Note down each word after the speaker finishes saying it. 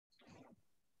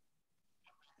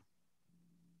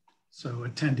So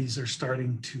attendees are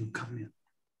starting to come in.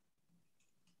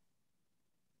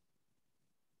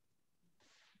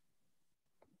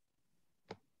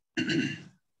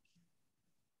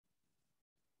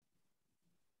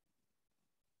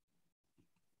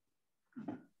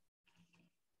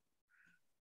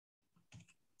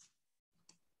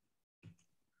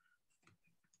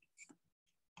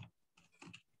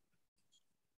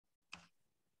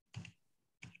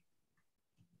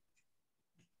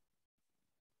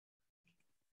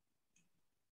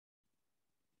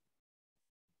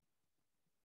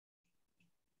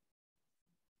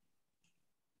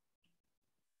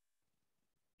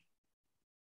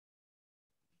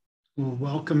 We'll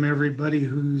welcome everybody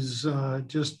who's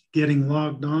just getting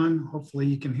logged on. Hopefully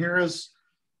you can hear us.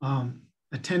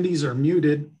 Attendees are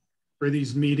muted for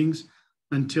these meetings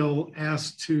until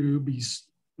asked to be,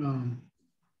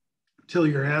 until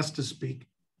you're asked to speak.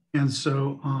 And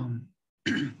so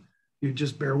you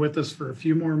just bear with us for a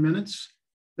few more minutes.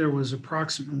 There was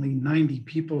approximately 90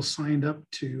 people signed up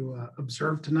to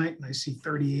observe tonight, and I see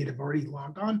 38 have already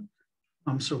logged on.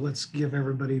 So let's give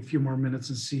everybody a few more minutes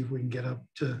and see if we can get up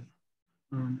to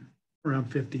around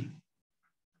 50.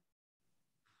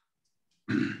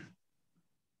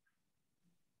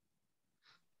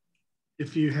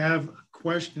 If you have a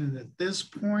question at this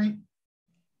point,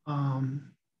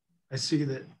 I see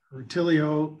that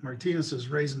Rutilio Martinez is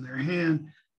raising their hand.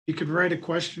 You could write a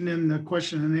question in the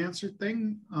question and answer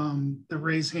thing. The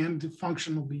raise hand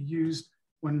function will be used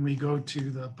when we go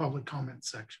to the public comment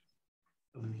section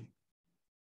of the meeting.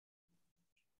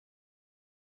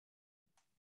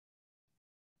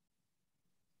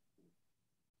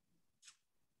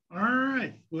 All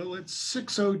right, well, it's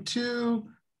 6:02.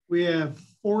 We have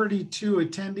 42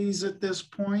 attendees at this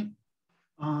point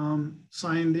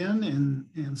signed in,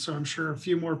 and so I'm sure a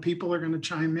few more people are going to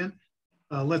chime in.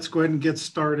 Let's go ahead and get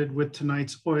started with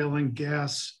tonight's oil and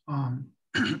gas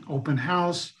open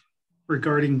house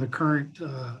regarding the current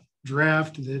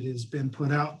draft that has been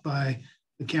put out by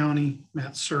the county.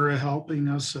 Matt Sura helping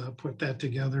us put that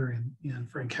together,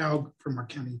 and Frank Haug from our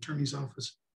county attorney's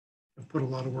office have put a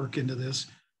lot of work into this.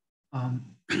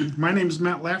 My name is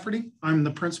Matt Lafferty. I'm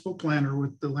the principal planner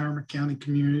with the Larimer County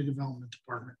Community Development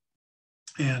Department.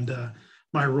 And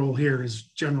my role here is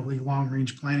generally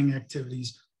long-range planning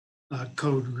activities,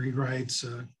 code rewrites,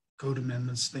 code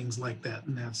amendments, things like that.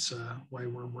 And that's why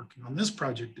we're working on this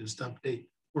project, is to update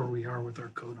where we are with our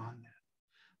code on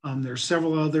that. There's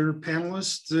several other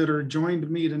panelists that are joined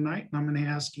me tonight, and I'm going to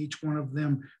ask each one of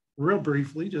them real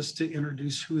briefly just to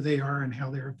introduce who they are and how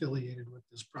they're affiliated with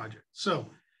this project. So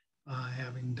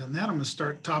having done that, I'm going to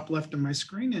start top left of my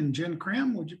screen. And Jen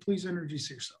Cram, would you please introduce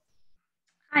yourself?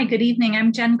 Hi, good evening.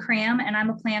 I'm Jen Cram, and I'm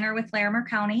a planner with Larimer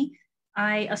County.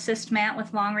 I assist Matt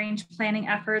with long-range planning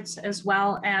efforts as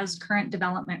well as current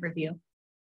development review.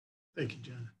 Thank you,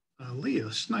 Jen.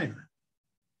 Leah Snyder.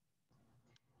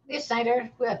 Leah Snyder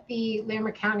with the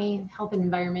Larimer County Health and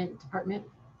Environment Department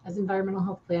as environmental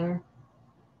health planner.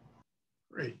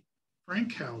 Great.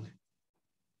 Frank Haug.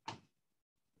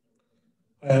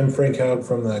 I'm Frank Haug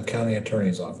from the county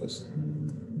attorney's office.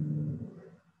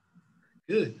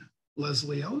 Good.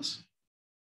 Leslie Ellis.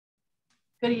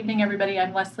 Good evening, everybody.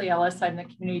 I'm Leslie Ellis. I'm the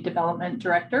Community Development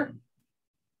Director.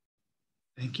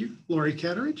 Thank you. Lori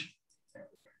Ketteridge.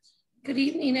 Good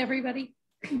evening, everybody.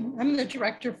 I'm the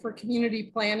Director for Community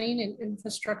Planning and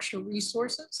Infrastructure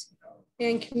Resources,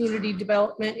 and Community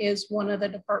Development is one of the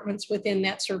departments within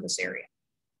that service area.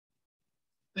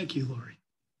 Thank you, Lori.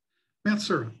 Matt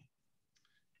Sura.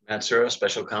 Matt Sura,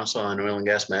 Special Counsel on Oil and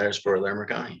Gas Matters for Larimer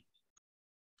County.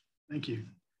 Thank you.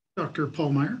 Dr. Paul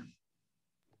Meyer.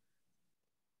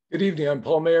 Good evening. I'm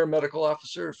Paul Meyer, Medical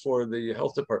Officer for the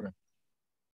Health Department.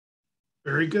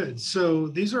 Very good. So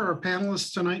these are our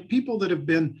panelists tonight, people that have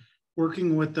been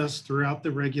working with us throughout the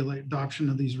adoption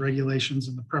of these regulations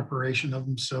and the preparation of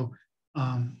them. So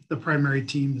the primary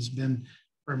team has been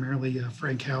primarily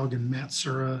Frank Haug and Matt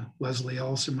Sura, Leslie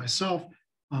Ellis, and myself,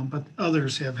 but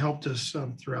others have helped us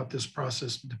throughout this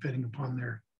process, depending upon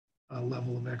their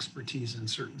level of expertise in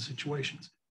certain situations.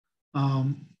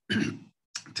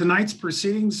 Tonight's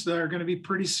proceedings are going to be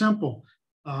pretty simple.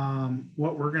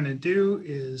 What we're going to do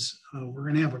is we're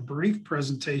going to have a brief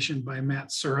presentation by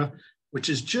Matt Sura, which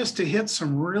is just to hit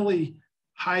some really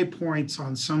high points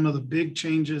on some of the big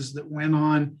changes that went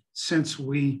on since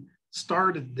we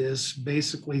started this,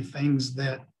 basically things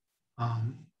that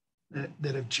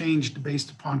that have changed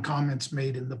based upon comments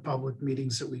made in the public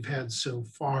meetings that we've had so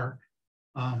far.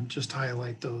 Just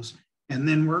highlight those. And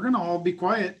then we're going to all be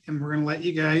quiet and we're going to let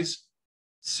you guys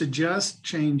suggest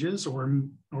changes or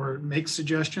make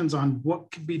suggestions on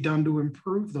what could be done to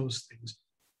improve those things.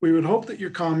 We would hope that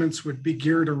your comments would be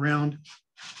geared around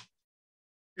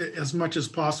as much as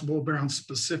possible around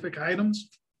specific items.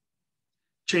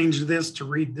 Change this to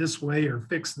read this way or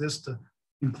fix this to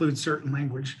include certain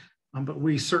language. But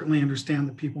we certainly understand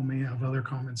that people may have other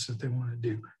comments that they want to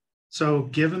do. So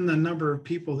given the number of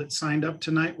people that signed up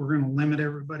tonight, we're going to limit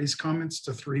everybody's comments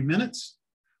to 3 minutes.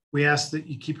 We ask that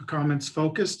you keep your comments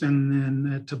focused, and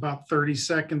then at about 30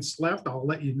 seconds left, I'll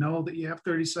let you know that you have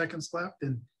 30 seconds left,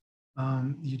 and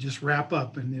you just wrap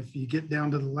up. And if you get down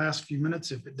to the last few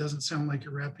minutes, if it doesn't sound like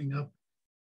you're wrapping up,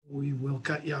 we will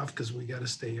cut you off because we got to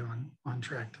stay on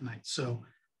track tonight. So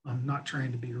I'm not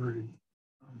trying to be rude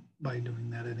by doing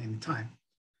that at any time.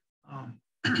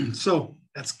 So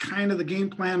that's kind of the game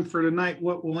plan for tonight.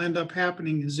 What will end up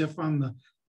happening is if on the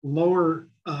lower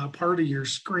part of your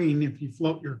screen, if you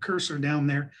float your cursor down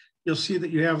there, you'll see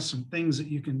that you have some things that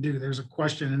you can do. There's a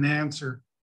question and answer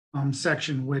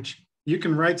section, which you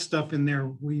can write stuff in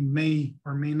there. We may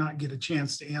or may not get a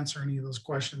chance to answer any of those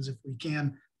questions. If we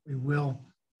can, we will.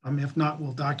 If not,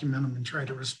 we'll document them and try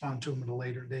to respond to them at a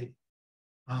later date.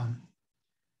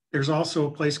 There's also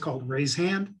a place called Raise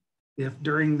Hand. If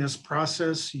during this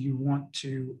process you want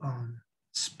to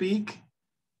speak,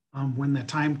 when the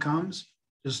time comes,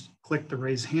 just click the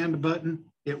Raise Hand button.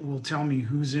 It will tell me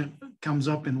who's in, comes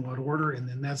up in what order, and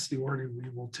then that's the order we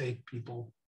will take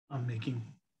people making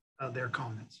their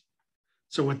comments.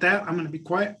 So with that, I'm going to be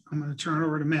quiet. I'm going to turn it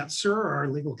over to Matt Surr, our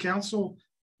legal counsel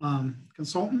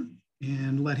consultant,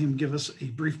 and let him give us a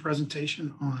brief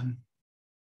presentation on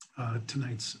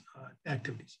tonight's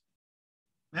activities.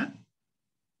 Matt?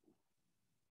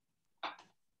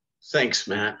 Thanks,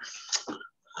 Matt.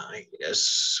 I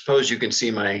suppose you can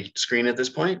see my screen at this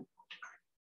point.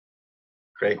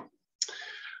 Great.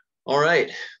 All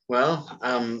right. Well,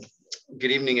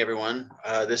 good evening, everyone.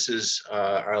 This is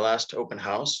our last open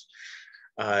house,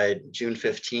 June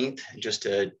 15th. Just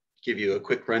to give you a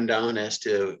quick rundown as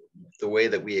to the way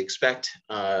that we expect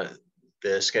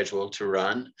the schedule to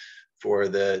run for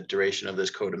the duration of this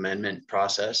code amendment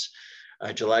process.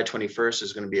 July 21st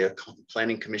is going to be a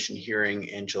planning commission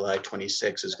hearing, and July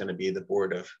 26th is going to be the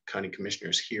Board of County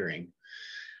Commissioners hearing.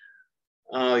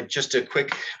 Just a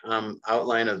quick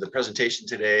outline of the presentation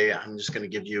today. I'm just going to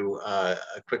give you a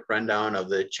quick rundown of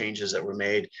the changes that were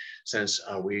made since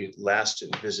we last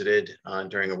visited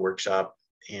during a workshop,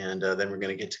 and then we're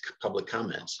going to get to public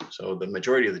comments. So the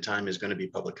majority of the time is going to be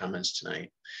public comments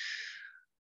tonight.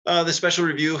 The special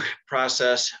review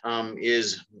process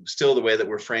is still the way that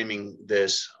we're framing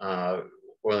this oil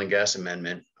and gas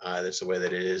amendment. That's the way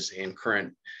that it is in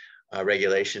current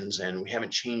regulations, and we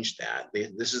haven't changed that.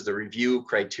 This is the review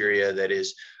criteria that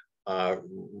is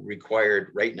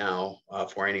required right now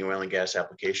for any oil and gas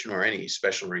application or any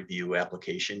special review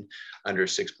application under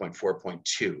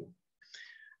 6.4.2.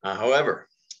 However,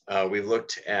 we've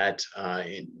looked at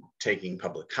taking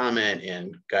public comment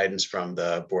and guidance from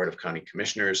the Board of County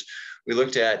Commissioners. We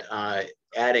looked at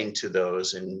adding to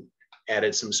those and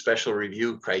added some special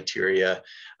review criteria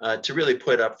to really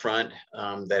put up front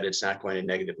that it's not going to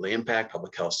negatively impact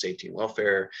public health, safety, and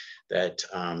welfare, that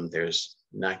there's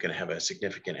not going to have a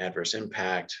significant adverse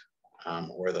impact,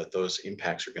 or that those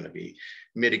impacts are going to be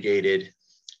mitigated,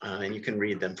 and you can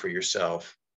read them for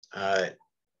yourself.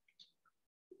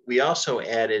 We also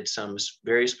added some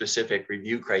very specific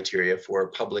review criteria for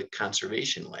public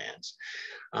conservation lands.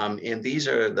 And these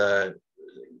are the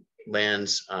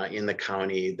lands in the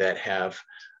county that have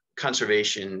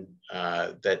conservation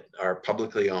that are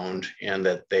publicly owned, and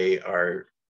that they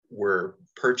were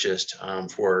purchased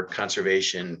for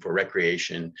conservation, for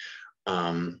recreation,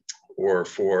 or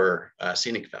for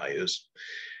scenic values,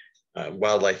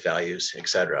 wildlife values,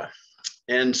 etc.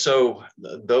 And so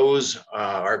those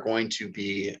are going to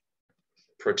be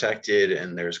protected,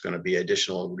 and there's going to be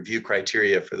additional review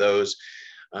criteria for those,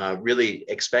 really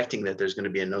expecting that there's going to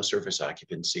be a no surface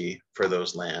occupancy for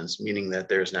those lands, meaning that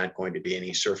there's not going to be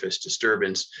any surface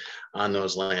disturbance on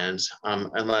those lands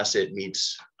unless it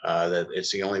meets that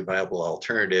it's the only viable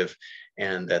alternative,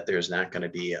 and that there's not going to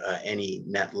be any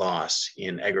net loss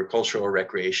in agricultural,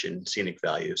 recreation, scenic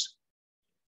values.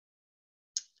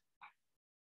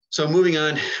 So moving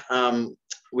on,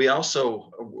 we also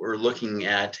were looking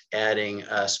at adding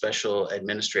a special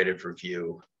administrative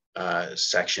review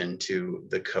section to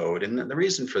the code. And the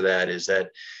reason for that is that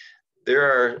there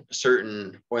are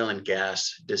certain oil and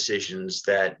gas decisions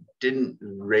that didn't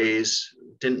rise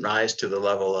to the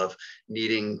level of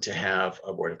needing to have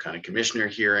a Board of County Commissioner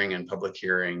hearing and public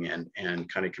hearing and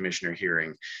County Commissioner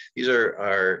hearing. These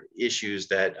are issues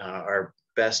that are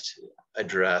best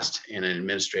addressed in an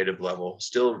administrative level,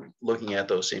 still looking at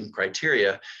those same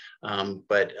criteria,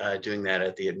 but doing that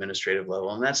at the administrative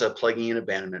level. And that's a plugging and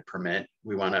abandonment permit.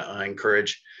 We want to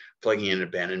encourage plugging and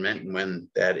abandonment. And when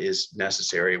that is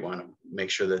necessary, we want to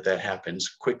make sure that that happens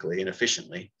quickly and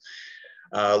efficiently.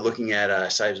 Looking at a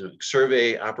seismic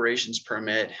survey operations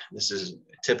permit, this is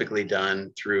typically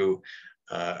done through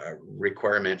a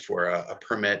requirement for a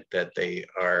permit that they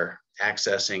are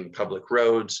accessing public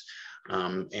roads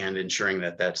and ensuring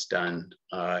that that's done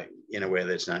in a way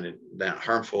that's not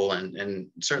harmful. And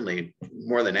certainly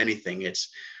more than anything, it's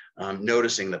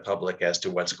noticing the public as to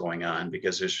what's going on,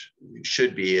 because there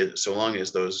should be, so long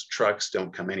as those trucks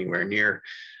don't come anywhere near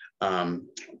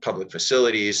public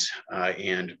facilities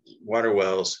and water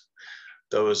wells,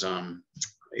 those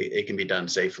it can be done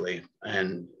safely.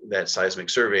 And that seismic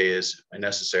survey is a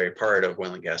necessary part of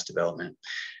oil and gas development.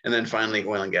 And then finally,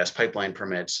 oil and gas pipeline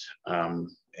permits.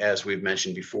 As we've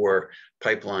mentioned before,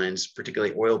 pipelines,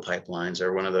 particularly oil pipelines,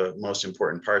 are one of the most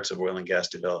important parts of oil and gas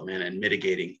development and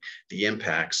mitigating the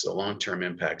impacts, the long-term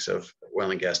impacts of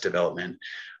oil and gas development.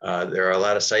 There are a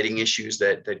lot of siting issues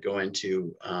that go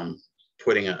into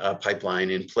putting a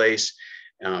pipeline in place,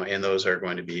 and those are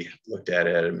going to be looked at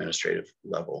administrative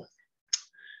level.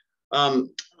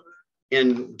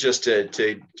 And just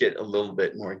to get a little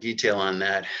bit more detail on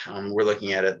that, we're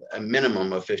looking at a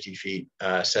minimum of 50 feet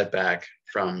setback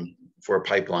for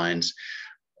pipelines,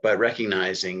 but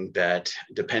recognizing that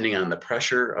depending on the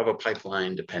pressure of a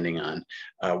pipeline, depending on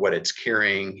what it's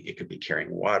carrying, it could be carrying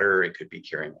water, it could be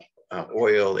carrying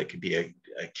oil, it could be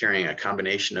carrying a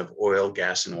combination of oil,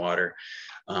 gas, and water.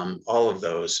 All of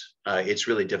those, it's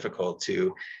really difficult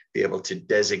to be able to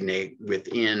designate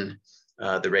within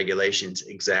the regulations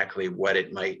exactly what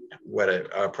an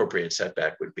appropriate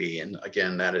setback would be. And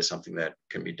again, that is something that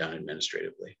can be done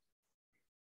administratively.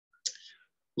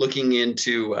 Looking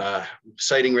into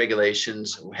siting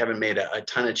regulations, we haven't made a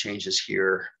ton of changes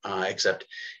here, except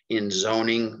in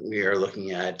zoning, we are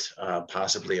looking at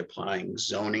possibly applying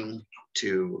zoning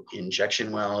to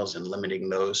injection wells and limiting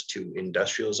those to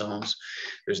industrial zones.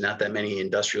 There's not that many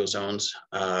industrial zones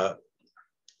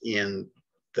in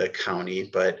the county,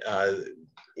 but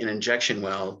an injection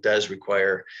well does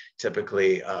require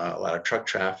typically a lot of truck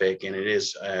traffic, and it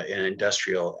is an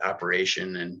industrial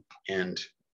operation and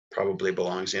probably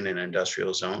belongs in an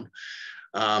industrial zone.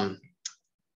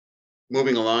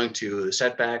 Moving along to the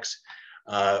setbacks.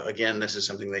 Again, this is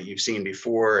something that you've seen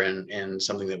before and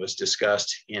something that was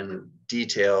discussed in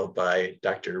detail by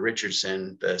Dr.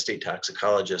 Richardson, the state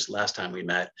toxicologist, last time we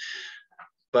met.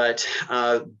 But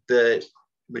the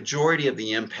majority of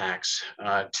the impacts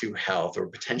to health, or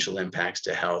potential impacts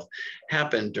to health,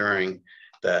 happen during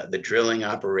the drilling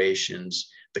operations,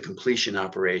 the completion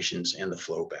operations, and the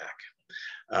flowback.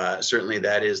 Certainly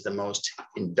that is the most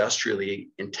industrially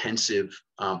intensive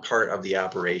part of the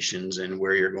operations, and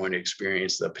where you're going to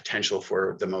experience the potential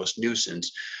for the most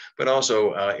nuisance, but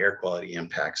also air quality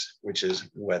impacts, which is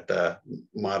what the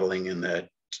modeling in the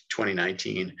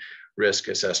 2019 risk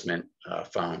assessment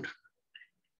found.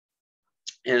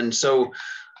 And so,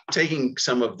 taking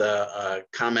some of the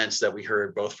comments that we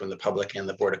heard both from the public and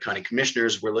the Board of County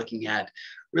Commissioners, we're looking at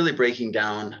really breaking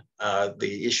down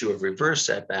the issue of reverse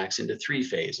setbacks into 3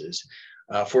 phases,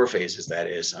 4 phases that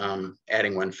is,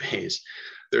 adding 1 phase.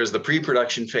 There's the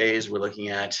pre-production phase. We're looking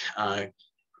at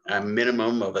a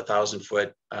minimum of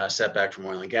 1,000-foot setback from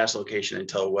oil and gas location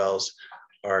until wells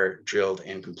are drilled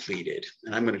and completed.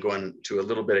 And I'm going to go into a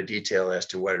little bit of detail as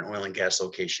to what an oil and gas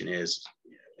location is,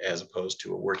 as opposed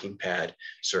to a working pad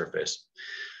surface.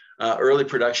 Early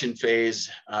production phase,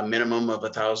 a minimum of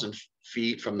 1,000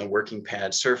 feet from the working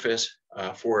pad surface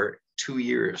for 2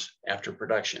 years after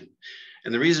production.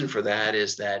 And the reason for that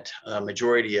is that a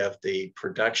majority of the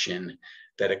production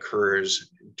that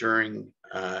occurs during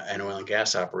an oil and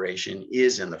gas operation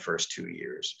is in the first 2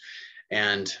 years.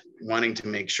 And wanting to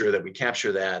make sure that we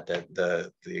capture that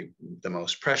the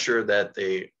most pressure that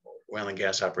the oil and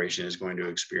gas operation is going to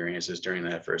experience is during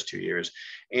that first 2 years,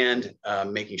 and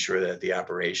making sure that the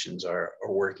operations are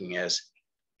working as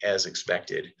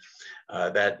expected.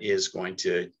 That is going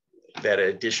to, that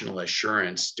additional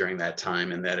assurance during that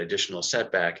time and that additional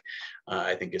setback,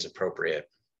 I think is appropriate.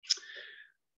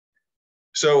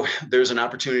 So there's an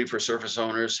opportunity for surface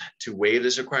owners to waive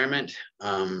this requirement,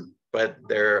 but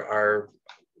there are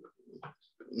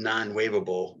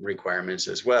non-waivable requirements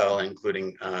as well,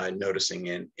 including noticing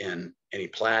in any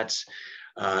plats,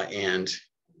 and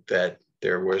that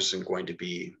there wasn't going to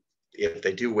be, if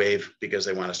they do waive because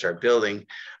they want to start building,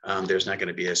 there's not going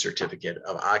to be a certificate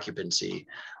of occupancy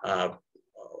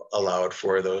allowed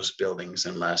for those buildings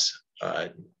unless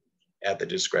at the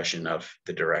discretion of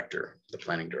the director, the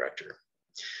planning director.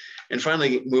 And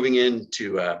finally, moving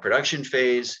into production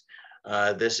phase,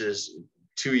 This is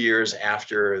 2 years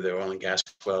after the oil and gas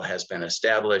well has been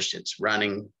established. It's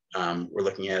running. We're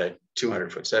looking at a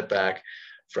 200-foot setback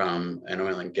from an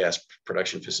oil and gas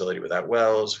production facility without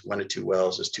wells. 1 to 2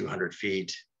 wells is 200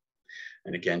 feet.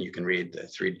 And again, you can read the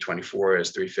 3 to 24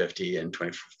 is 350 and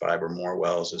 25 or more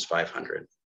wells is 500.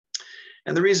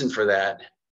 And the reason for that,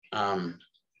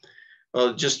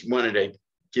 well, just wanted to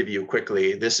give you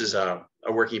quickly, this is a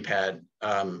working pad.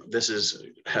 This is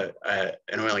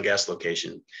an oil and gas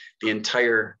location. The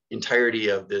entirety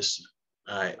of this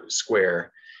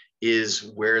square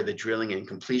is where the drilling and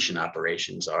completion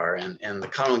operations are. And the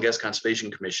Colorado Gas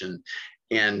Conservation Commission,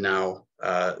 and now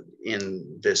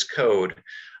in this code,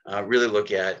 really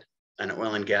look at an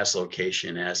oil and gas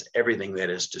location as everything that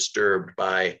is disturbed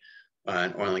by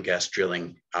an oil and gas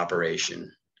drilling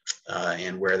operation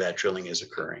and where that drilling is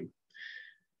occurring.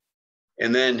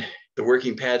 And then the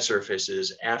working pad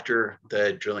surfaces after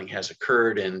the drilling has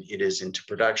occurred and it is into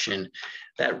production,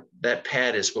 that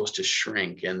pad is supposed to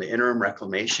shrink, and the interim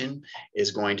reclamation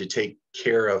is going to take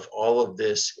care of all of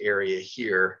this area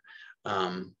here,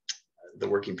 the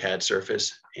working pad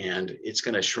surface, and it's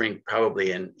going to shrink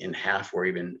probably in half or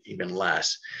even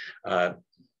less.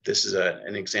 This is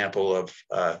an example of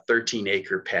a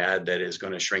 13-acre pad that is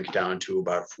going to shrink down to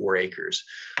about 4 acres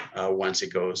once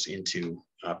it goes into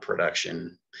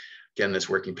production. Again, this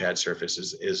working pad surface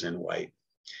is in white.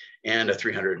 And a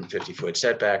 350-foot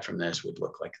setback from this would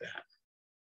look like that.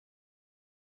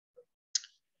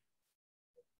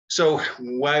 So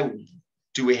why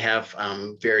do we have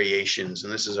variations?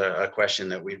 And this is a question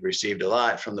that we've received a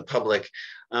lot from the public.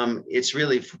 It's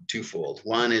really twofold.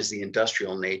 One is the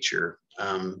industrial nature.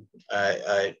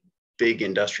 A big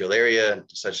industrial area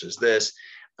such as this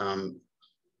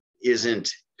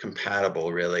isn't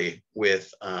compatible really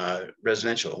with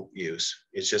residential use.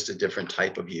 It's just a different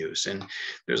type of use. And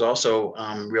there's also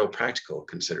real practical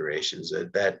considerations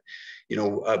that you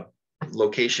know, a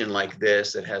location like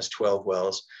this that has 12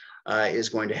 wells is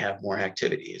going to have more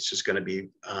activity. It's just going to be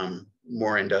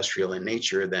more industrial in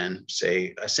nature than,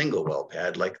 say, a single well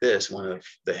pad like this, one of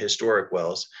the historic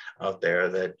wells out there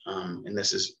that, and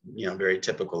this is, you know, very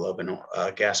typical of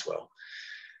a gas well.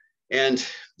 And,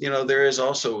 you know, there is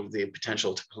also the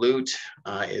potential to pollute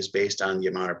is based on the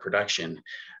amount of production.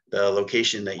 The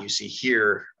location that you see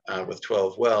here with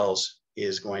 12 wells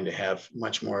is going to have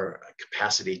much more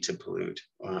capacity to pollute,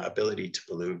 ability to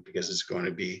pollute, because it's going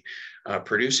to be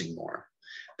producing more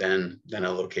than a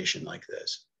location like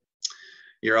this.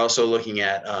 You're also looking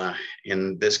at,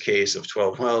 in this case of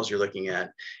 12 wells, you're looking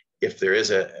at if there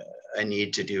is a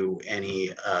need to do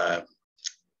any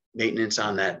maintenance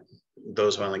on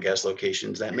those oil and gas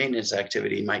locations. That maintenance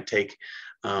activity might take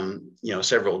you know,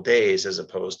 several days as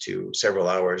opposed to several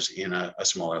hours in a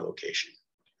smaller location.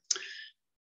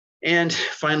 And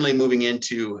finally, moving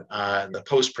into the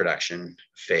post-production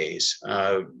phase,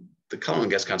 the Colorado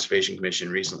Gas Conservation Commission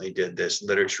recently did this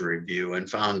literature review and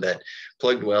found that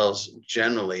plugged wells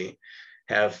generally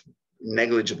have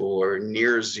negligible or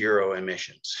near zero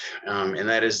emissions. And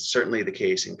that is certainly the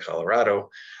case in Colorado.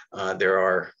 There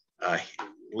are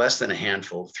less than a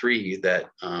handful, 3 that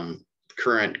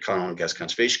current Colorado Gas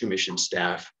Conservation Commission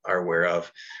staff are aware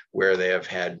of, where they have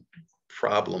had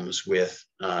problems with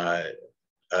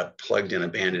a plugged and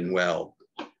abandoned well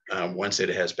once it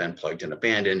has been plugged and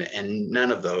abandoned, and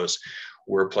none of those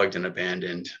were plugged and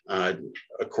abandoned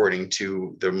according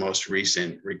to the most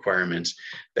recent requirements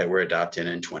that were adopted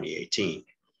in 2018.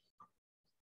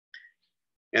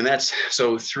 And that's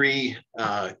so 3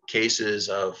 cases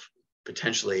of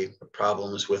potentially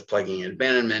problems with plugging and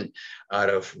abandonment out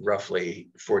of roughly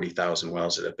 40,000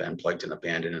 wells that have been plugged and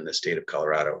abandoned in the state of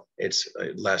Colorado. It's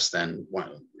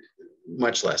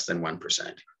much less than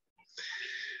 1%.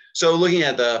 So looking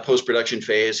at the post-production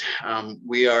phase,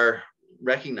 we are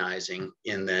recognizing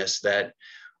in this that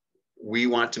we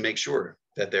want to make sure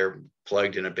that they're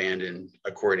plugged and abandoned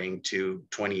according to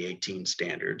 2018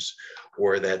 standards,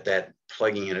 or that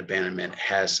plugging and abandonment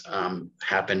has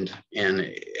happened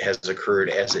and has occurred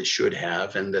as it should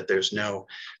have, and that there's no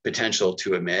potential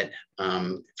to emit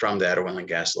from that oil and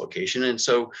gas location. And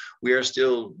so we are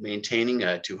still maintaining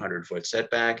a 200-foot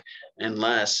setback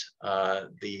unless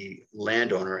the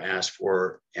landowner asks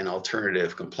for an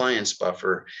alternative compliance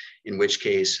buffer, in which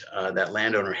case that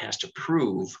landowner has to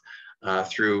prove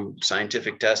through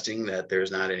scientific testing that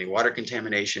there's not any water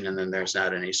contamination, and then there's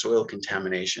not any soil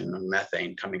contamination of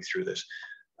methane coming through this,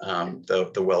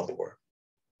 the wellbore.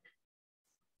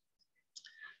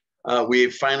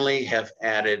 We finally have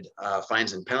added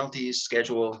fines and penalties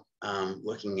schedule,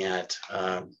 looking at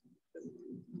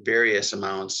various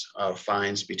amounts of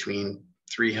fines between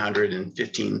 $300 and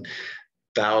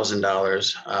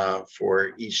 $1,000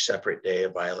 for each separate day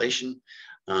of violation,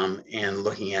 and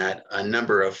looking at a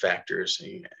number of factors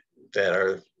that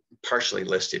are partially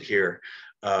listed here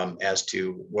as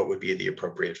to what would be the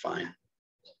appropriate fine.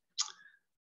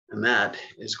 And that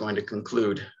is going to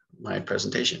conclude my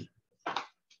presentation.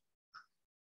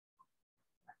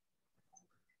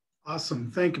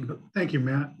 Awesome. Thank you,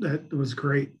 Matt. That was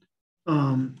great.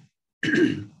 I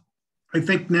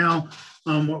think now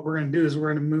what we're going to do is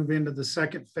we're going to move into the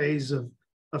second phase of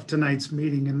tonight's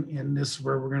meeting, and this is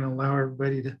where we're going to allow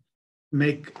everybody to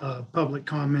make public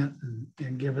comment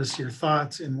and give us your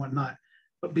thoughts and whatnot.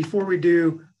 But before we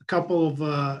do, a couple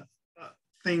of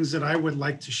things that I would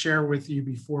like to share with you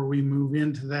before we move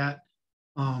into that.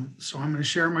 So I'm going to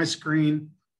share my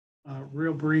screen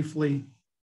real briefly.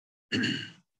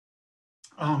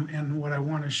 And what I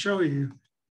want to show you,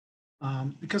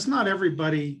 because not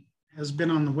everybody has been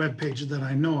on the web page that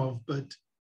I know of, but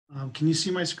can you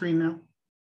see my screen now?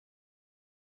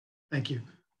 Thank you.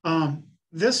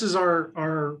 This is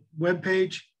our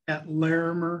webpage at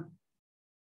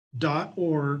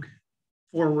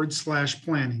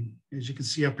larimer.org/planning, as you can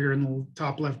see up here in the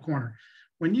top left corner.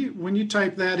 When you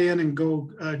type that in and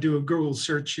go do a Google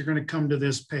search, you're going to come to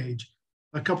this page.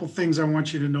 A couple things I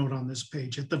want you to note on this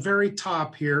page. At the very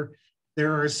top here,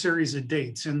 there are a series of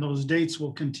dates, and those dates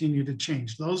will continue to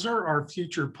change. Those are our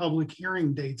future public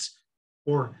hearing dates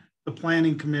for the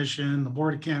Planning Commission, the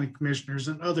Board of County Commissioners,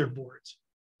 and other boards.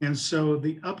 And so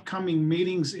the upcoming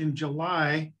meetings in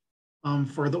July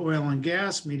for the oil and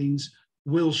gas meetings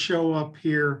will show up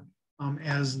here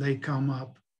as they come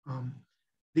up.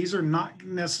 These are not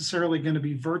necessarily going to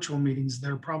be virtual meetings.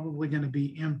 They're probably going to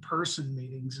be in-person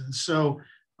meetings. And so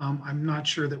I'm not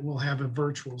sure that we'll have a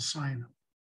virtual sign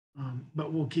up,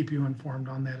 but we'll keep you informed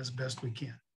on that as best we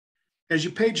can. As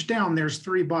you page down, there's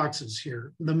 3 boxes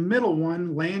here. The middle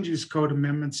one, land use code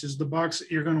amendments, is the box that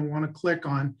you're going to want to click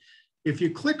on. If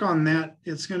you click on that,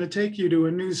 it's going to take you to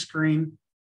a new screen.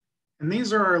 And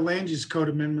these are our land use code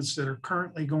amendments that are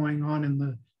currently going on in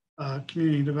the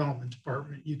Community Development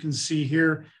Department. You can see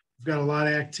here, we've got a lot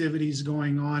of activities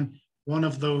going on. One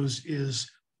of those is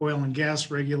oil and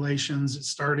gas regulations. It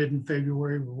started in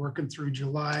February. We're working through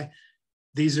July.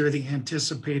 These are the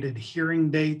anticipated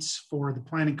hearing dates for the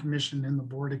Planning Commission and the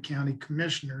Board of County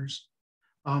Commissioners.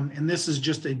 And this is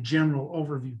just a general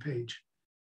overview page.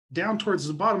 Down towards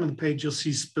the bottom of the page, you'll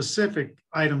see specific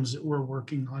items that we're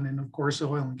working on. And of course,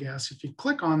 oil and gas. If you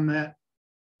click on that,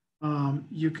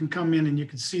 you can come in and you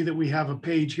can see that we have a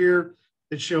page here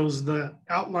that shows the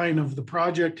outline of the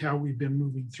project, how we've been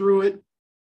moving through it.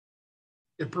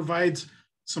 It provides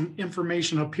some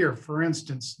information up here. For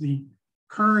instance, the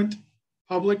current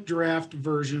public draft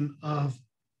version of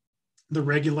the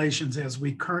regulations as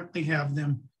we currently have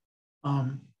them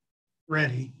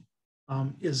ready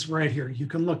is right here. You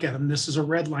can look at them. This is a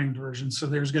redlined version. So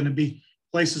there's going to be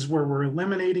places where we're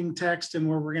eliminating text and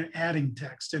where we're going to adding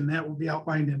text, and that will be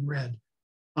outlined in red.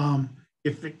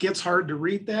 If it gets hard to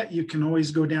read that, you can always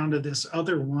go down to this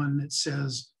other one that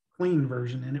says clean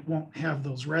version, and it won't have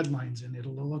those red lines in it.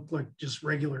 It'll look like just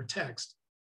regular text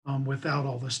without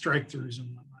all the strike throughs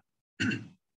and whatnot.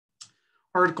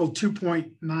 Article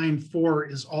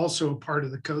 2.94 is also a part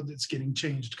of the code that's getting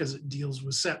changed because it deals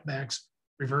with setbacks,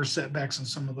 reverse setbacks, and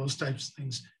some of those types of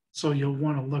things. So you'll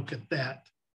want to look at that.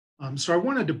 So I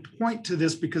wanted to point to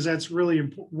this because that's really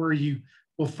important, where you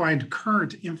will find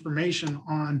current information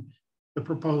on the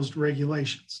proposed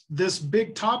regulations. This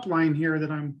big top line here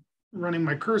that I'm running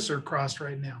my cursor across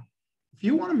right now, if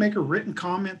you want to make a written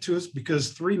comment to us,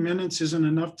 because 3 minutes isn't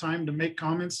enough time to make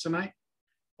comments tonight,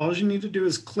 all you need to do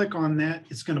is click on that.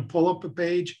 It's going to pull up a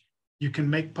page. You can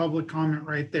make public comment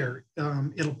right there.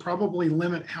 It'll probably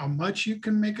limit how much you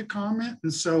can make a comment.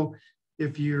 And so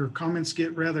if your comments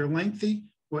get rather lengthy,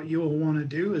 what you'll want to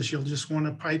do is you'll just want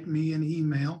to pipe me an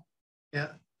email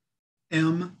at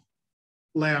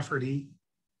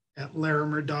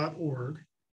mlafferty@larimer.org.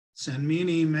 Send me an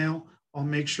email. I'll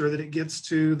make sure that it gets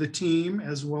to the team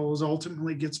as well as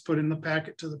ultimately gets put in the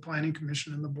packet to the Planning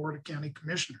Commission and the Board of County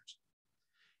Commissioners.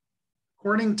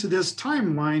 According to this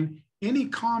timeline, any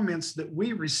comments that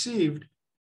we received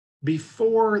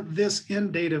before this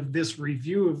end date of this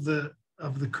review of the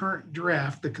current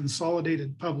draft, the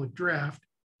consolidated public draft,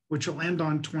 which will end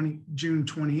on June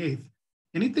 28th.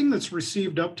 Anything that's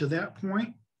received up to that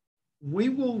point, we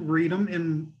will read them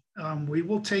and we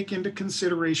will take into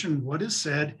consideration what is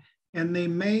said, and they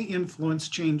may influence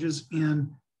changes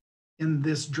in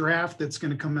this draft that's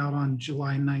going to come out on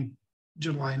July 9th.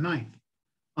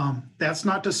 That's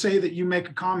not to say that you make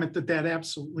a comment that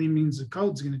absolutely means the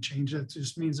code's going to change. That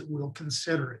just means that we'll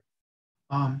consider it.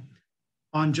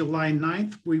 On July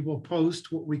 9th, we will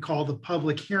post what we call the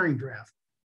public hearing draft.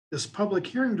 This public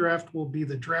hearing draft will be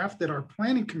the draft that our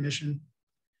Planning Commission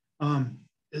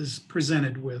is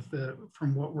presented with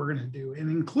from what we're going to do. And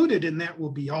included in that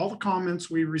will be all the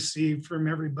comments we received from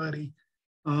everybody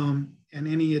and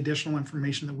any additional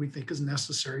information that we think is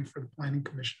necessary for the Planning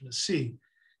Commission to see.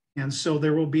 And so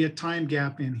there will be a time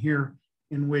gap in here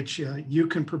in which you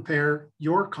can prepare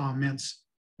your comments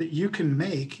that you can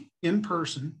make in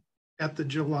person at the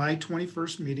July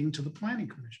 21st meeting to the Planning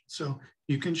Commission. So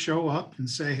you can show up and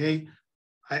say, hey,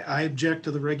 I object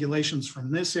to the regulations from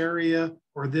this area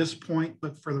or this point,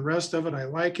 but for the rest of it, I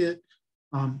like it.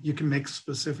 You can make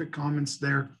specific comments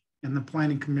there, and the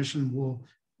Planning Commission will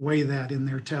weigh that in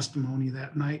their testimony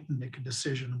that night and make a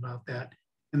decision about that.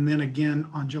 And then again,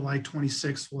 on July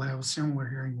 26th, we'll have a similar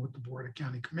hearing with the Board of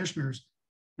County Commissioners,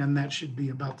 and that should be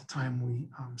about the time we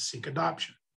seek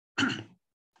adoption.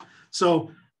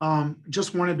 So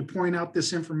just wanted to point out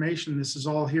this information. This is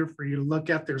all here for you to look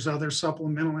at. There's other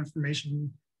supplemental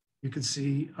information you can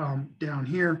see down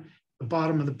here, the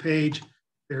bottom of the page.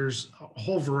 There's a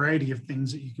whole variety of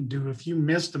things that you can do. If you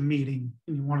missed a meeting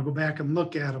and you want to go back and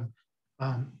look at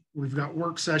them, we've got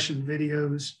work session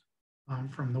videos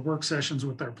from the work sessions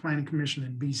with our Planning Commission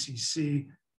and BCC.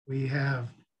 We have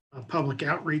public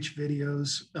outreach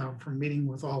videos from meeting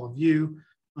with all of you.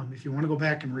 If you want to go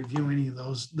back and review any of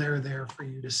those, they're there for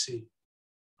you to see.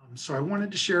 So I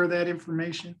wanted to share that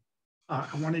information. I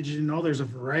wanted you to know there's a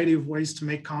variety of ways to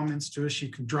make comments to us. You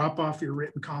can drop off your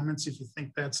written comments if you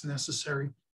think that's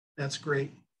necessary. That's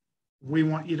great. We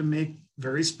want you to make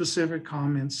very specific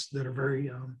comments that are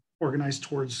very organized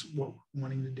towards what we're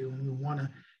wanting to do. And we want to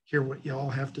hear what y'all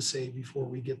have to say before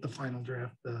we get the final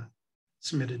draft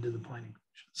submitted to the Planning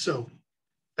Commission. So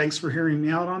thanks for hearing me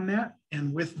out on that.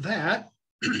 And with that,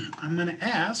 I'm going to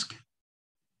ask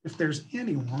if there's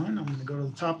anyone, I'm going to go to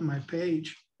the top of my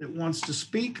page, that wants to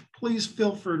speak. Please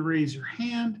feel free to raise your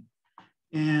hand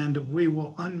and we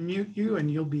will unmute you and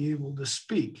you'll be able to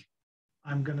speak.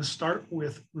 I'm going to start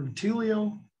with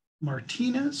Rutilio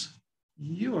Martinez.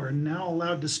 You are now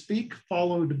allowed to speak,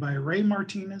 followed by Ray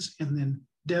Martinez and then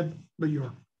Deb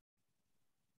Bajor.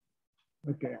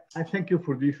 Okay, I thank you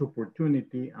for this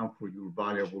opportunity and for your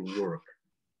valuable work.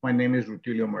 My name is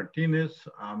Rutilio Martinez.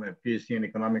 I'm a PhD in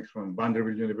economics from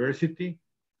Vanderbilt University.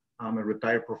 I'm a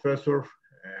retired professor of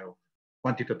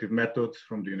quantitative methods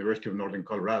from the University of Northern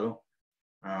Colorado,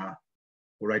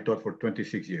 where I taught for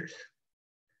 26 years.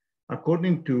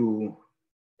 According to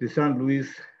the San Luis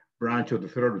branch of the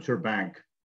Federal Reserve Bank,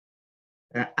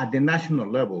 at the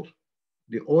national level,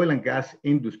 the oil and gas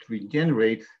industry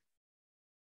generated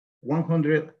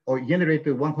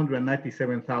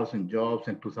 197,000 jobs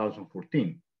in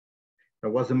 2014. That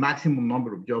was the maximum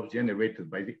number of jobs generated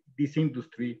by this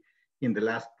industry in the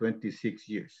last 26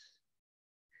 years.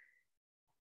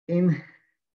 In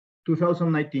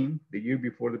 2019, the year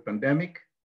before the pandemic,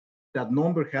 that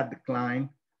number had declined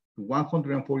to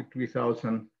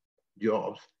 143,000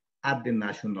 jobs at the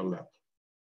national level.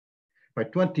 By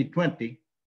 2020,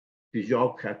 the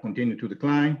job had continued to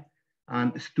decline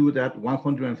and stood at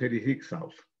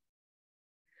 136,000.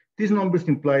 These numbers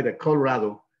imply that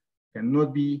Colorado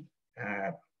cannot be,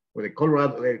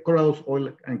 Colorado's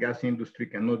oil and gas industry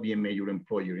cannot be a major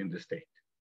employer in the state.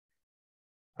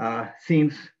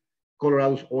 Since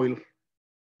Colorado's oil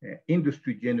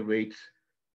industry generates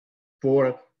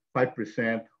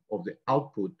 4-5% of the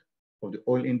output of the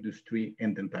oil industry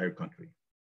in the entire country.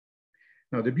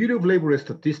 Now, the Bureau of Labor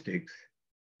Statistics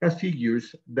has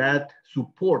figures that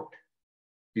support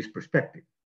this perspective.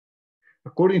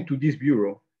 According to this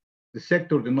bureau, the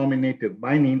sector denominated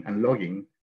mining and logging,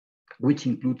 which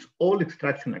includes all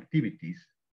extraction activities,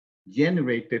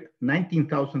 generated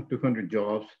 19,200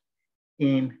 jobs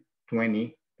in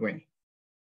 2020.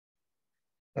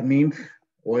 That means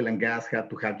oil and gas had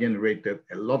to have generated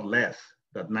a lot less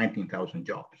than 19,000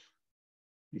 jobs.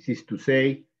 This is to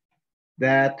say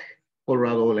that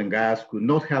Colorado Oil and Gas could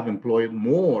not have employed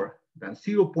more than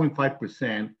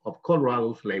 0.5% of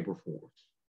Colorado's labor force.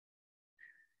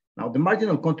 Now, the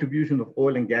marginal contribution of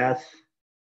oil and gas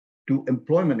to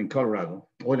employment in Colorado,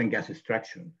 oil and gas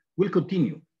extraction, will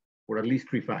continue for at least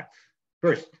 3 facts.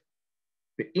 First,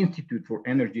 the Institute for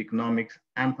Energy Economics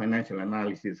and Financial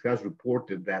Analysis has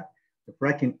reported that the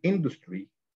fracking industry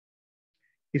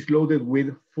is loaded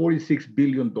with $46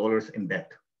 billion in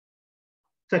debt.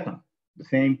 Second, the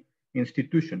same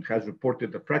institution has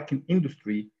reported the fracking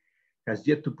industry has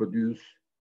yet to produce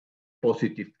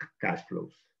positive cash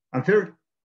flows. And third,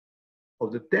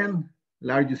 of the 10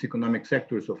 largest economic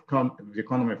sectors of the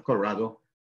economy of Colorado,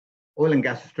 oil and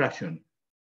gas extraction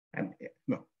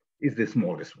is the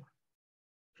smallest one.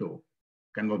 so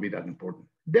cannot be that important.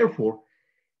 Therefore,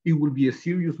 it will be a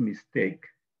serious mistake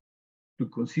to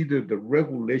consider the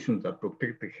regulations that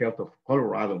protect the health of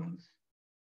Coloradans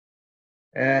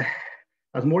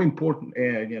as more important.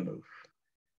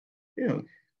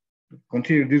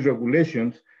 Consider these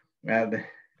regulations as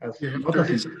not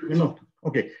as,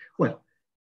 okay. Well,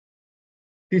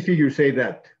 these figures say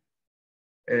that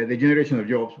the generation of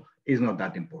jobs is not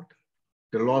that important.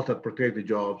 The laws that protect the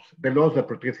jobs, the laws that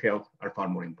protect health are far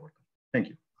more important. Thank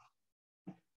you.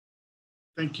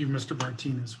 Thank you, Mr.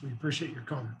 Martinez. We appreciate your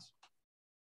comments.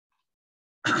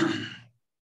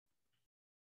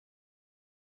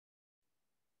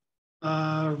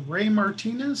 Ray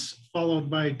Martinez, followed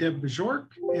by Deb Bajork,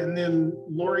 and then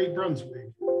Lori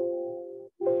Brunswick.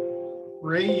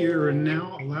 Ray, you're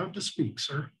now allowed to speak,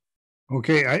 sir.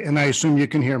 Okay, and I assume you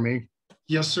can hear me.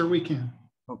 Yes, sir, we can.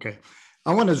 Okay,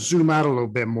 I want to zoom out a little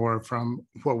bit more from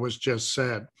what was just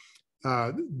said.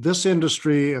 This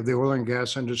industry of the oil and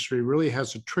gas industry really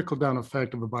has a trickle-down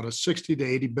effect of about a $60 to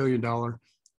 $80 billion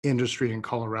industry in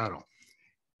Colorado.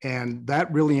 And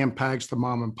that really impacts the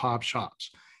mom and pop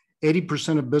shops.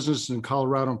 80% of businesses in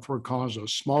Colorado and Fort Collins are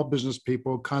small business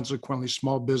people. Consequently,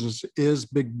 small business is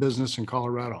big business in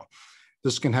Colorado.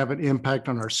 This can have an impact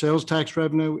on our sales tax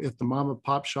revenue if the mom and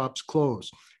pop shops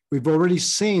close. We've already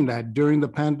seen that during the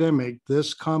pandemic.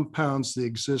 This compounds the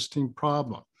existing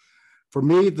problem. For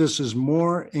me, this is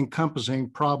more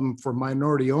encompassing problem for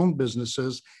minority-owned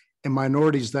businesses and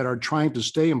minorities that are trying to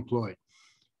stay employed.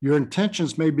 Your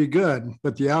intentions may be good,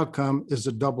 but the outcome is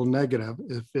a double negative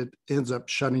if it ends up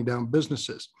shutting down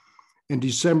businesses. In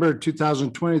December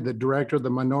 2020, the director of the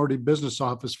Minority Business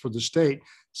Office for the state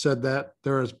said that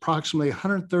there is approximately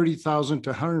 130,000 to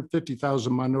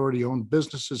 150,000 minority-owned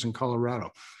businesses in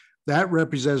Colorado. That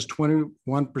represents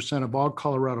 21% of all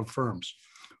Colorado firms.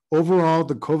 Overall,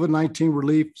 the COVID-19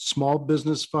 Relief Small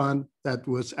Business Fund that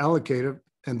was allocated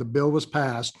and the bill was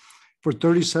passed for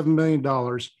 $37 million.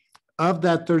 Of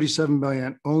that $37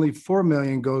 million, only $4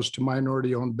 million goes to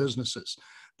minority-owned businesses.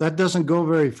 That doesn't go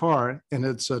very far, and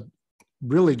it's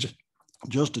really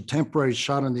just a temporary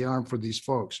shot in the arm for these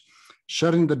folks.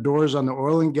 Shutting the doors on the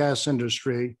oil and gas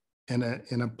industry in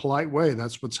a polite way,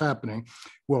 that's what's happening,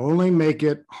 will only make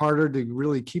it harder to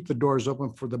really keep the doors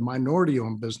open for the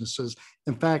minority-owned businesses.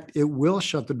 In fact, it will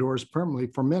shut the doors permanently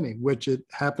for many, which it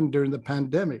happened during the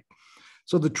pandemic.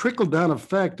 So the trickle-down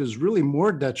effect is really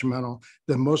more detrimental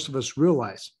than most of us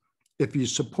realize. If you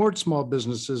support small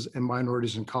businesses and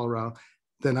minorities in Colorado,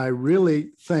 then I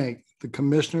really think the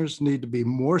commissioners need to be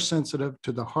more sensitive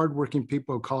to the hardworking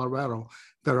people of Colorado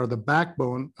that are the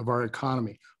backbone of our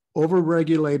economy.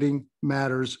 Overregulating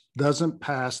matters doesn't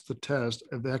pass the test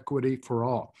of equity for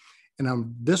all. And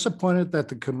I'm disappointed that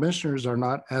the commissioners are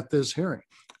not at this hearing.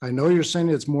 I know you're saying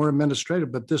it's more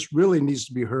administrative, but this really needs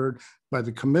to be heard by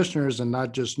the commissioners and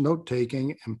not just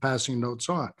note-taking and passing notes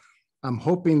on. I'm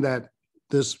hoping that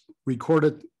this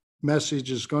recorded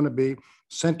message is going to be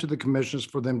sent to the commissioners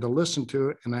for them to listen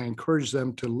to, and I encourage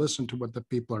them to listen to what the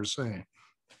people are saying.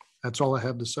 That's all I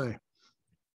have to say.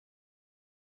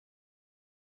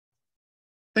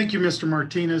 Thank you, Mr.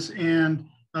 Martinez. And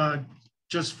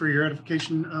just for your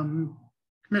edification,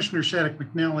 Commissioner Shattuck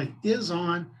McNally is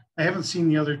on. I haven't seen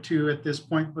the other two at this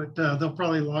point, but they'll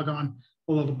probably log on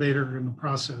a little later in the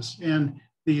process. And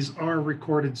these are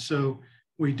recorded, so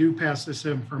we do pass this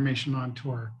information on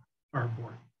to our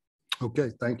board.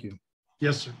 Okay, thank you.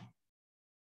 Yes,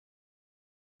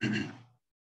 sir.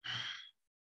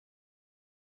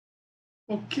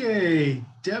 Okay,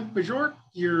 Deb Bajork,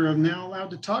 you're now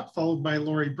allowed to talk, followed by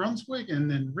Lori Brunswick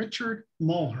and then Richard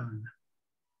Mulhern.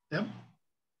 Deb?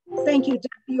 Thank you,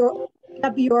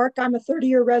 Deb Bjork. I'm a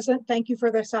 30-year resident. Thank you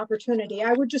for this opportunity.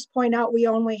 I would just point out we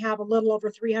only have a little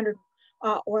over 300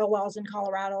 oil wells in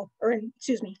Colorado, or in,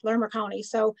 excuse me, Larimer County.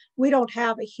 So we don't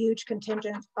have a huge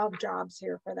contingent of jobs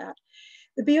here for that.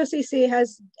 The BOCC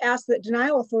has asked that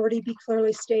denial authority be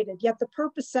clearly stated, yet the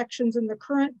purpose sections in the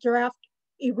current draft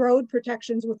erode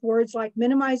protections with words like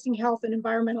minimizing health and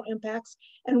environmental impacts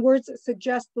and words that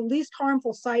suggest the least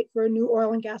harmful site for a new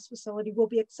oil and gas facility will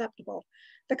be acceptable.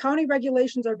 The county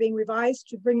regulations are being revised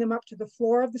to bring them up to the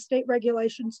floor of the state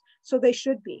regulations, so they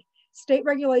should be. State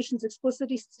regulations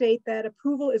explicitly state that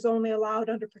approval is only allowed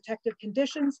under protective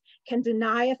conditions, can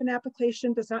deny if an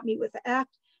application does not meet with the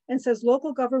act, and says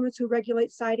local governments who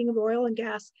regulate siting of oil and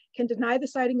gas can deny the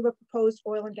siting of a proposed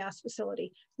oil and gas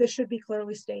facility. This should be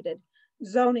clearly stated.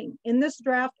 Zoning. In this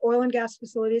draft, oil and gas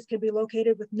facilities can be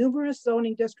located with numerous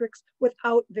zoning districts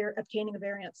without obtaining a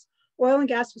variance. Oil and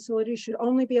gas facilities should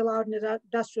only be allowed in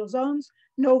industrial zones.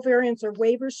 No variants or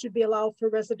waivers should be allowed for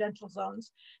residential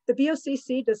zones. The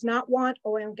BOCC does not want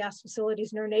oil and gas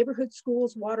facilities near neighborhood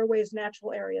schools, waterways,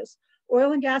 natural areas.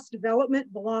 Oil and gas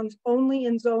development belongs only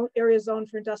in areas zoned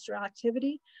for industrial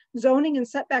activity. Zoning and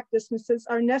setback distances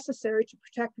are necessary to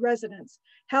protect residents.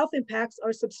 Health impacts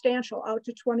are substantial out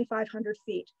to 2,500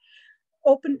 feet.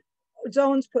 Open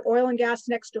zones put oil and gas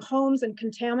next to homes and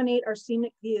contaminate our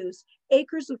scenic views.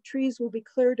 Acres of trees will be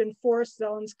cleared in forest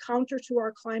zones counter to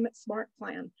our climate smart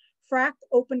plan. Fracked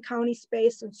open county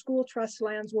space and school trust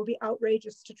lands will be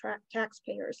outrageous to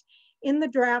taxpayers. In the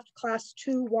draft, class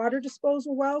 2 water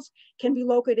disposal wells can be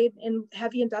located in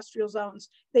heavy industrial zones.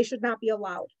 They should not be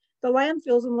allowed. The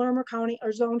landfills in Larimer County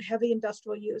are zoned heavy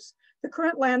industrial use. The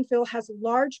current landfill has a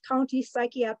large county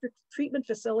psychiatric treatment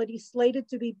facility slated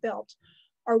to be built.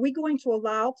 Are we going to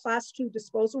allow class 2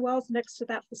 disposal wells next to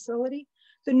that facility?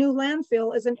 The new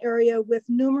landfill is an area with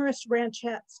numerous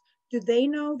ranchettes. Do they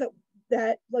know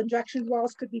that injection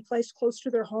wells could be placed close to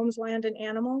their homes, land, and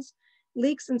animals?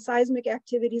 Leaks and seismic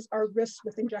activities are risks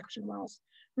with injection wells.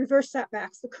 Reverse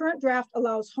setbacks. The current draft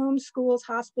allows homes, schools,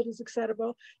 hospitals, etc.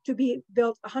 to be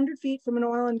built 100 feet from an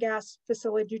oil and gas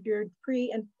facility during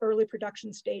pre and early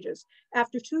production stages.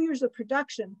 After 2 years of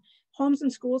production, homes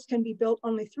and schools can be built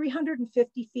only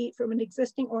 350 feet from an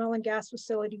existing oil and gas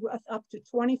facility with up to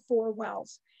 24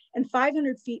 wells and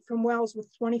 500 feet from wells with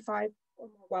 25 or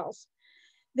more wells.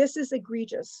 This is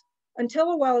egregious.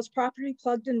 Until a well is properly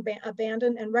plugged and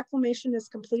abandoned and reclamation is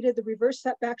completed, the reverse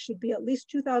setback should be at least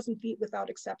 2,000 feet without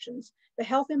exceptions. The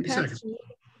health impacts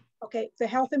the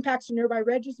health impacts to nearby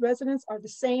residents are the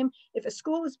same if a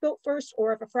school is built first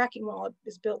or if a fracking well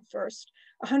is built first.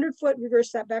 100-foot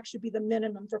reverse setback should be the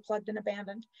minimum for plugged and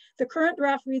abandoned. The current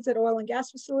draft reads that oil and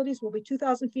gas facilities will be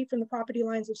 2,000 feet from the property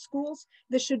lines of schools.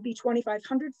 This should be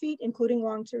 2,500 feet, including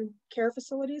long-term care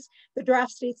facilities. The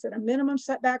draft states that a minimum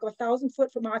setback of 1,000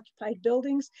 foot from occupied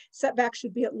buildings. Setback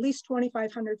should be at least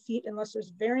 2,500 feet unless there's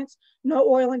variance. No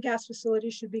oil and gas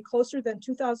facilities should be closer than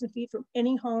 2,000 feet from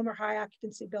any home or high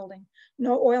occupancy building.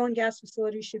 No oil and gas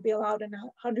facilities should be allowed in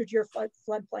 100-year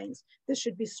floodplains. This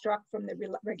should be struck from the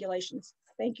regulations.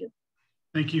 Thank you.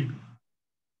 Thank you.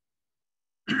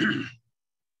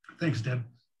 Thanks, Deb.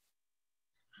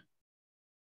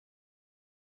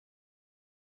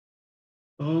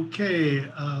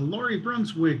 Okay, Lori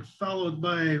Brunswick, followed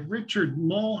by Richard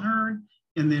Mulhern,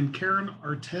 and then Karen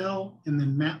Artell, and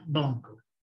then Matt Bunker.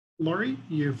 Lori,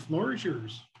 your floor is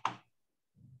yours.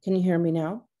 Can you hear me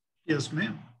now? Yes,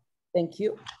 ma'am. Thank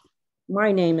you.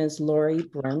 My name is Lori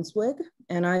Brunswick,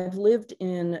 and I've lived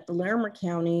in Larimer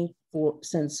County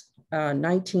since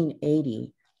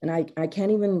 1980. And I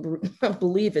can't even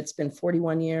believe it's been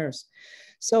 41 years.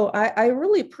 So I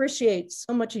really appreciate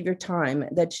so much of your time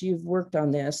that you've worked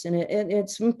on this, and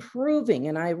it's improving,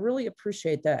 and I really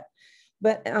appreciate that.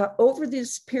 But over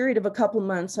this period of a couple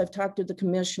months, I've talked to the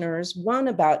commissioners, one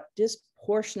about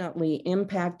disproportionately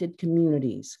impacted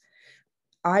communities.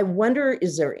 I wonder,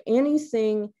 is there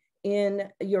anything in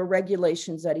your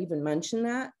regulations that even mention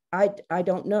that? I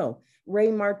don't know. Ray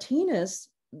Martinez,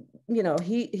 you know,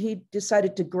 he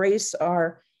decided to grace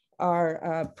our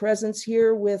presence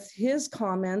here with his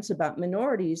comments about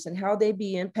minorities and how they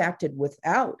be impacted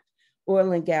without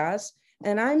oil and gas.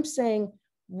 And I'm saying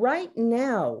right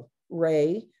now,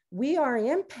 Ray, we are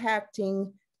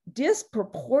impacting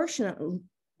disproportionately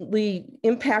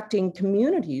impacting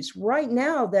communities right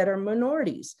now that are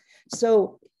minorities.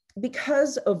 So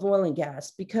because of oil and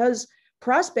gas, because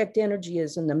Prospect Energy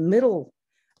is in the middle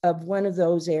of one of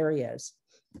those areas,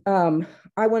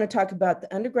 I want to talk about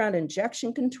the underground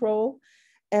injection control,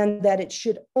 and that it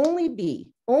should only be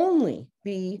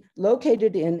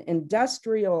located in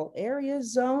industrial area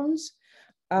zones.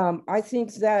 I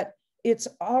think that it's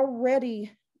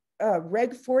already,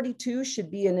 Reg 42 should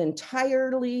be an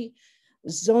entirely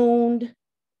zoned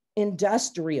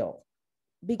industrial,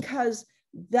 because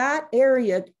that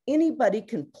area, anybody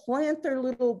can plant their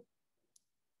little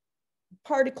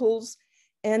particles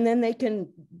and then they can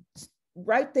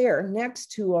right there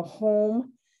next to a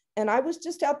home. And I was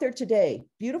just out there today,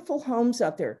 beautiful homes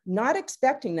out there, not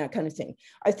expecting that kind of thing.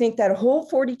 I think that whole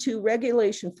 42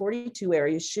 regulation 42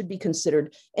 areas should be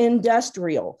considered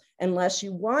industrial, unless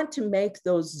you want to make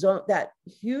those that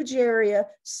huge area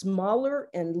smaller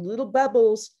and little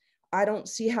bubbles. I don't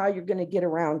see how you're going to get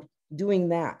around doing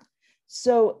that.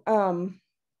 So, and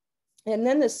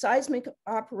then the seismic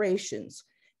operations,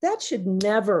 that should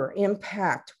never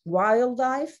impact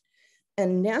wildlife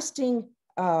and nesting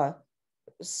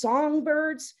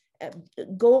songbirds.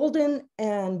 Golden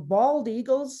and bald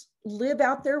eagles live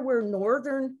out there where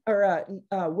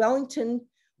Wellington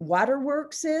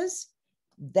waterworks is,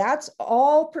 that's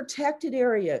all protected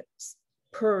areas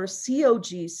per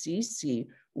COGCC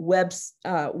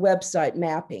website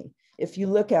mapping. If you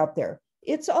look out there,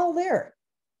 it's all there.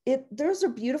 Those are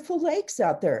beautiful lakes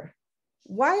out there.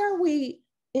 Why are we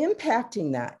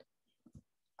impacting that?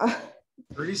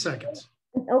 30 seconds.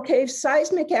 Okay, if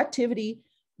seismic activity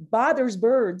bothers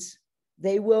birds,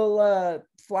 they will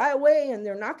fly away and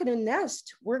they're not going to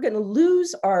nest. We're going to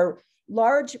lose our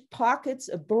large pockets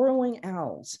of burrowing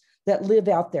owls that live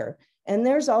out there. And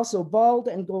there's also bald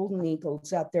and golden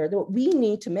eagles out there that we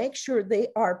need to make sure they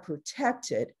are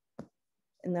protected.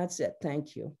 And that's it.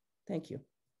 Thank you. Thank you.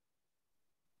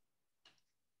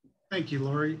 Thank you,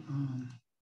 Lori.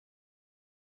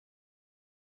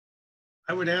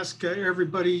 I would ask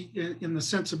everybody in the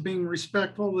sense of being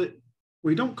respectful that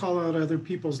we don't call out other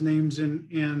people's names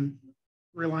and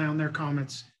rely on their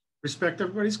comments. Respect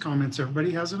everybody's comments.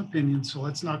 Everybody has an opinion, so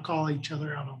let's not call each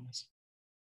other out on this.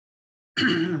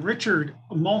 Richard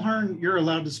Mulhern, you're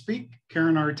allowed to speak.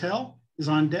 Karen Artell is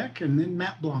on deck, and then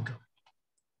Matt Blanco.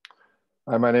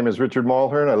 Hi, my name is Richard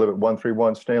Mulhern. I live at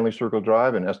 131 Stanley Circle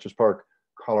Drive in Estes Park,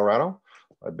 Colorado.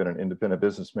 I've been an independent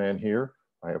businessman here.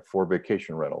 I have 4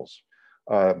 vacation rentals.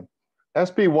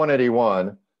 SB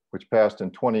 181, which passed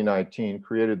in 2019,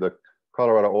 created the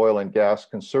Colorado Oil and Gas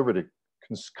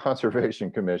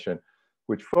Conservation Commission,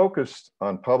 which focused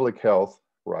on public health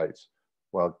rights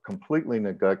while completely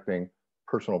neglecting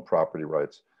personal property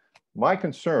rights. My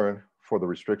concern for the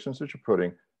restrictions that you're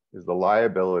putting is the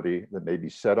liability that may be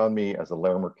set on me as a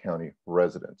Larimer County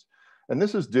resident. And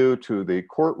this is due to the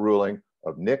court ruling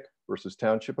of Nick versus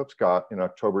Township of Scott in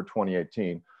October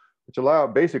 2018, which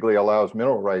basically allows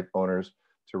mineral right owners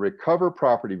to recover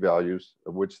property values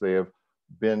of which they have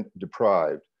been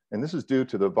deprived. And this is due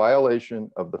to the violation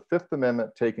of the Fifth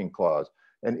Amendment taking clause.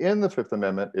 And in the Fifth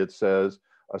Amendment, it says,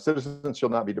 a citizen shall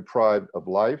not be deprived of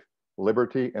life,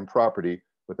 liberty, and property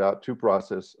without due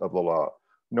process of the law,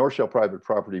 nor shall private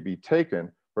property be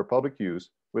taken for public use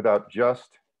without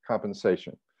just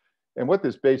compensation. And what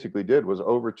this basically did was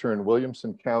overturn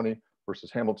Williamson County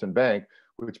versus Hamilton Bank,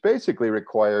 which basically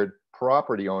required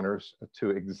property owners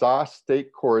to exhaust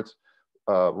state courts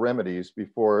remedies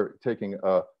before taking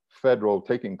a federal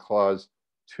taking clause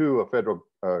to a federal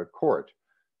court.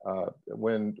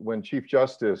 When Chief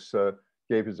Justice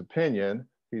gave his opinion,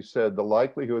 he said the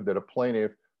likelihood that a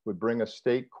plaintiff would bring a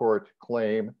state court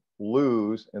claim,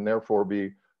 lose, and therefore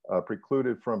be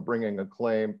precluded from bringing a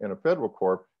claim in a federal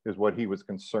court is what he was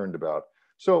concerned about.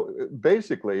 So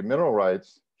basically, mineral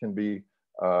rights can be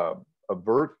a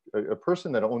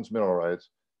person that owns mineral rights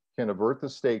can avert the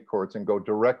state courts and go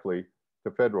directly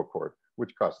to federal court,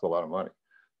 which costs a lot of money.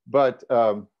 But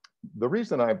the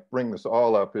reason I bring this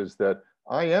all up is that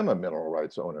I am a mineral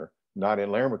rights owner, not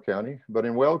in Larimer County, but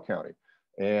in Weld County.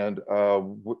 And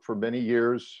for many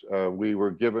years, we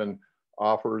were given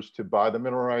offers to buy the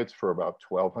mineral rights for about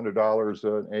 $1,200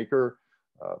 an acre.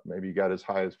 Maybe got as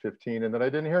high as 15, and then I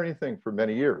didn't hear anything for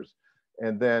many years.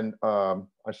 And then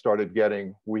I started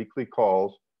getting weekly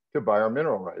calls to buy our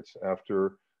mineral rights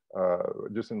after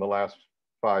just in the last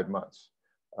 5 months.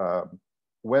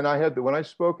 When I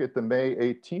spoke at the May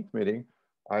 18th meeting,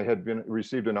 I had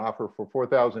received an offer for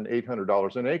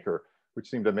 $4,800 an acre, which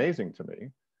seemed amazing to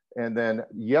me. And then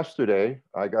yesterday,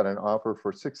 I got an offer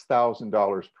for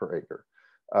 $6,000 per acre.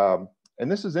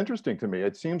 And this is interesting to me.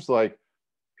 It seems like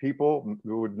people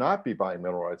who would not be buying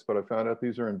mineral rights, but I found out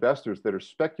these are investors that are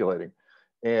speculating.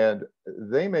 And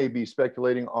they may be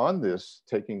speculating on this,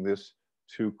 taking this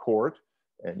to court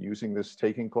and using this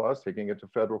taking clause, taking it to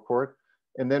federal court.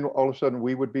 And then all of a sudden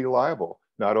we would be liable,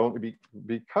 not only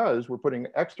because we're putting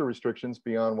extra restrictions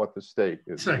beyond what the state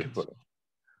is putting.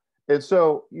 And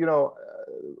so, you know,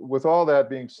 with all that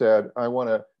being said, I want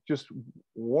to just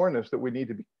warn us that we need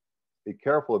to be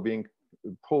careful of being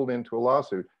pulled into a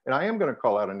lawsuit. And I am going to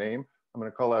call out a name. I'm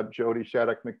going to call out Jody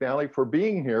Shattuck McNally for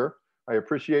being here. I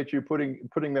appreciate you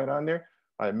putting that on there.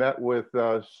 I met with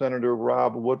Senator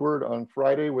Rob Woodward on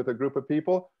Friday with a group of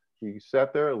people. He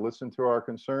sat there and listened to our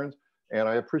concerns. And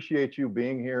I appreciate you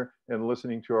being here and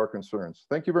listening to our concerns.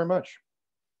 Thank you very much.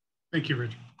 Thank you,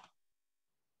 Richard.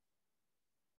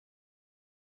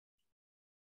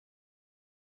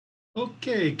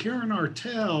 Okay, Karen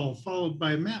Artell, followed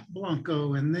by Matt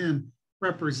Blanco, and then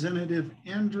Representative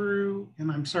Andrew,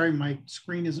 and I'm sorry, my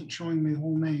screen isn't showing me the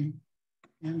whole name,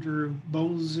 Andrew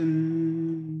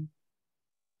Bosennecker.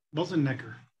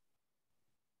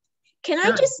 Can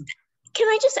I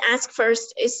just ask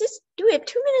first, do we have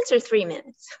 2 minutes or 3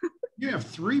 minutes? You have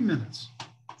 3 minutes.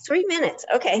 3 minutes,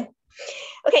 okay.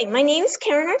 Okay, my name is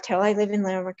Karen Artell. I live in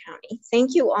Larimer County.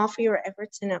 Thank you all for your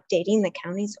efforts in updating the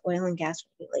county's oil and gas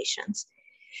regulations.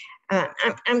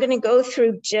 I'm going to go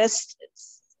through just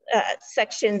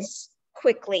sections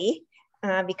quickly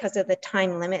because of the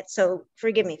time limit, so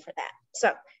forgive me for that.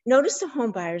 So, notice to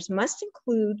home buyers must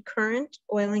include current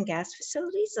oil and gas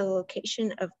facilities, the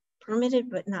location of permitted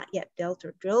but not yet built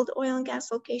or drilled oil and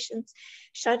gas locations,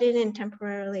 shut-in and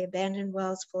temporarily abandoned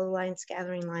wells, flow lines,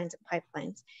 gathering lines, and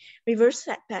pipelines. Reverse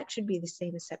setbacks should be the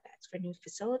same as setbacks for new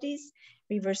facilities.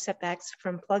 Reverse setbacks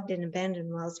from plugged and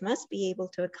abandoned wells must be able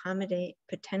to accommodate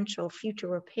potential future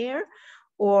repair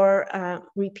or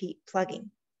repeat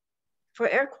plugging. For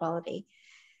air quality,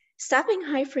 stopping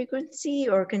high frequency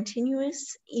or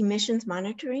continuous emissions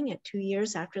monitoring at 2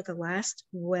 years after the last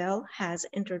well has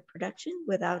entered production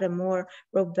without a more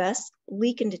robust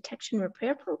leak and detection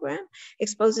repair program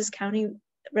exposes county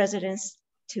residents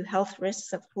to health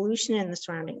risks of pollution in the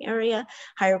surrounding area,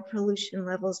 higher pollution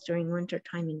levels during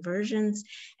wintertime inversions,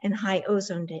 and high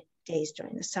ozone days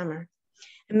during the summer.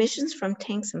 Emissions from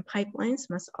tanks and pipelines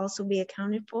must also be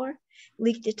accounted for.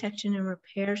 Leak detection and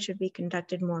repair should be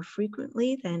conducted more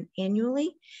frequently than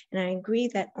annually. And I agree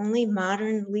that only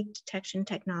modern leak detection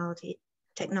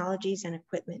technologies and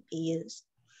equipment be used.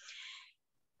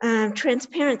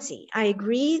 Transparency. I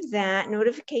agree that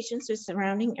notifications to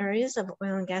surrounding areas of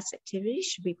oil and gas activity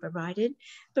should be provided,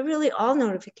 but really all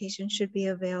notifications should be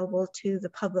available to the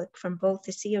public from both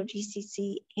the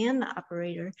COGCC and the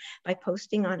operator by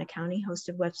posting on a county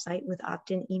hosted website with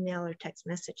opt-in email or text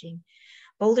messaging.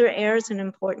 Boulder air is an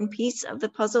important piece of the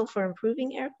puzzle for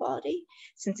improving air quality,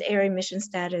 since air emissions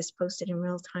data is posted in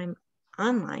real time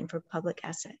online for public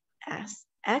access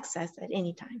at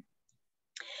any time.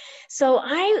 So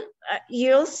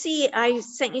you'll see, I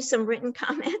sent you some written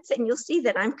comments, and you'll see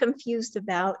that I'm confused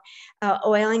about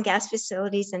oil and gas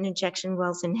facilities and injection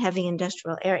wells in heavy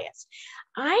industrial areas.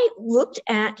 I looked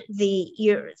at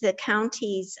the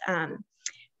county's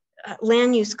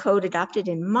land use code adopted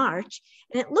in March,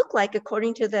 and it looked like,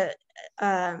 according to the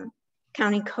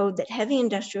county code, that heavy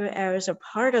industrial areas are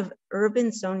part of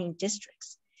urban zoning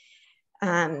districts,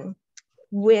 and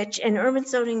urban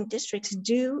zoning districts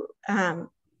do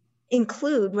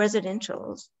include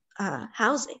residential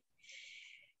housing.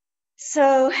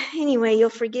 So anyway, you'll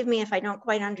forgive me if I don't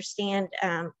quite understand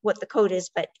what the code is,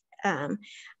 but I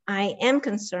am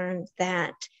concerned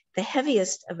that the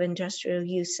heaviest of industrial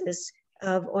uses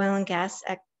of oil and gas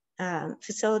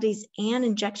facilities and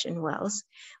injection wells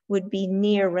would be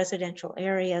near residential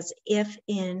areas, if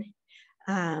in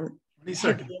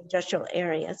heavy industrial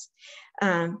areas.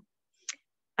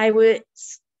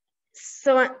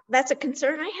 So that's a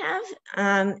concern I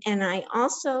have. And I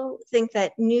also think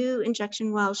that new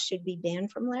injection wells should be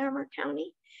banned from Larimer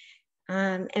County.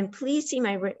 And please see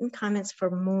my written comments for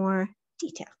more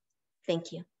detail.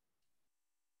 Thank you.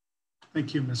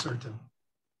 Thank you, Ms. Artell.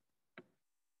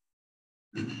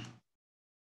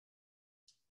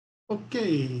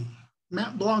 Okay,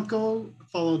 Matt Blanco,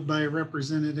 followed by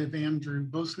Representative Andrew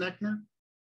Bosneckner,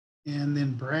 and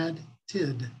then Brad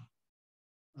Tidd.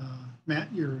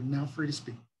 Matt, you're now free to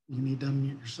speak. You need to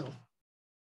unmute yourself.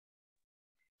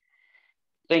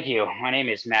 Thank you. My name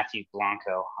is Matthew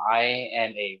Blanco. I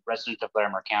am a resident of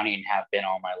Larimer County and have been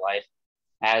all my life,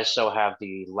 as so have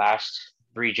the last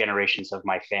 3 generations of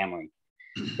my family.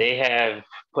 They have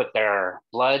put their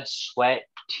blood, sweat,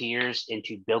 tears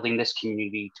into building this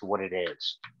community to what it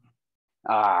is.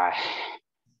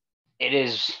 It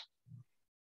is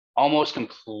almost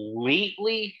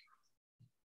completely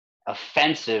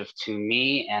offensive to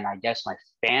me, and I guess my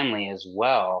family as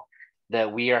well,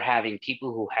 that we are having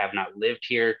people who have not lived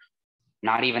here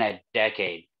not even a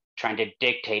decade trying to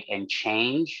dictate and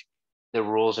change the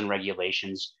rules and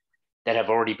regulations that have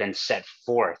already been set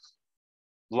forth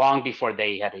long before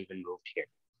they had even moved here.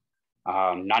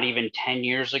 Not even 10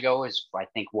 years ago is, I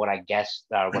think, what I guessed,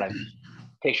 what I've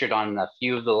pictured on a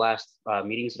few of the last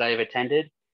meetings that I have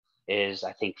attended, is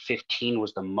I think 15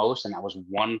 was the most, and that was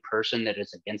one person that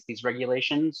is against these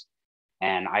regulations.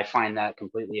 And I find that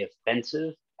completely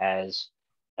offensive as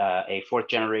a 4th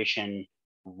generation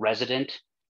resident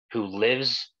who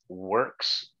lives,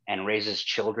 works, and raises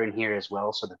children here as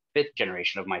well. So the 5th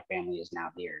generation of my family is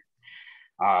now here.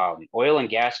 Oil and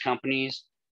gas companies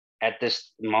at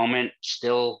this moment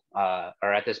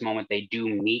they do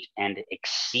meet and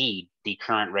exceed the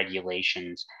current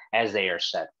regulations as they are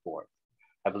set forth.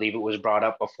 I believe it was brought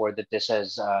up before that this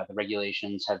has, the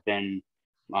regulations have been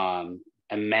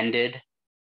amended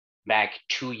back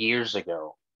 2 years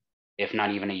ago, if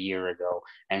not even a year ago.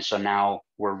 And so now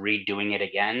we're redoing it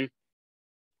again.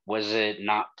 Was it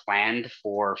not planned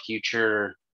for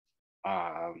future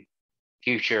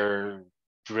future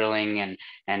drilling and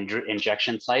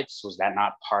injection sites? Was that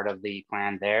not part of the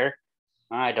plan there?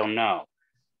 I don't know.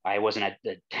 I wasn't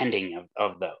attending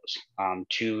of those.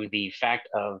 To the fact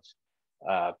of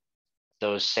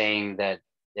those saying that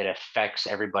it affects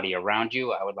everybody around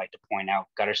you, I would like to point out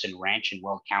Gutterson Ranch in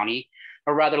Weld County,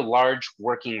 a rather large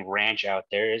working ranch out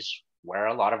there, is where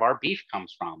a lot of our beef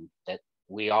comes from that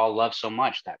we all love so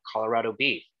much, that Colorado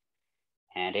beef.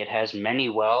 And it has many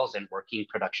wells and working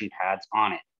production pads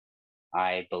on it.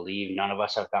 I believe none of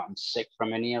us have gotten sick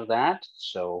from any of that.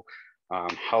 So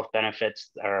health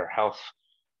benefits or health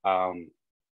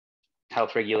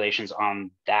regulations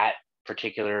on that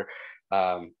particular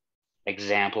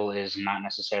example is not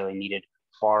necessarily needed,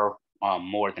 far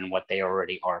more than what they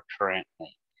already are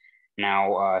currently.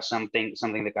 Now, something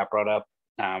that got brought up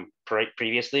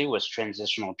previously was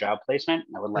transitional job placement.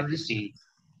 I would like to see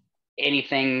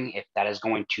anything, if that is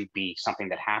going to be something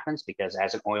that happens, because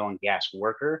as an oil and gas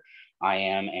worker, I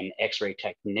am an X-ray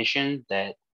technician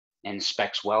that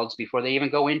inspects welds before they even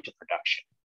go into production.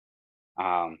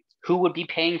 Who would be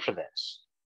paying for this?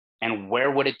 And where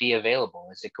would it be available?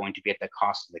 Is it going to be at the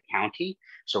cost of the county?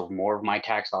 So more of my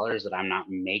tax dollars that I'm not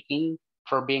making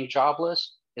for being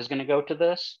jobless is going to go to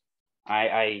this?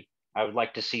 I would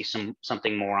like to see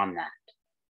something more on that.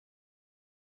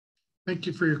 Thank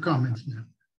you for your comments, Matt.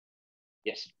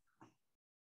 Yes.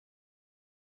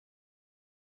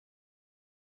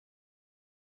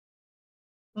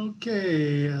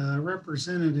 Okay,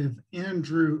 Representative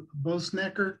Andrew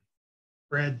Bosnecker,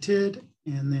 Brad Tidd,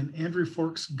 and then Andrew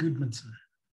Forks Goodmanson.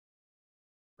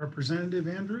 Representative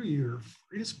Andrew, you're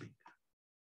free to speak.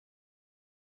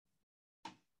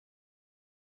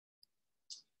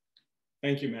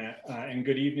 Thank you, Matt, and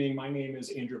good evening. My name is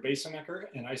Andrew Basenecker,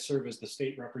 and I serve as the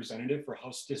state representative for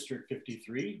House District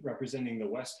 53, representing the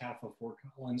west half of Fort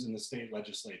Collins in the state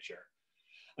legislature.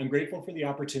 I'm grateful for the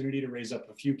opportunity to raise up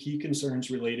a few key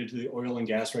concerns related to the oil and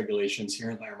gas regulations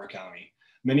here in Larimer County.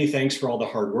 Many thanks for all the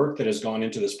hard work that has gone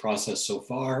into this process so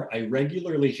far. I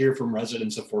regularly hear from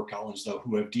residents of Fort Collins, though,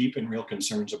 who have deep and real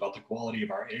concerns about the quality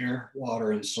of our air,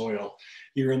 water, and soil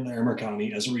here in Larimer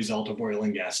County as a result of oil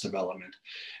and gas development.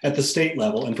 At the state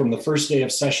level, and from the first day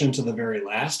of session to the very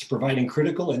last, providing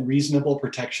critical and reasonable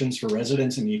protections for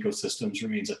residents and ecosystems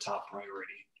remains a top priority.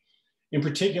 In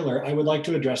particular, I would like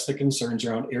to address the concerns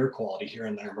around air quality here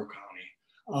in Larimer County.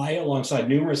 I, alongside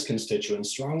numerous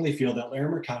constituents, strongly feel that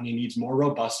Larimer County needs more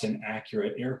robust and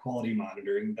accurate air quality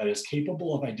monitoring that is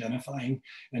capable of identifying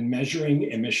and measuring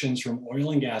emissions from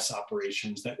oil and gas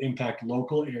operations that impact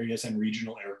local areas and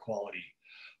regional air quality.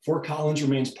 Fort Collins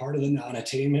remains part of the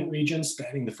non-attainment region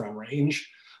spanning the Front Range.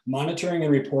 Monitoring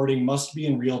and reporting must be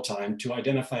in real time to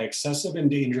identify excessive and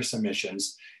dangerous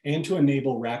emissions and to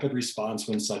enable rapid response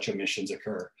when such emissions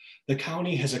occur. The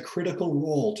county has a critical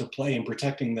role to play in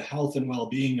protecting the health and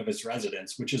well-being of its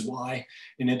residents, which is why,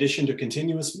 in addition to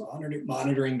continuous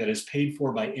monitoring that is paid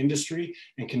for by industry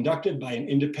and conducted by an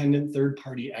independent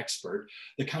third-party expert,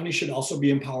 the county should also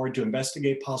be empowered to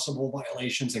investigate possible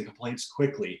violations and complaints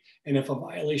quickly. And if a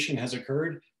violation has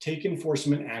occurred, take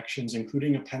enforcement actions,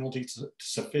 including a penalty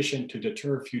sufficient to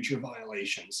deter future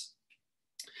violations.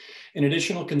 An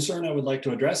additional concern I would like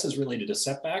to address is related to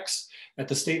setbacks. At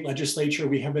the state legislature,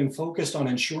 we have been focused on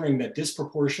ensuring that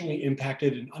disproportionately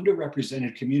impacted and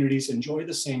underrepresented communities enjoy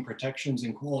the same protections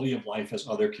and quality of life as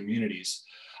other communities.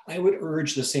 I would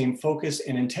urge the same focus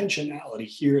and intentionality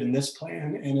here in this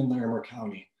plan and in Larimer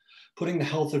County. Putting the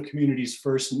health of communities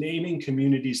first, naming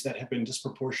communities that have been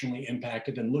disproportionately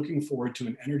impacted, and looking forward to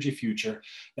an energy future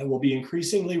that will be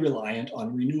increasingly reliant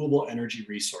on renewable energy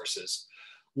resources.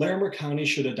 Larimer County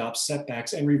should adopt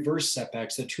setbacks and reverse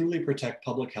setbacks that truly protect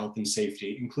public health and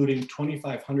safety, including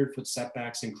 2,500-foot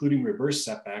setbacks, including reverse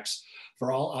setbacks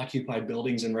for all occupied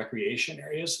buildings and recreation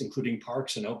areas, including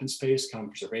parks and open space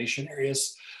conservation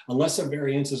areas, unless a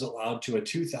variance is allowed to a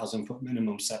 2,000-foot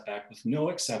minimum setback with no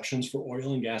exceptions for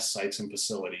oil and gas sites and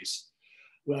facilities.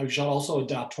 We shall also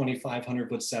adopt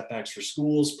 2,500-foot setbacks for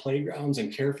schools, playgrounds,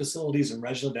 and care facilities in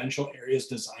residential areas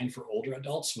designed for older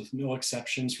adults with no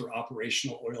exceptions for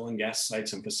operational oil and gas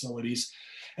sites and facilities,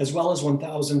 as well as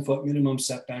 1,000-foot minimum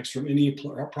setbacks from any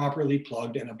properly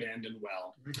plugged and abandoned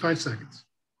well. 5 seconds.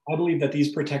 I believe that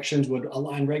these protections would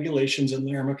align regulations in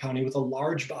Larimer County with a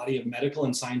large body of medical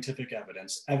and scientific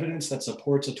evidence that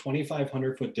supports a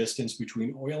 2,500-foot distance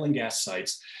between oil and gas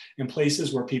sites and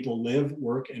places where people live,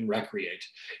 work, and recreate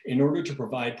in order to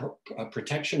provide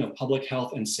protection of public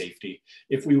health and safety.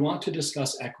 If we want to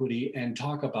discuss equity and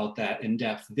talk about that in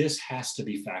depth, this has to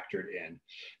be factored in.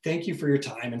 Thank you for your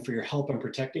time and for your help in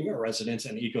protecting our residents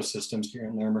and ecosystems here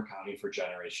in Larimer County for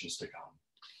generations to come.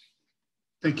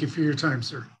 Thank you for your time,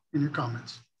 sir. and your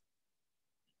comments.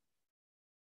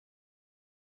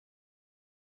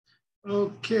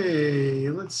 Okay,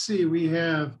 let's see. We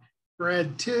have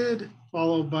Brad Tidd,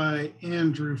 followed by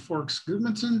Andrew Forks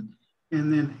Goodmanson,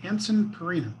 and then Ensign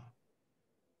Perina.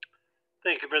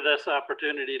 Thank you for this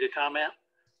opportunity to comment.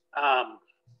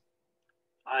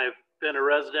 I've been a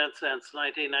resident since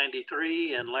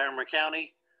 1993 in Larimer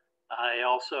County. I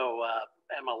also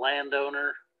am a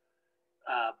landowner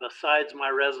besides my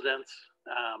residence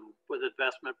with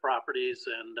investment properties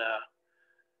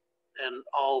and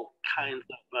all kinds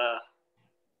of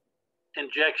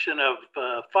injection of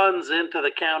funds into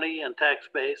the county and tax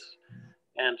base,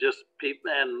 and just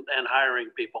people and hiring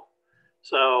people.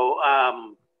 So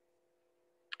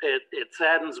it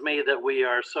saddens me that we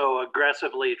are so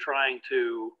aggressively trying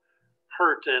to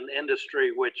hurt an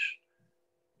industry which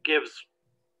gives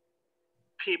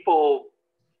people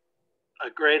a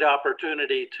great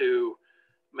opportunity to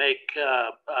make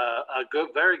a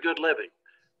very good living.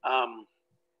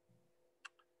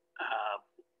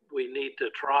 We need to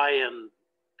try and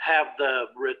have the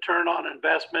return on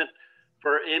investment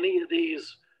for any of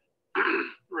these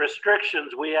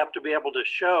restrictions. We have to be able to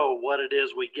show what it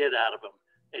is we get out of them.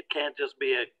 It can't just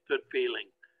be a good feeling.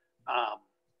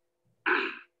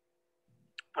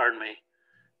 Pardon me.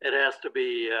 It has to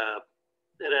be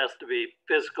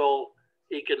physical,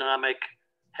 economic,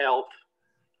 health.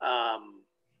 I've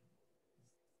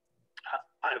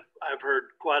heard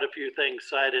quite a few things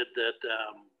cited that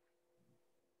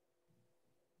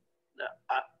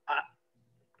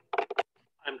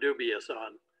I'm dubious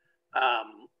on.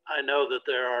 I know that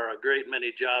there are a great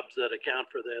many jobs that account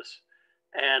for this,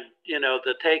 and you know,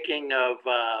 the taking of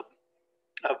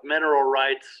mineral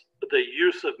rights, the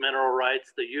use of mineral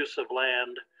rights, the use of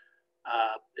land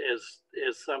is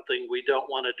something we don't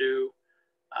want to do.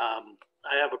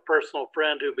 I have a personal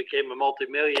friend who became a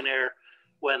multimillionaire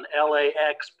when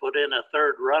LAX put in a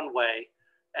third runway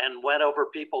and went over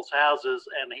people's houses,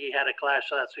 and he had a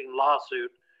class action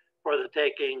lawsuit for the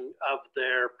taking of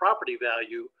their property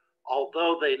value,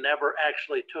 although they never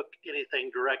actually took anything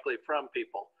directly from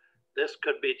people. This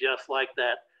could be just like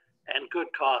that and could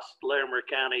cost Larimer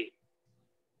County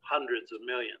hundreds of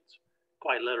millions,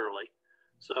 quite literally.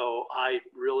 So I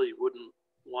really wouldn't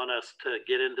want us to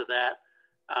get into that.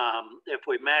 If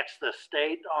we match the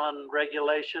state on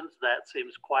regulations, that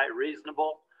seems quite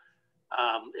reasonable.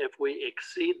 If we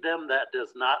exceed them, that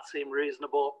does not seem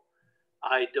reasonable.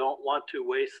 I don't want to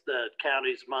waste the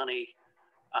county's money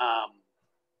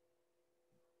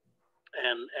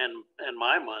and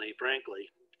my money, frankly,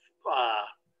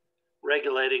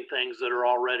 regulating things that are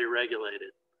already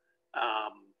regulated.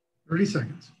 30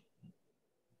 seconds.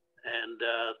 And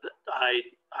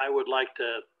I would like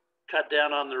to cut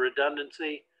down on the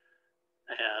redundancy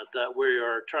that we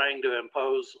are trying to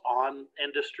impose on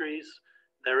industries.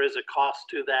 There is a cost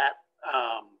to that.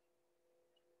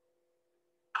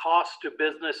 Costs to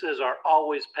businesses are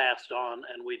always passed on,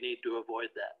 and we need to avoid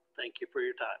that. Thank you for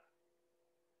your time.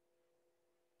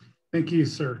 Thank you,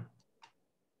 sir.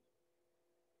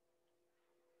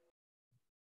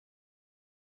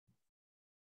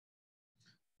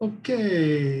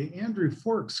 Okay, Andrew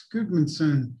Forks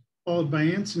Goodmanson, followed by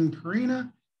Ensign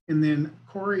Perina, and then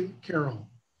Corey Carroll.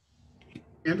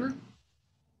 Andrew?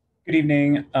 Good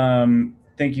evening.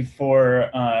 Thank you for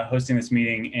hosting this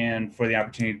meeting and for the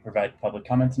opportunity to provide public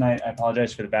comment tonight. I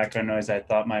apologize for the background noise. I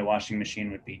thought my washing machine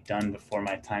would be done before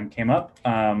my time came up,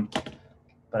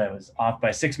 but I was off by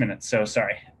 6 minutes, so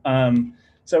sorry.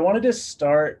 So I wanted to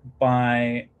start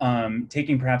by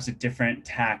taking perhaps a different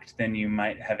tact than you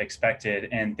might have expected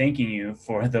and thanking you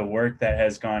for the work that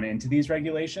has gone into these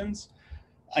regulations.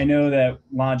 I know that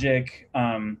Logic,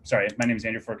 sorry, my name is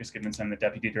Andrew Forks Goodmanson. I'm the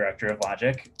Deputy Director of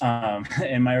Logic,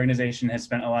 and my organization has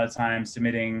spent a lot of time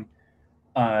submitting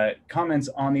comments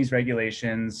on these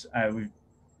regulations. We've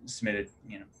submitted,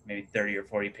 maybe 30 or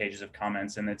 40 pages of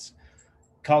comments, and it's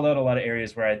called out a lot of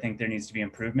areas where I think there needs to be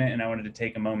improvement. And I wanted to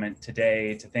take a moment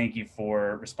today to thank you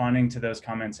for responding to those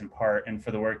comments in part and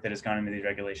for the work that has gone into these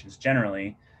regulations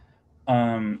generally.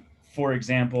 For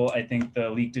example, I think the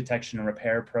leak detection and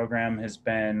repair program has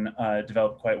been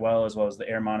developed quite well, as well as the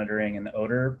air monitoring and the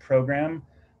odor program.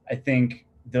 I think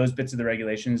those bits of the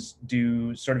regulations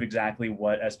do sort of exactly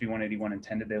what SB 181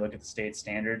 intended. They look at the state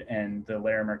standard and the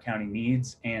Larimer County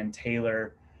needs and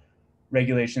tailor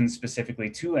regulations specifically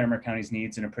to Larimer County's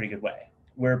needs in a pretty good way.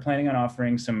 We're planning on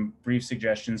offering some brief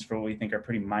suggestions for what we think are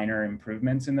pretty minor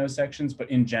improvements in those sections, but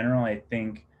in general, I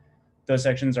think those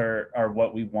sections are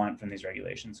what we want from these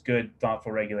regulations, good,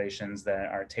 thoughtful regulations that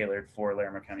are tailored for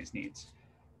Larimer County's needs.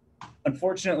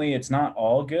 Unfortunately, it's not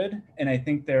all good. And I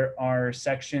think there are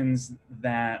sections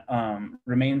that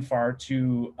remain far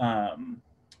too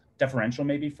deferential,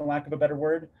 maybe for lack of a better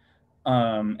word,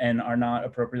 and are not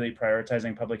appropriately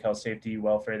prioritizing public health, safety,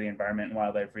 welfare, the environment, and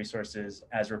wildlife resources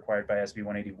as required by SB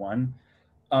 181.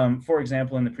 For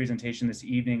example, in the presentation this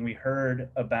evening, we heard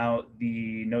about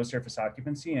the no surface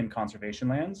occupancy and conservation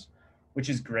lands, which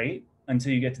is great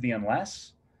until you get to the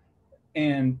unless.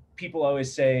 And people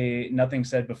always say nothing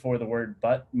said before the word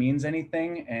but means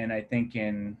anything. And I think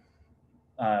in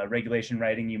regulation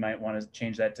writing, you might want to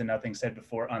change that to nothing said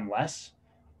before unless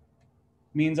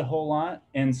means a whole lot.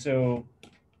 And so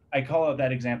I call out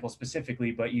that example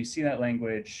specifically, but you see that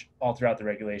language all throughout the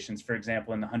regulations. For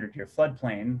example, in the 100-year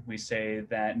floodplain, we say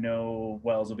that no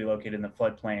wells will be located in the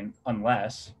floodplain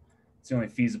unless it's the only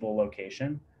feasible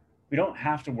location. We don't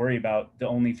have to worry about the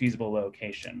only feasible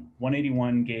location.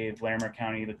 181 gave Larimer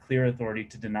County the clear authority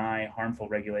to deny harmful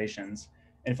regulations.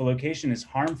 And if a location is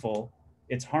harmful,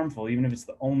 it's harmful, even if it's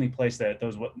the only place that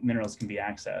those minerals can be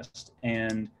accessed.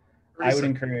 And I would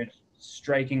encourage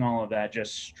striking all of that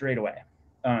just straight away.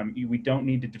 We don't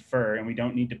need to defer, and we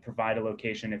don't need to provide a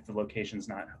location if the location's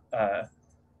not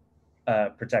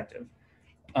protective.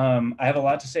 I have a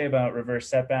lot to say about reverse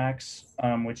setbacks,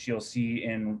 which you'll see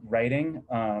in writing.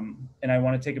 And I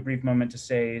want to take a brief moment to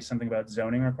say something about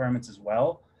zoning requirements as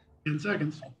well. 10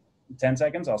 seconds. 10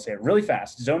 seconds, I'll say it really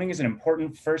fast. Zoning is an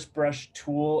important first brush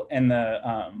tool, and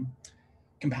the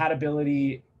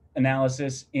compatibility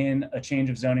analysis in a change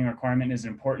of zoning requirement is an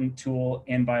important tool.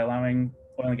 And by allowing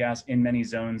oil and gas in many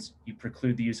zones, you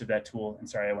preclude the use of that tool. And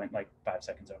sorry, I went like 5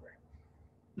 seconds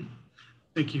over.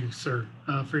 Thank you, sir,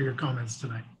 for your comments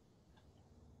tonight.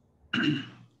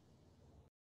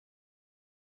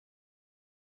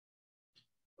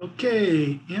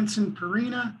 Okay, Anson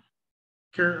Perina,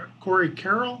 Corey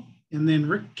Carroll, and then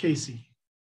Rick Casey.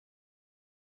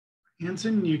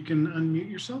 Anson, you can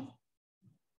unmute yourself.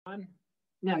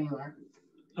 Now you are.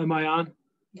 Am I on?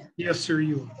 Yeah. Yes, sir,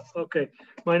 you are. Okay.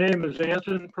 My name is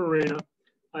Anson Perina.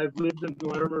 I've lived in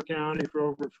Larimer County for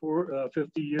over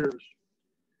 50 years.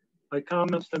 My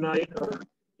comments tonight are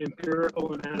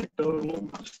empirical and anecdotal,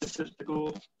 not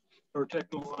statistical or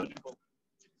technological.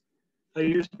 I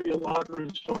used to be a logger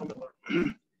and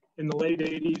sawmiller. In the late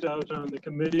 80s, I was on the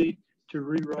committee to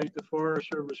rewrite the Forest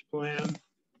Service plan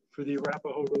for the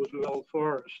Arapahoe Roosevelt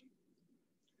Forest.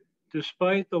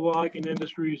 Despite the logging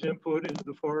industry's input into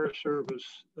the Forest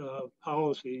Service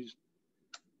policies,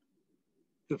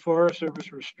 the Forest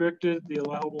Service restricted the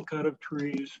allowable cut of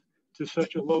trees to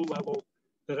such a low level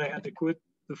that I had to quit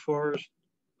the forest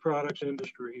products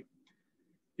industry.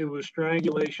 It was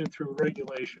strangulation through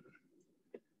regulation.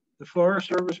 The Forest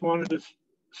Service wanted to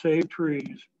save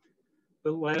trees,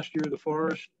 but last year the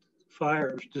forest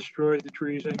fires destroyed the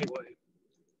trees anyway.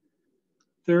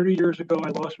 30 years ago, I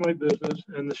lost my business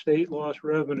and the state lost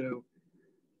revenue,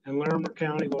 and Larimer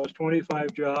County lost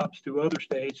 25 jobs to other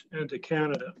states and to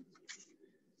Canada.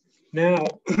 Now,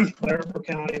 Larimer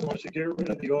County wants to get rid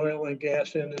of the oil and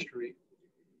gas industry.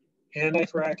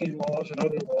 Anti-fracking laws and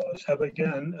other laws have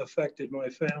again affected my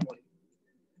family.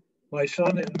 My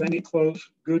son and many close,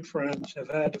 good friends have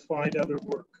had to find other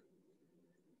work.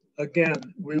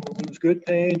 Again, we will lose good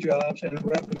paying jobs and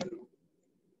revenue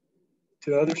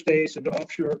to other states and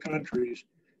offshore countries,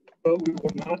 but we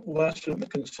will not lessen the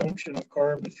consumption of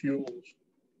carbon fuels.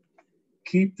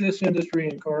 Keep this industry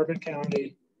in Carbon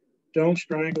County. Don't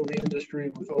strangle the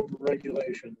industry with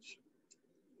over-regulations.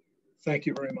 Thank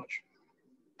you very much.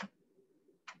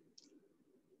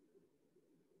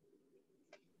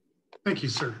 Thank you,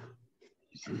 sir.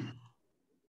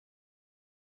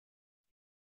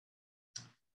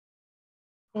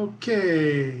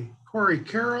 Okay, Corey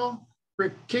Carroll,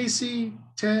 Rick Casey,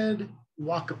 Ted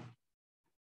Wacom.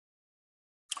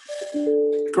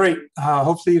 Great.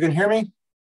 Hopefully you can hear me.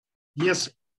 Yes.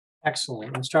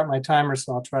 Excellent. I'll start my timer,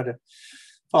 so I'll try to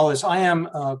follow this. I am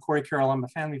Corey Carroll. I'm a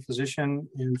family physician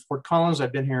in Fort Collins.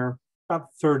 I've been here about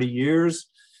 30 years.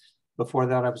 Before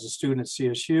that, I was a student at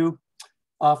CSU.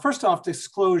 First off,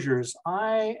 disclosures.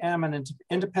 I am an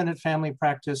independent family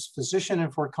practice physician in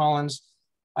Fort Collins.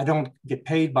 I don't get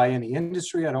paid by any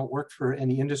industry. I don't work for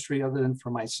any industry other than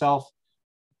for myself.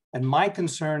 And my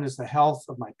concern is the health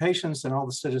of my patients and all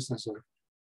the citizens of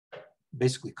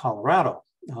basically Colorado.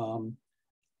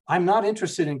 I'm not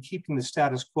interested in keeping the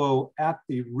status quo at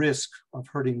the risk of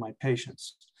hurting my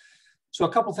patients. So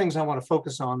a couple things I want to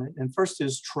focus on. And first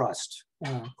is trust.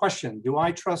 Question, do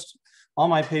I trust all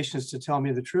my patients to tell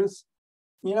me the truth?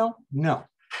 You know, no.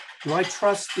 Do I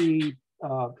trust the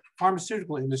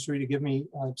pharmaceutical industry to give me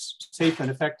safe and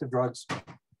effective drugs?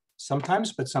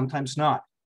 Sometimes, but sometimes not.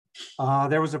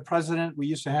 There was a president we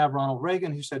used to have, Ronald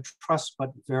Reagan, who said, trust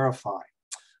but verify.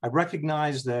 I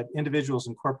recognize that individuals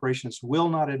and corporations will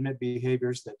not admit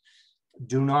behaviors that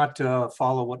do not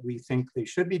follow what we think they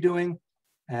should be doing.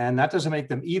 And that doesn't make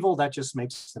them evil, that just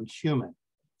makes them human.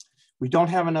 We don't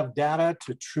have enough data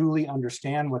to truly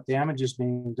understand what damage is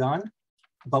being done,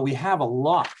 but we have a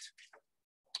lot.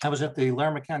 I was at the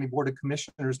Larimer County Board of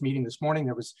Commissioners meeting this morning.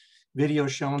 There was video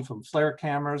shown from flare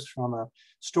cameras from a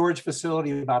storage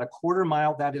facility about a quarter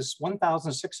mile, that is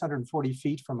 1,640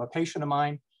 feet from a patient of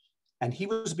mine. And he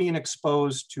was being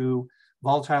exposed to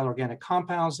volatile organic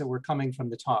compounds that were coming from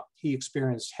the top. He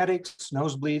experienced headaches,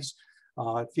 nosebleeds,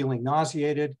 feeling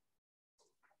nauseated.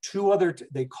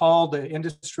 They called the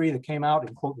industry that came out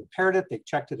and quote repaired it. They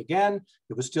checked it again.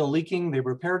 It was still leaking. They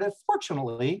repaired it.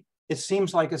 Fortunately, it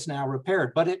seems like it's now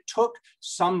repaired, but it took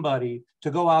somebody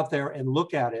to go out there and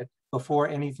look at it before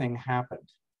anything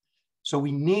happened. So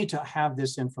we need to have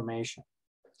this information.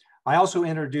 I also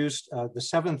introduced the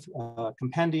 7th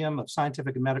compendium of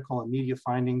scientific and medical and media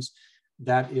findings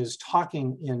that is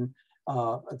talking in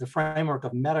the framework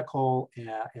of medical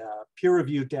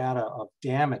peer-reviewed data of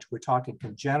damage. We're talking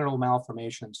congenital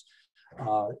malformations,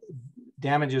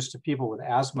 damages to people with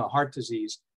asthma, heart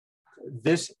disease.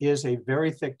 This is a very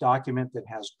thick document that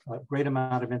has a great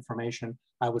amount of information.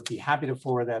 I would be happy to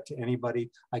forward that to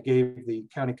anybody. I gave the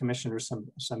county commissioners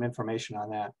some information on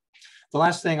that. The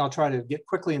last thing I'll try to get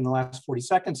quickly in the last 40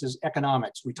 seconds is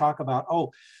economics. We talk about,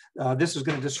 this is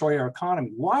going to destroy our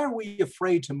economy. Why are we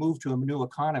afraid to move to a new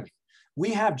economy? We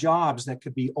have jobs that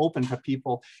could be open to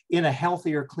people in a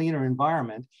healthier, cleaner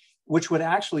environment, which would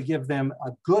actually give them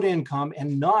a good income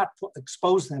and not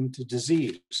expose them to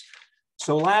disease.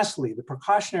 So lastly, the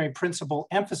precautionary principle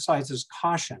emphasizes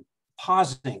caution,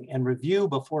 pausing, and review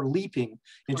before leaping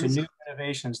into new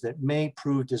innovations that may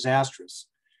prove disastrous.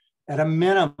 At a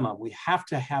minimum, we have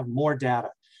to have more data.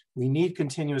 We need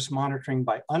continuous monitoring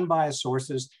by unbiased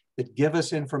sources that give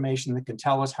us information that can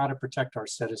tell us how to protect our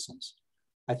citizens.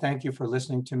 I thank you for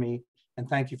listening to me, and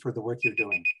thank you for the work you're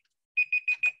doing.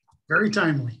 Very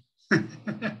timely.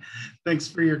 Thanks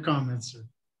for your comments, sir.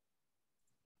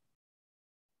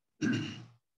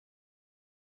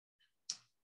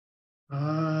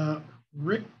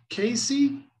 Rick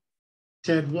Casey,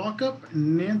 Ted Walkup,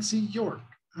 and Nancy York.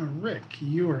 Rick,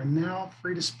 you are now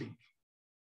free to speak.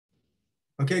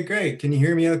 Okay, great. Can you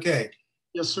hear me okay?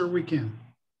 Yes, sir, we can.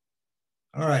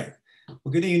 All right.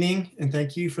 Well, good evening, and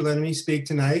thank you for letting me speak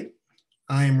tonight.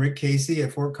 I am Rick Casey, a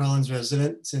Fort Collins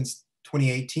resident since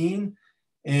 2018,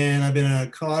 and I've been a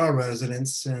Colorado resident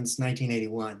since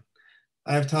 1981.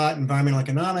 I've taught environmental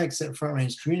economics at Front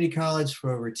Range Community College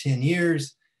for over 10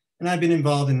 years, and I've been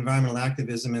involved in environmental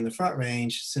activism in the Front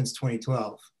Range since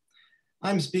 2012.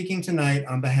 I'm speaking tonight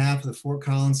on behalf of the Fort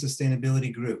Collins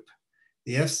Sustainability Group.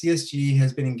 The FCSG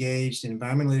has been engaged in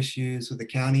environmental issues with the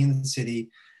county and the city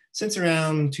since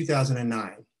around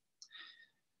 2009.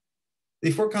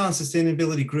 The Fort Collins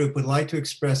Sustainability Group would like to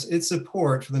express its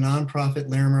support for the nonprofit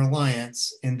Larimer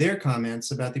Alliance in their comments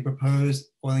about the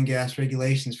proposed oil and gas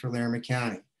regulations for Larimer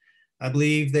County. I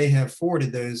believe they have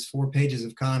forwarded those 4 pages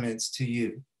of comments to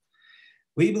you.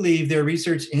 We believe their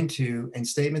research into and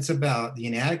statements about the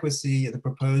inadequacy of the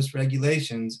proposed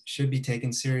regulations should be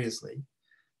taken seriously.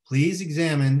 Please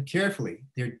examine carefully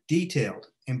their detailed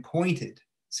and pointed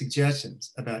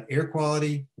suggestions about air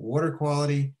quality, water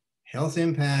quality, health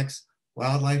impacts,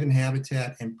 wildlife and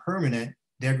habitat, and permanent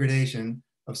degradation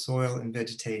of soil and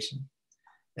vegetation.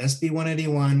 SB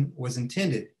 181 was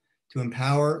intended to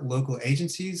empower local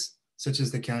agencies, such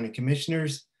as the county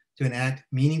commissioners, to enact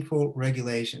meaningful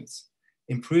regulations.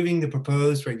 Improving the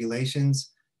proposed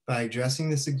regulations by addressing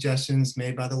the suggestions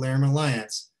made by the Larimer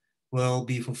Alliance will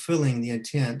be fulfilling the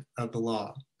intent of the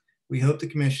law. We hope the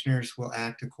commissioners will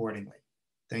act accordingly.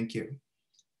 Thank you.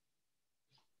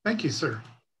 Thank you, sir.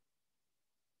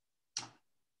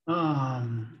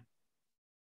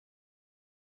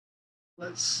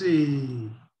 Let's see.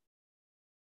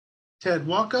 Ted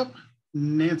Walkup,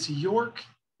 Nancy York,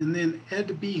 and then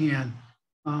Ed Behan.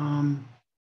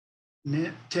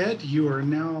 Ted, you are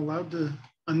now allowed to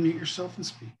unmute yourself and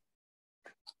speak.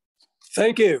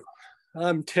 Thank you.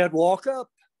 I'm Ted Walkup.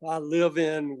 I live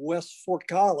in West Fort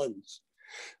Collins.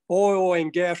 Oil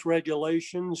and gas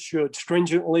regulations should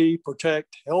stringently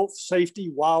protect health, safety,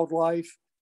 wildlife,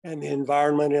 and the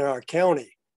environment in our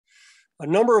county. A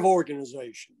number of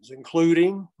organizations,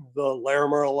 including the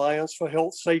Larimer Alliance for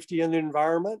Health, Safety, and the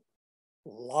Environment,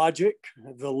 LOGIC,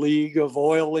 the League of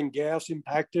Oil and Gas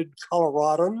Impacted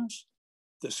Coloradans,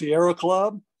 the Sierra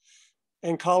Club,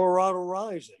 and Colorado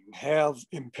Rising, have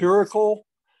empirical,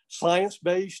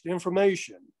 science-based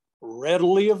information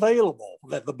readily available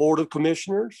that the Board of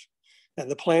Commissioners and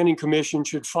the Planning Commission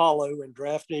should follow in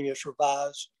drafting its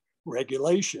revised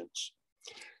regulations.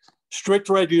 Strict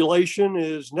regulation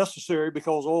is necessary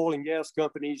because oil and gas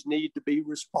companies need to be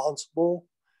responsible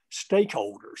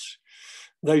stakeholders.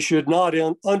 They should not,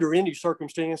 under any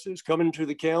circumstances, come into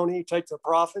the county, take their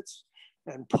profits,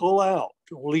 and pull out,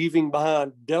 leaving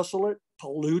behind desolate,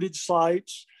 polluted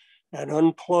sites and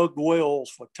unplugged wells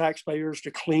for taxpayers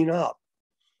to clean up.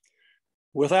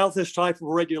 Without this type of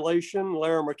regulation,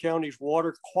 Larimer County's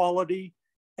water quality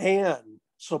and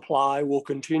supply will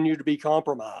continue to be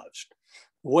compromised.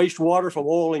 Wastewater from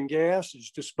oil and gas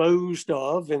is disposed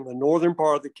of in the northern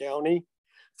part of the county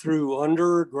through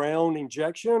underground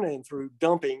injection and through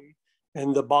dumping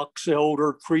in the Box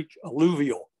Elder Creek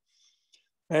alluvial.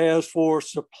 As for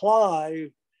supply,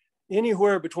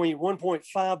 anywhere between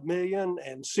 1.5 million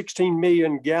and 16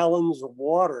 million gallons of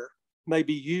water may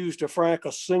be used to frack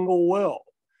a single well,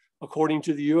 according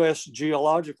to the U.S.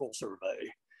 Geological Survey.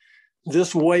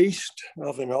 This waste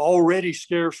of an already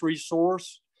scarce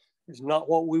resource is not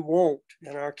what we want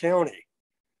in our county.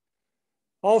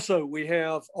 Also, we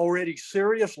have already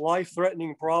serious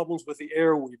life-threatening problems with the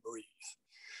air we breathe.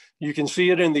 You can see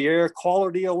it in the air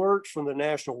quality alerts from the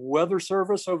National Weather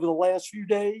Service over the last few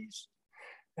days.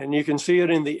 And you can see it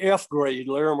in the F grade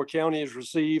Larimer County has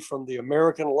received from the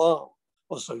American Lung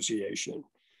Association.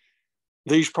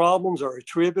 These problems are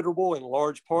attributable in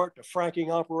large part to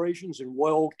fracking operations in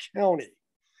Weld County.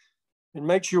 It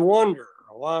makes you wonder,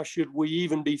 why should we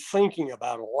even be thinking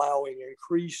about allowing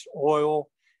increased oil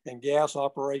and gas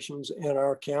operations in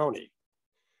our county?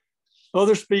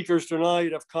 Other speakers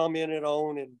tonight have commented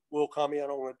on and will comment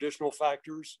on additional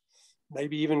factors,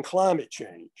 maybe even climate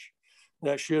change,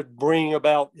 that should bring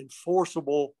about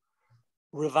enforceable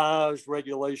revised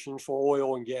regulations for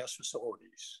oil and gas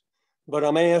facilities. But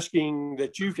I'm asking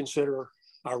that you consider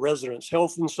our residents'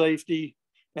 health and safety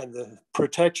and the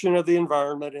protection of the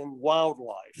environment and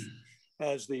wildlife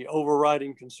as the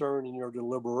overriding concern in your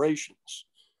deliberations.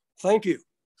 Thank you.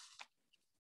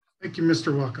 Thank you,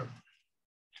 Mr. Walkup.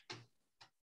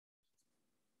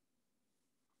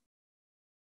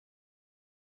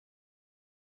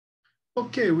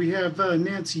 Okay, we have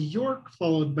Nancy York,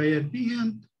 followed by Ed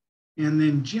Behan, and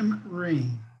then Jim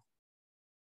Rain.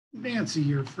 Nancy,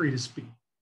 you're free to speak.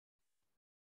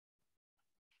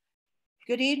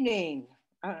 Good evening.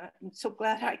 I'm so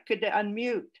glad I could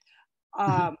unmute.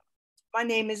 My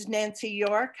name is Nancy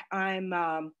York.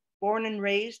 I'm born and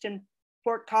raised in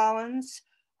Fort Collins.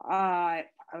 I've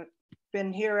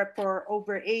been here for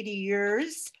over 80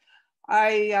 years.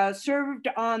 I served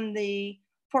on the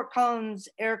Fort Collins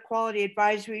Air Quality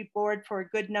Advisory Board for a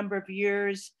good number of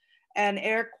years, and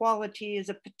air quality is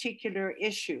a particular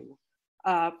issue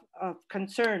of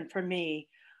concern for me.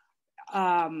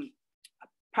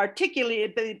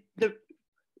 Particularly the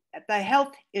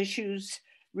health issues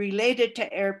related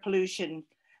to air pollution.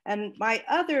 And my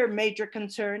other major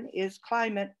concern is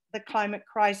the climate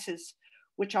crisis,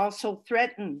 which also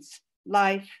threatens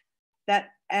life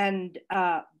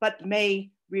but may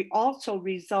also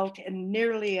result in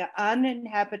nearly an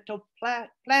uninhabitable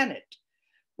planet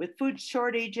with food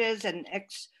shortages and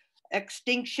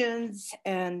extinctions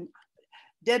and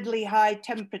deadly high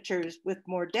temperatures with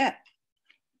more death.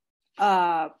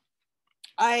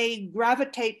 I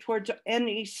gravitate towards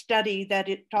any study that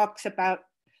it talks about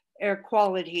air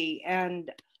quality,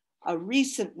 and a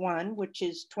recent one, which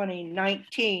is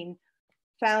 2019,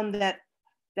 found that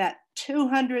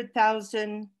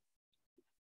 200,000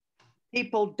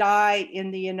 people die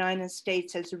in the United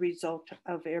States as a result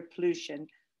of air pollution.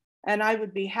 And I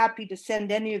would be happy to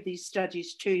send any of these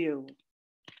studies to you.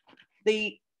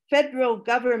 The federal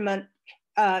government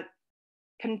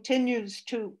continues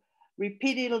to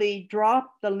repeatedly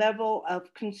drop the level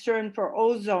of concern for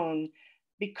ozone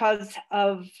because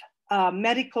of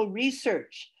medical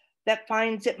research that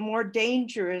finds it more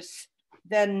dangerous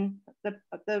than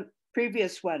the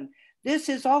previous one. This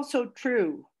is also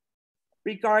true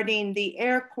regarding the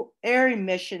air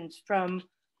emissions from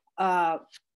oil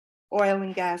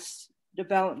and gas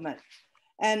development.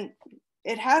 And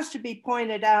it has to be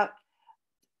pointed out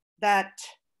that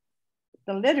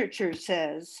the literature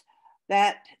says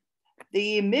that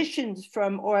the emissions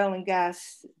from oil and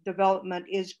gas development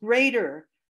is greater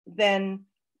than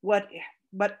what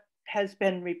has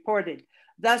been reported.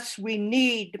 Thus, we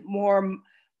need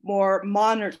more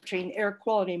monitoring, air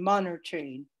quality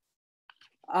monitoring.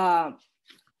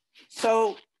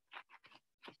 So,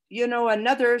 you know,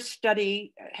 another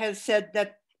study has said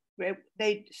that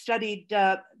they studied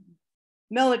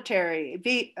military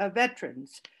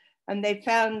veterans, and they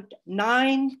found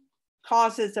 9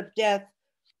 causes of death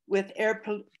with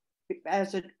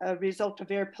as a result of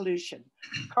air pollution.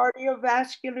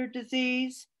 Cardiovascular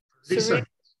disease. 3 seconds.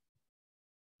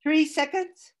 3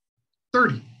 seconds?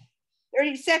 30.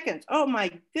 30 seconds. Oh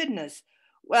my goodness.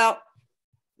 Well,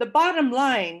 the bottom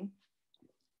line,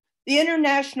 the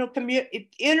international community,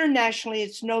 internationally,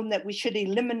 it's known that we should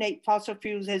eliminate fossil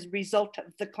fuels as a result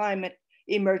of the climate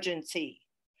emergency.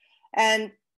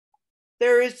 And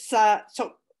there is,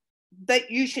 so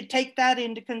that you should take that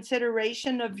into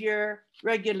consideration of your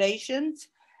regulations.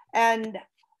 And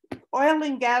oil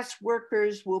and gas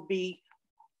workers will be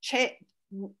changed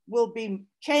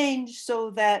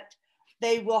so that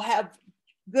they will have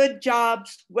good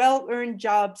jobs, well-earned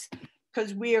jobs,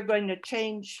 because we are going to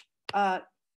change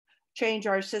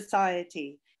our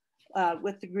society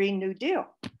with the Green New Deal.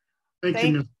 Thank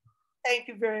you. Thank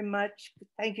you very much.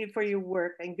 Thank you for your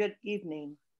work and good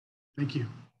evening. Thank you.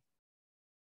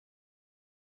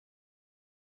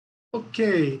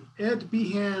 Okay, Ed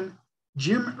Behan,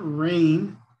 Jim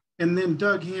Rain, and then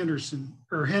Doug Henderson.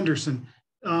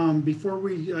 Before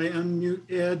I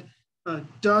unmute Ed,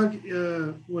 Doug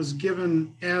was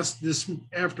asked this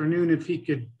afternoon if he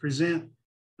could present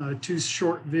 2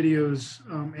 short videos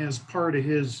as part of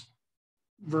his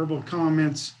verbal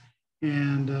comments.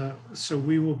 And so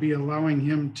we will be allowing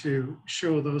him to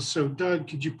show those. So Doug,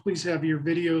 could you please have your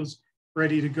videos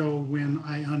ready to go when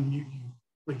I unmute you,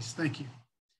 please? Thank you.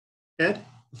 Ed,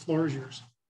 the floor is yours.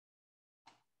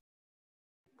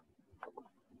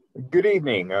 Good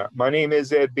evening. My name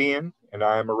is Ed Behan, and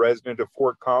I am a resident of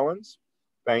Fort Collins.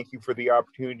 Thank you for the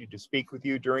opportunity to speak with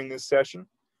you during this session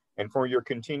and for your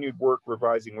continued work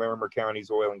revising Larimer County's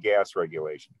oil and gas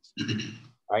regulations.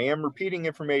 I am repeating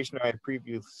information I had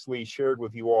previously shared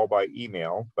with you all by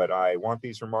email, but I want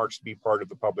these remarks to be part of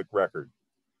the public record.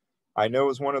 I know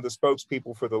as one of the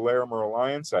spokespeople for the Larimer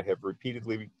Alliance, I have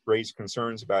repeatedly raised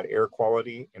concerns about air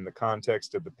quality in the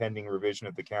context of the pending revision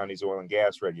of the county's oil and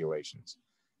gas regulations.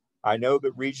 I know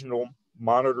that regional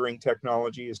monitoring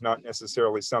technology is not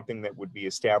necessarily something that would be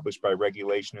established by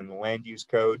regulation in the land use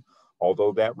code,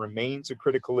 although that remains a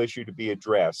critical issue to be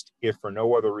addressed, if for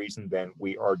no other reason than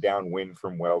we are downwind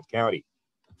from Weld County.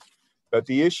 But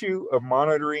the issue of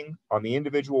monitoring on the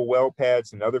individual well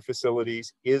pads and other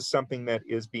facilities is something that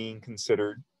is being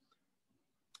considered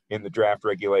in the draft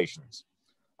regulations.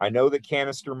 I know that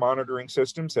canister monitoring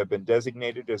systems have been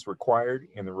designated as required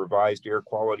in the revised air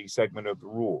quality segment of the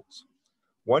rules.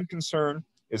 One concern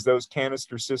is those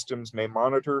canister systems may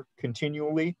monitor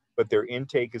continually, but their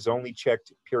intake is only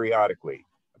checked periodically,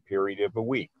 a period of a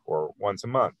week or once a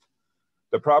month.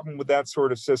 The problem with that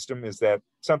sort of system is that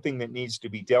something that needs to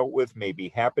be dealt with may be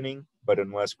happening, but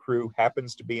unless crew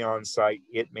happens to be on site,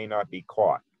 it may not be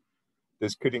caught.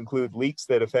 This could include leaks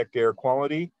that affect air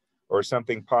quality or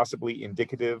something possibly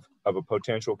indicative of a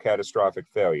potential catastrophic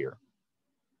failure.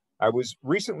 I was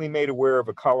recently made aware of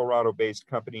a Colorado-based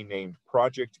company named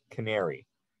Project Canary.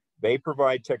 They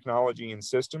provide technology and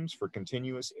systems for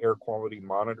continuous air quality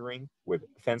monitoring with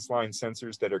fence line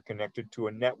sensors that are connected to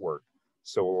a network,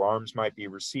 so alarms might be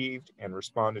received and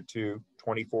responded to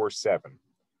 24/7.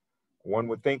 One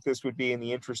would think this would be in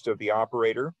the interest of the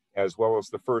operator, as well as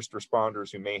the first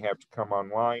responders who may have to come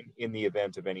online in the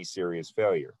event of any serious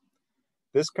failure.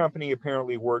 This company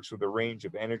apparently works with a range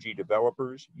of energy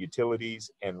developers,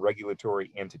 utilities, and regulatory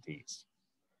entities.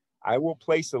 I will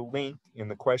place a link in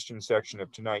the question section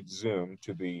of tonight's Zoom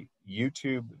to the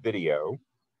YouTube video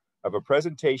of a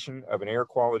presentation of an air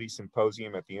quality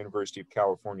symposium at the University of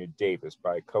California, Davis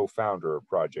by a co-founder of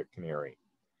Project Canary.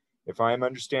 If I am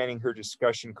understanding her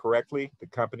discussion correctly, the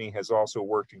company has also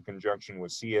worked in conjunction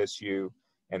with CSU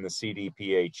and the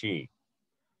CDPHE.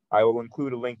 I will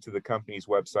include a link to the company's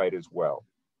website as well.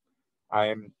 I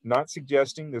am not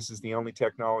suggesting this is the only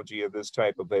technology of this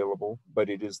type available, but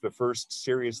it is the first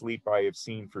serious leap I have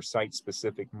seen for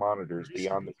site-specific monitors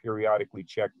beyond the periodically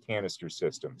checked canister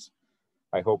systems.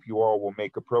 I hope you all will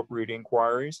make appropriate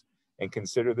inquiries and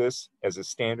consider this as a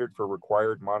standard for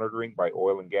required monitoring by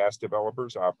oil and gas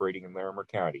developers operating in Larimer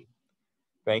County.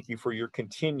 Thank you for your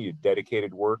continued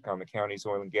dedicated work on the county's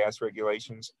oil and gas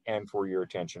regulations and for your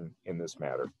attention in this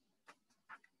matter.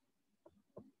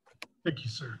 Thank you,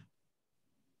 sir.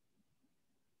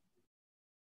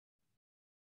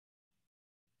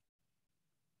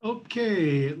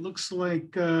 Okay, it looks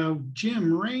like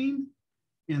Jim Rain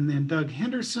and then Doug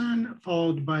Henderson,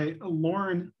 followed by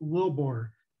Lauren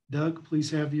Wilbur. Doug, please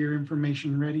have your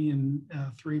information ready in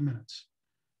 3 minutes.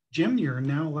 Jim, you're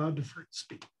now allowed to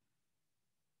speak.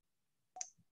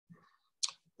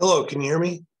 Hello, can you hear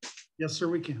me? Yes, sir,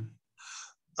 we can.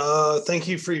 Thank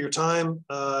you for your time.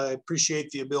 I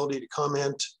appreciate the ability to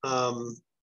comment. I'm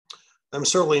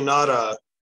certainly not a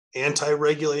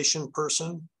anti-regulation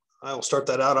person. I will start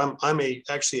that out. I'm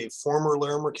actually a former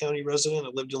Larimer County resident. I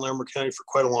lived in Larimer County for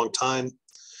quite a long time.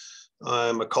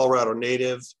 I'm a Colorado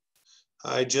native.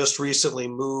 I just recently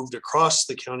moved across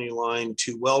the county line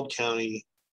to Weld County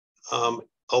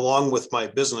along with my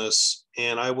business.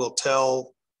 And I will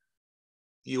tell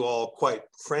you all, quite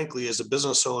frankly, as a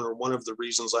business owner, one of the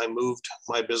reasons I moved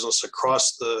my business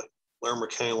across the Larimer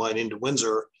County line into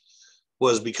Windsor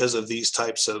was because of these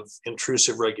types of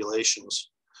intrusive regulations.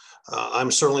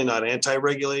 I'm certainly not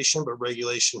anti-regulation, but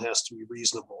regulation has to be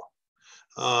reasonable.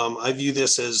 I view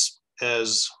this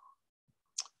as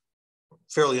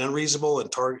fairly unreasonable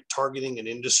and targeting an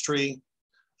industry.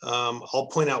 I'll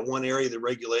point out one area of the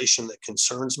regulation that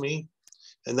concerns me,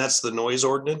 and that's the noise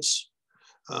ordinance.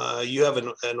 You have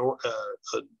a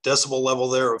decibel level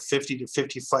there of 50 to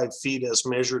 55 feet as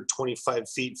measured 25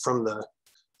 feet from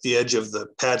the edge of the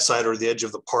pad site or the edge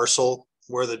of the parcel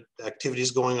where the activity is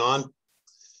going on.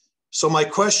 So my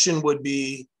question would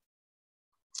be,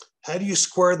 how do you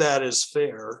square that as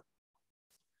fair?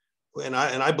 And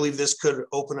I believe this could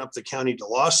open up the county to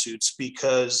lawsuits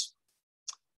because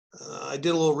I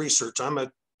did a little research. I'm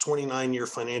a 29-year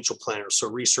financial planner, so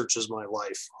research is my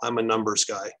life. I'm a numbers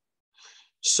guy.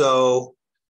 So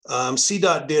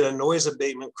CDOT did a noise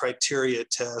abatement criteria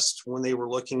test when they were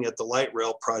looking at the light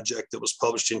rail project that was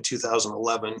published in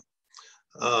 2011.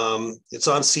 It's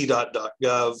on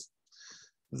cdot.gov.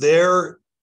 Their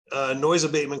noise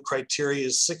abatement criteria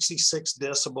is 66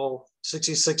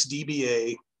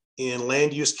 dBA in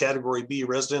land use category B,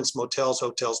 residents, motels,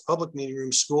 hotels, public meeting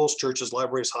rooms, schools, churches,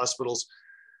 libraries, hospitals,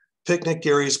 picnic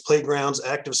areas, playgrounds,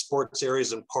 active sports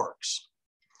areas, and parks.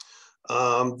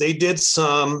 They did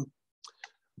some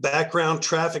background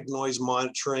traffic noise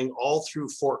monitoring all through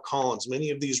Fort Collins. Many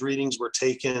of these readings were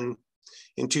taken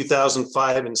in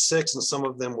 2005 and 6, and some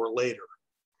of them were later.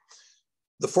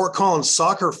 The Fort Collins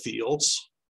soccer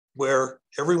fields, where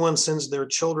everyone sends their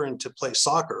children to play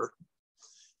soccer,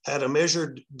 had a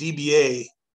measured dBA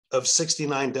of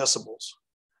 69 decibels.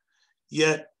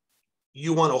 Yet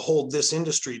you want to hold this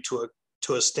industry to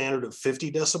a standard of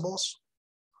 50 decibels,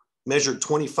 measured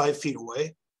 25 feet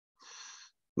away.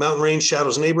 Mountain Range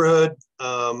Shadows neighborhood.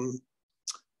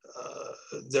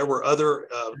 There were other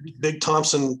Big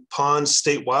Thompson Pond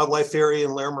State Wildlife Area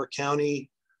in Larimer County,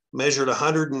 measured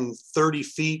 130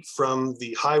 feet from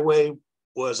the highway,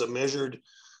 was a measured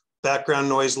background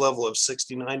noise level of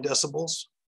 69 decibels.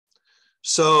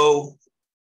 So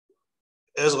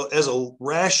as a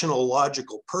rational,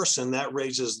 logical person, that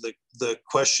raises the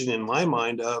question in my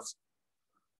mind of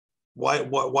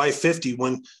why 50?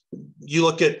 When you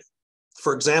look at,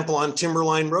 for example, on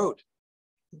Timberline Road,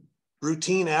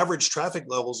 routine average traffic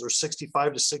levels are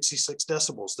 65 to 66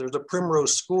 decibels. There's a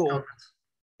Primrose School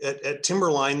at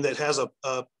Timberline that has a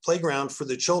playground for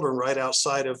the children right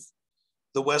outside of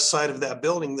the west side of that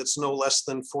building that's no less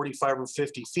than 45 or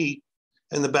 50 feet.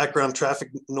 And the background traffic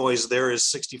noise there is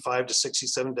 65 to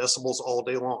 67 decibels all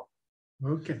day long.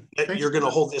 Okay. You're going to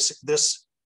hold this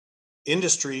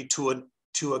industry to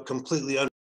a completely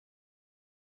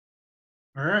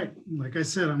All right. Like I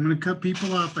said, I'm going to cut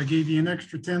people off. I gave you an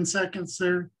extra 10 seconds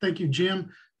there. Thank you, Jim.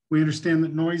 We understand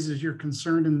that noise is your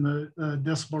concern in the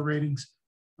decibel ratings.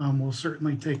 We'll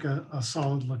certainly take a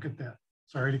solid look at that.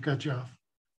 Sorry to cut you off.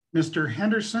 Mr.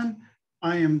 Henderson,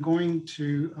 I am going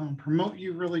to promote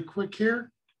you really quick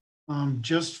here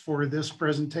just for this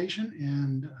presentation,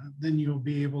 and then you'll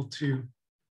be able to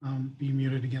be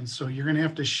muted again. So you're going to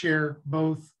have to share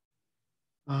both,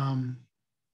 unmute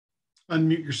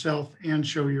yourself and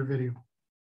show your video.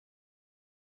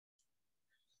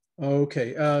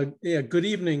 Okay. Yeah. Good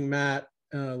evening, Matt,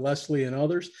 Leslie, and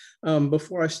others.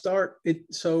 Before I start,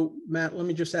 so Matt, let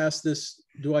me just ask this.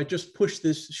 Do I just push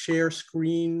this share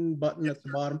screen button at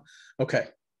the bottom? Okay,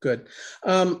 good.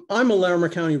 I'm a Larimer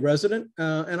County resident,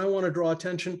 and I want to draw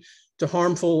attention to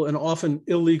harmful and often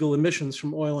illegal emissions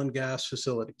from oil and gas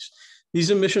facilities. These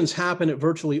emissions happen at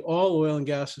virtually all oil and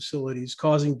gas facilities,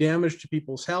 causing damage to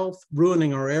people's health,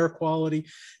 ruining our air quality,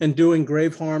 and doing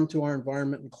grave harm to our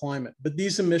environment and climate. But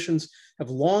these emissions have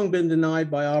long been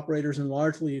denied by operators and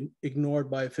largely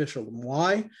ignored by officials.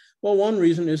 Why? Well, one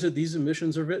reason is that these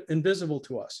emissions are invisible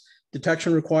to us.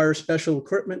 Detection requires special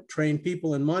equipment, trained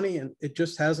people, and money, and it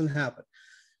just hasn't happened.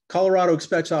 Colorado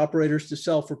expects operators to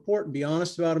self-report and be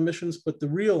honest about emissions, but the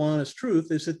real honest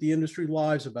truth is that the industry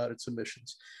lies about its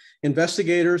emissions.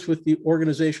 Investigators with the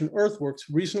organization Earthworks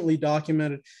recently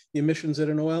documented the emissions at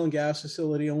an oil and gas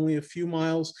facility only a few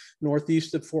miles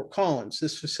northeast of Fort Collins.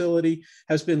 This facility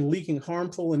has been leaking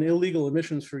harmful and illegal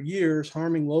emissions for years,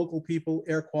 harming local people,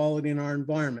 air quality, and our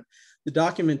environment. The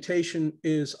documentation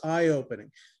is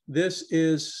eye-opening. This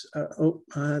is,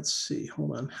 let's see,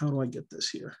 hold on. How do I get this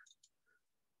here?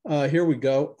 Here we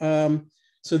go.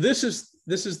 So this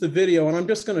is the video, and I'm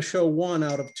just going to show one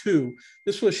out of two.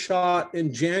 This was shot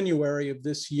in January of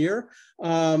this year,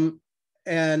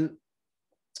 and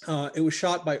it was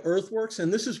shot by Earthworks,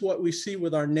 and this is what we see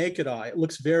with our naked eye. It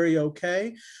looks very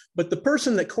okay, but the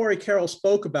person that Corey Carroll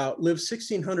spoke about lives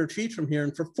 1,600 feet from here,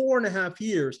 and for 4.5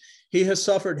 years, he has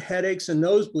suffered headaches and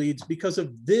nosebleeds because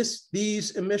of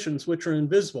these emissions, which are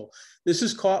invisible. This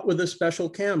is caught with a special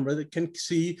camera that can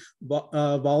see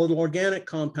volatile organic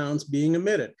compounds being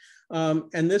emitted.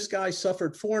 And this guy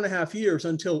suffered 4.5 years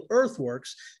until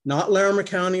Earthworks, not Larimer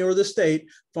County or the state,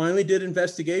 finally did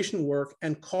investigation work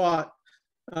and caught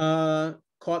the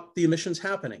emissions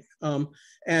happening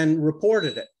and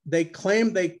reported it. They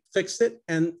claimed they fixed it,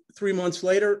 and 3 months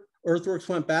later, Earthworks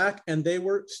went back and they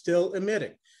were still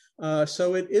emitting.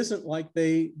 So it isn't like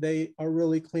they are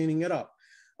really cleaning it up.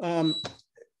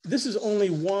 This is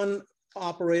only one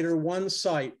operator, one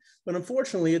site, but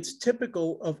unfortunately it's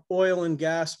typical of oil and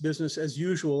gas business as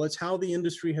usual. It's how the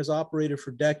industry has operated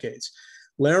for decades.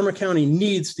 Larimer County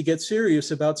needs to get serious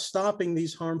about stopping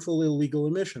these harmful illegal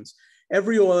emissions.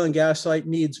 Every oil and gas site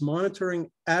needs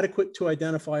monitoring adequate to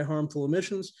identify harmful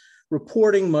emissions.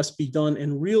 Reporting must be done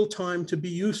in real time to be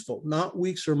useful, not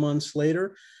weeks or months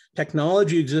later.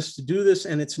 Technology exists to do this,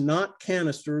 and it's not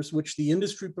canisters, which the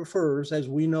industry prefers, as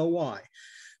we know why.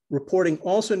 Reporting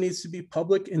also needs to be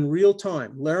public in real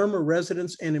time. Larimer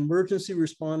residents and emergency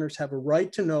responders have a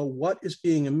right to know what is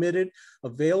being emitted,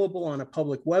 available on a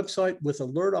public website with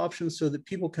alert options so that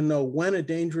people can know when a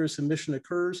dangerous emission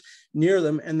occurs near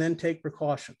them and then take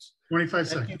precautions. 25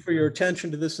 seconds. Thank you for your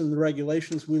attention to this in the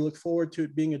regulations. We look forward to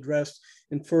it being addressed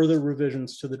in further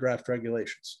revisions to the draft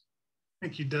regulations.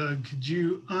 Thank you, Doug. Could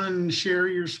you unshare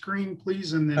your screen,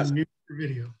 please, and then mute your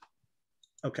video?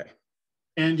 Okay.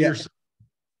 And yeah. your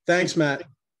Thanks, Matt.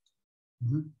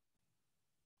 Mm-hmm.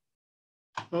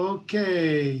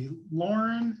 Okay,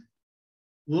 Lauren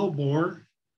Wilbur,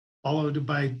 followed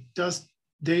by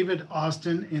David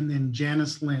Austin, and then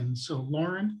Janice Lynn. So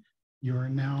Lauren, you are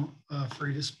now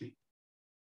free to speak.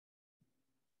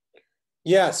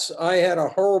 Yes, I had a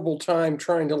horrible time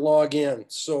trying to log in,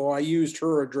 so I used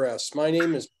her address. My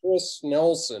name is Chris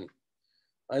Nelson.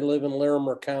 I live in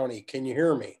Larimer County. Can you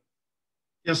hear me?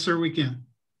 Yes, sir, we can.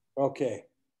 Okay.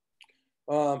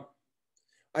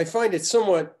 I find it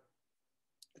somewhat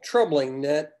troubling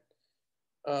that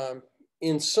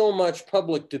in so much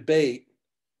public debate,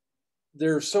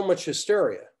 there's so much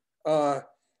hysteria.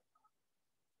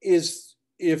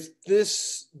 If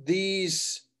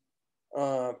these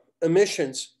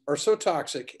emissions are so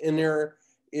toxic and there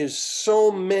is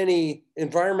so many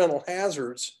environmental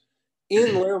hazards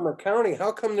in Larimer County,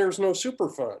 how come there's no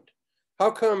Superfund?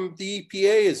 How come the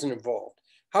EPA isn't involved?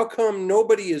 How come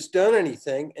nobody has done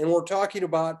anything? And we're talking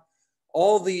about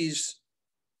all these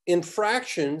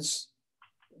infractions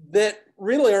that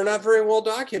really are not very well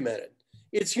documented.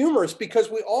 It's humorous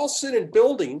because we all sit in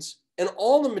buildings and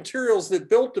all the materials that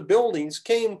built the buildings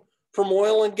came from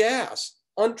oil and gas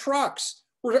on trucks.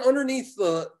 We're underneath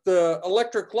the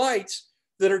electric lights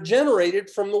that are generated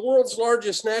from the world's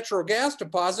largest natural gas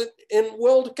deposit in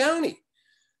Weld County.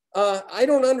 I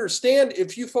don't understand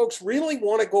if you folks really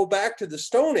want to go back to the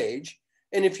Stone Age,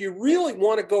 and if you really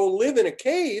want to go live in a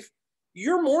cave,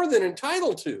 you're more than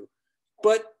entitled to.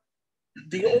 But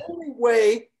the only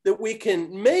way that we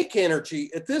can make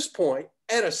energy at this point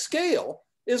at a scale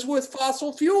is with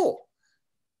fossil fuel.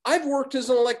 I've worked as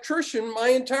an electrician my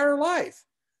entire life.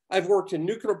 I've worked in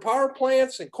nuclear power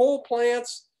plants and coal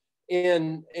plants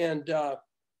and even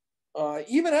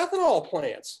ethanol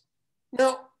plants.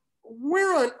 Now,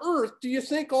 where on earth do you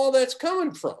think all that's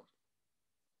coming from?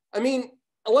 I mean,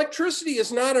 electricity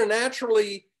is not a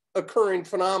naturally occurring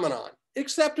phenomenon,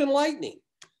 except in lightning.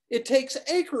 It takes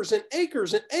acres and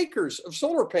acres and acres of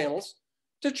solar panels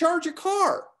to charge a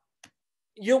car.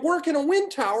 You work in a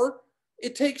wind tower,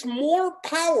 it takes more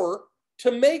power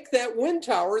to make that wind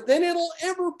tower than it'll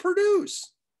ever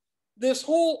produce. This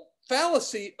whole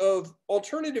fallacy of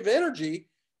alternative energy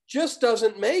just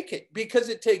doesn't make it because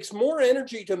it takes more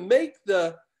energy to make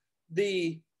the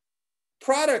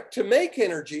product to make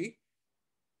energy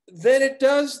than it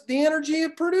does the energy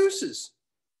it produces.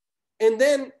 And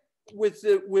then with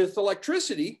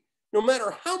electricity, no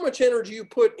matter how much energy you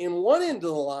put in one end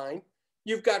of the line,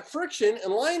 you've got friction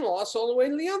and line loss all the way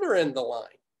to the other end of the line.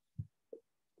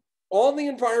 All the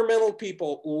environmental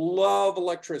people love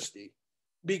electricity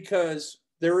because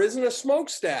there isn't a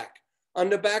smokestack on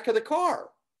the back of the car.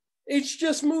 It's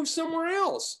just moved somewhere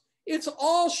else. It's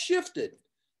all shifted.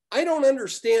 I don't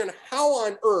understand how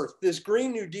on earth this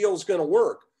Green New Deal is going to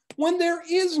work when there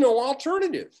is no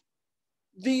alternative.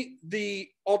 The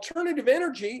alternative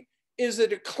energy is a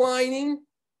declining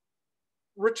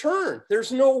return.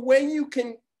 There's no way you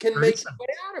can make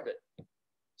money out of it.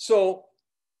 So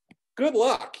good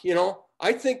luck. You know,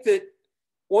 I think that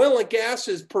oil and gas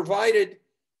has provided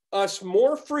us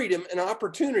more freedom and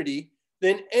opportunity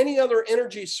than any other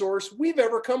energy source we've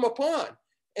ever come upon.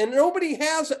 And nobody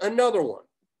has another one.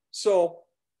 So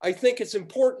I think it's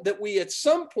important that we at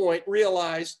some point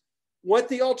realize what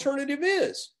the alternative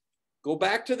is. Go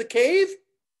back to the cave.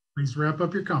 Please wrap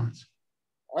up your comments.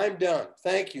 I'm done.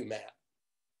 Thank you, Matt.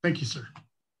 Thank you, sir.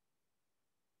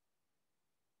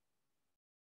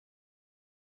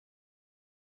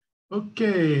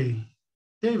 Okay,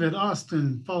 David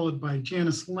Austin, followed by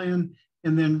Janice Lynn,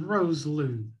 and then Rose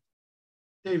Liu.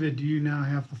 David, do you now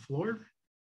have the floor?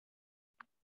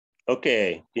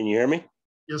 Okay, can you hear me?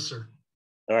 Yes, sir.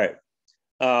 All right.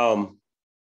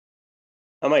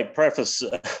 I might preface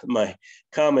my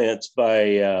comments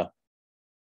by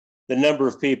the number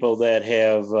of people that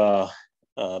have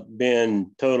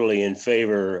been totally in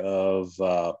favor of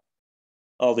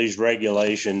all these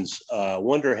regulations.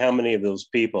 Wonder how many of those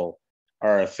people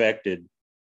are affected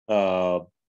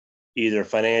either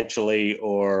financially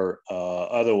or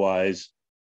otherwise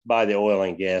by the oil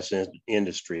and gas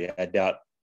industry. I doubt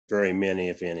very many,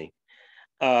 if any.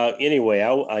 Anyway,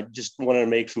 I just wanted to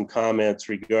make some comments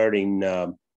regarding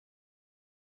the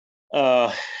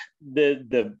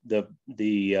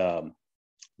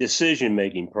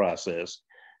decision-making process.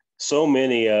 So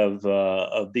many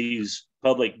of these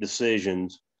public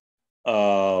decisions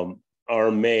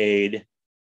are made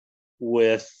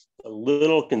with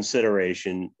little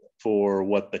consideration for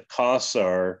what the costs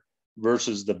are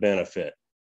versus the benefit.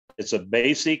 It's a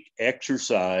basic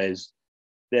exercise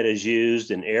that is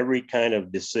used in every kind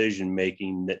of decision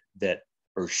making that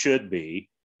or should be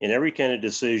in every kind of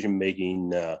decision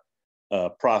making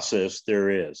process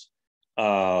there is.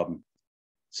 So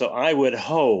I would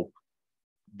hope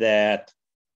that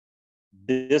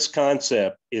this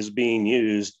concept is being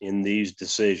used in these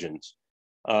decisions.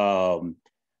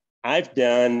 I've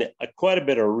done quite a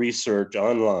bit of research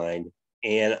online,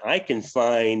 and I can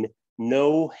find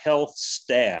no health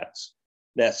stats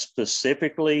that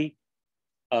specifically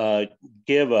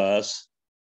give us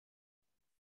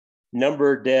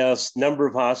number of deaths, number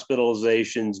of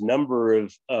hospitalizations, number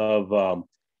of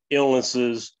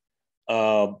illnesses,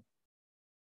 number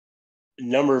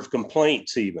of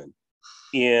complaints even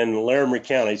in Larimer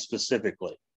County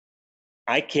specifically.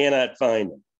 I cannot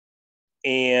find them.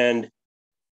 And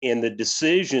the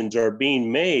decisions are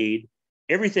being made.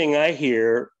 Everything I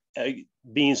hear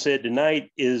being said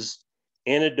tonight is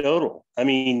anecdotal. I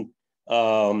mean,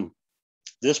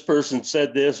 this person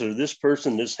said this, or this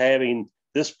person is having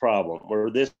this problem,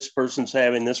 or this person's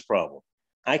having this problem.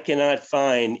 I cannot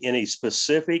find any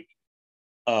specific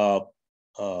stats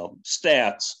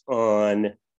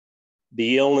on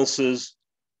the illnesses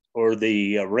or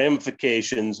the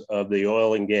ramifications of the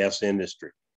oil and gas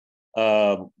industry.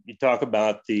 You talk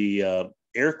about the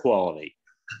air quality.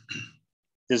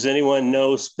 Does anyone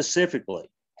know specifically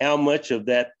how much of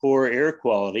that poor air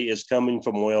quality is coming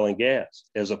from oil and gas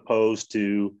as opposed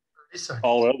to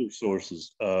all other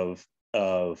sources of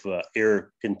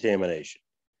air contamination?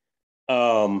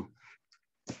 I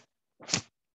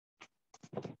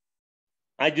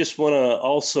just want to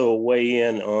also weigh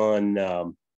in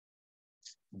on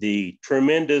the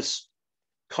tremendous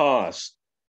costs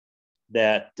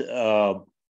that are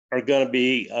going to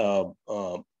be 10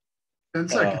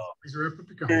 seconds. Please wrap up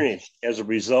your comments. As a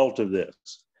result of this.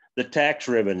 The tax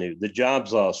revenue, the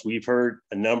jobs loss. We've heard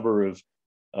a number of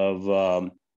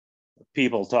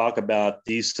people talk about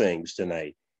these things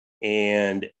tonight,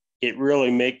 and it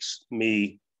really makes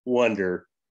me wonder: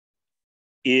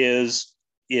 is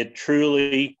it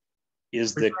truly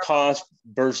is the cost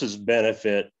versus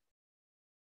benefit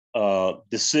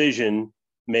decision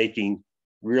making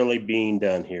really being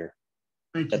done here?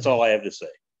 That's all I have to say.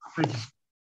 Thank you.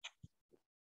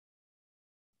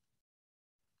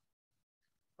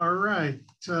 All right,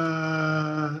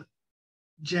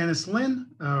 Janice Lynn,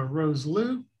 Rose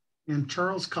Liu, and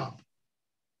Charles Kopp.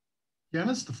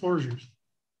 Janice, the floor is yours.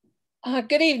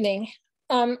 Good evening.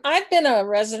 I've been a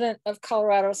resident of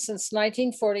Colorado since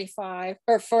 1945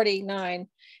 or 49,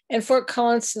 and Fort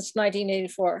Collins since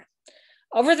 1984.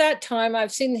 Over that time,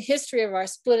 I've seen the history of our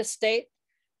split estate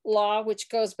law, which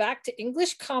goes back to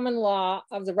English common law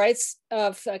of the rights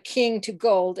of a king to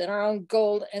gold and our own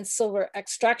gold and silver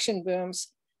extraction booms,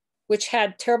 which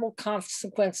had terrible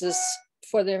consequences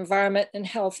for the environment and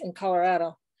health in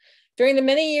Colorado. During the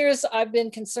many years I've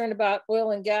been concerned about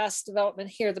oil and gas development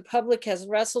here, the public has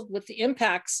wrestled with the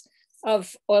impacts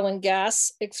of oil and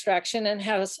gas extraction and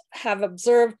have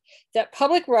observed that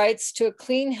public rights to a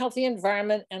clean, healthy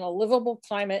environment and a livable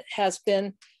climate has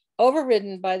been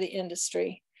overridden by the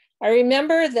industry. I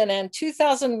remember that in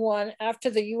 2001, after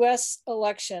the US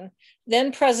election,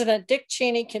 then President Dick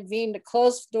Cheney convened a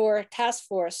closed-door task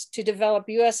force to develop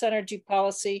US energy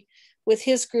policy with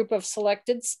his group of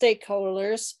selected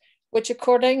stakeholders, which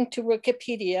according to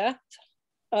Wikipedia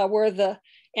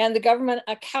and the Government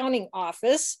Accounting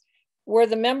Office were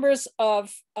the members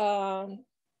of the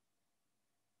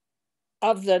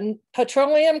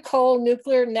petroleum, coal,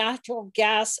 nuclear, natural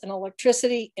gas, and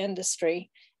electricity industry,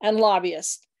 and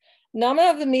lobbyists. None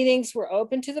of the meetings were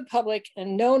open to the public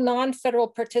and no non-federal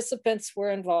participants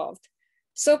were involved.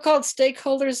 So-called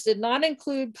stakeholders did not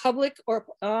include public or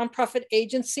nonprofit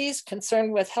agencies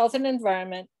concerned with health and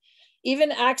environment.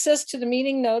 Even access to the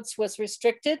meeting notes was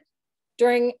restricted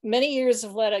during many years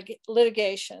of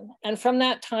litigation. And from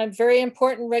that time, very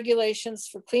important regulations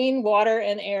for clean water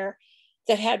and air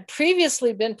that had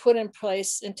previously been put in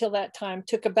place until that time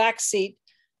took a backseat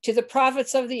to the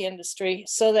profits of the industry,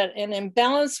 so that an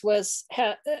imbalance was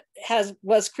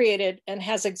created and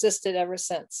has existed ever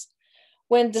since.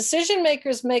 When decision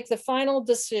makers make the final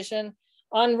decision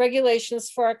on regulations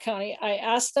for our county, I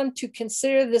asked them to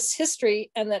consider this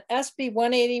history and that SB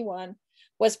 181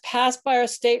 was passed by our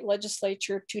state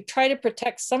legislature to try to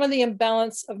protect some of the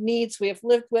imbalance of needs we have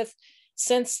lived with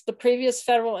since the previous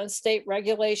federal and state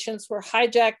regulations were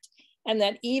hijacked, and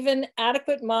that even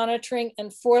adequate monitoring,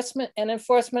 enforcement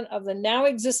of the now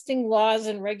existing laws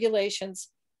and regulations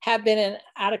have been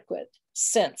inadequate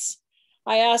since.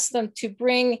 I asked them to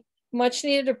bring much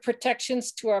needed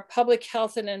protections to our public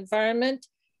health and environment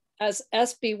as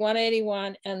SB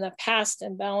 181 and the past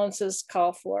imbalances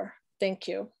call for. Thank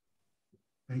you.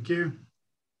 Thank you.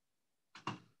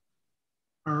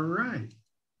 All right.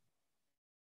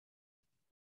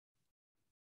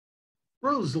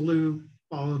 Rose Liu,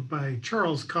 followed by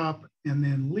Charles Kopp, and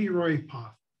then Leroy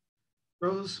Poff.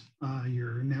 Rose,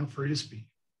 you're now free to speak.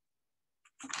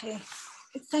 Okay,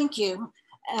 thank you.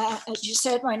 As you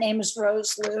said, my name is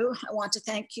Rose Liu. I want to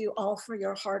thank you all for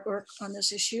your hard work on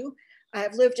this issue. I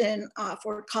have lived in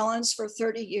Fort Collins for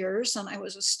 30 years, and I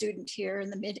was a student here in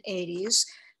the mid-'80s.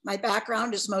 My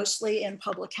background is mostly in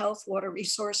public health, water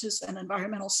resources, and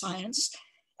environmental science.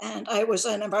 And I was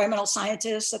an environmental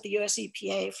scientist at the US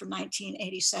EPA from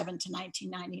 1987 to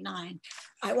 1999.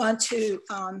 I want to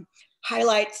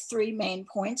highlight three main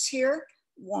points here.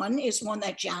 One is one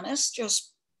that Janice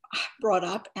just brought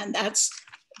up, and that's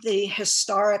the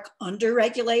historic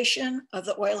underregulation of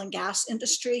the oil and gas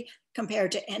industry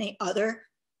compared to any other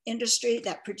industry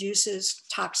that produces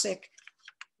toxic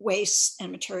wastes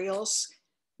and materials.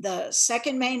 The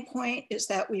second main point is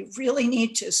that we really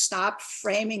need to stop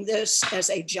framing this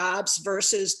as a jobs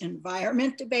versus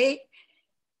environment debate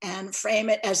and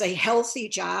frame it as a healthy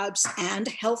jobs and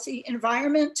healthy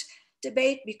environment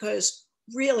debate, because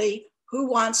really, who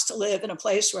wants to live in a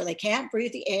place where they can't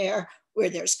breathe the air, where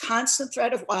there's constant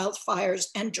threat of wildfires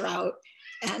and drought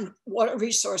and water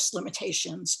resource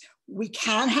limitations? We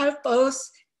can have both.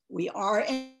 We are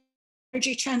in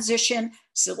energy transition.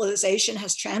 Civilization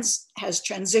has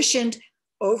transitioned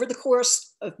over the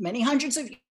course of many hundreds of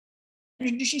years,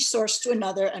 energy source to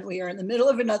another, and we are in the middle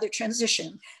of another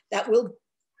transition that will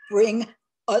bring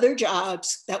other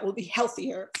jobs that will be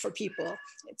healthier for people.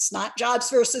 It's not jobs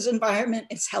versus environment,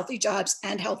 it's healthy jobs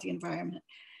and healthy environment.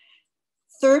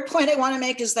 Third point I want to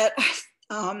make is that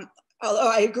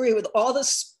although I agree with all the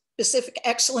specific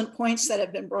excellent points that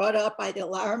have been brought up by the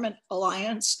Environment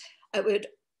Alliance, I would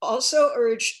also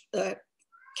urge the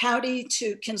county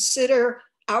to consider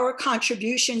our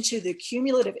contribution to the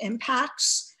cumulative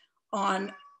impacts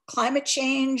on climate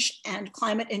change and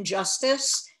climate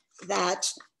injustice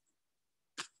that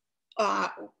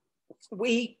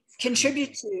we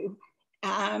contribute to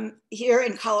here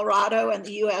in Colorado and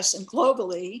the US and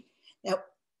globally. Now,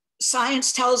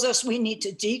 science tells us we need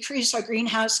to decrease our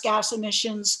greenhouse gas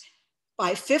emissions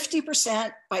by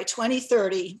 50% by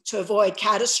 2030 to avoid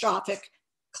catastrophic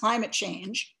climate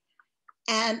change.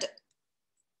 And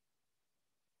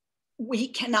we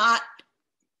cannot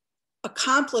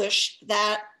accomplish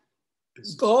that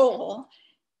goal,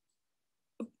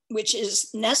 which is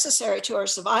necessary to our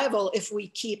survival, if we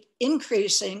keep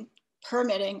increasing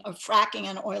permitting of fracking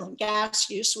and oil and gas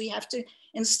use. We have to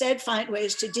instead find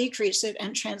ways to decrease it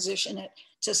and transition it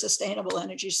to sustainable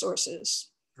energy sources.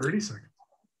 30 seconds.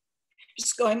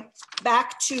 Just going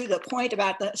back to the point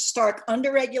about the stark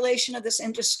underregulation of this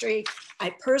industry,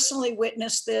 I personally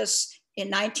witnessed this in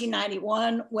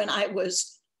 1991 when I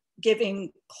was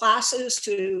giving classes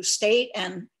to state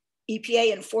and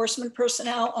EPA enforcement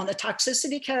personnel on the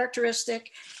toxicity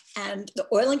characteristic, and the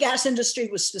oil and gas industry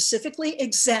was specifically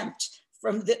exempt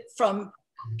from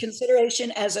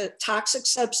consideration as a toxic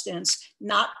substance,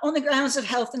 not on the grounds of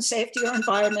health and safety or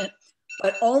environment,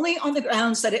 but only on the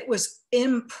grounds that it was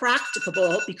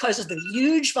impracticable because of the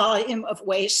huge volume of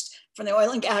waste from the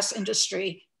oil and gas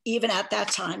industry, even at that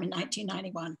time in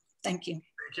 1991. Thank you.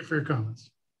 Thank you for your comments.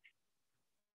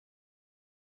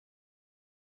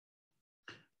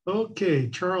 Okay,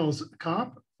 Charles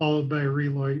Kopp, followed by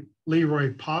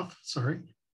Leroy Poff,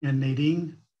 and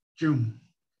Nadine June.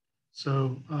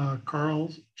 So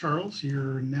Charles,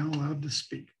 you're now allowed to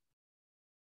speak.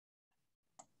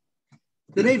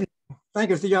 Good evening.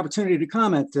 Thank you for the opportunity to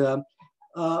comment.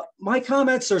 My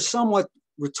comments are somewhat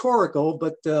rhetorical,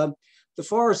 but the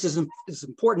forest is as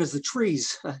important as the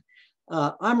trees.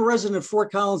 I'm a resident of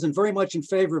Fort Collins and very much in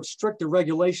favor of stricter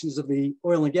regulations of the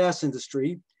oil and gas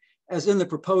industry, as in the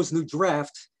proposed new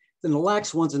draft, than the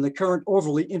lax ones in the current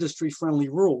overly industry-friendly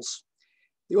rules.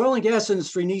 The oil and gas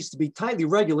industry needs to be tightly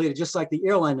regulated, just like the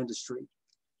airline industry.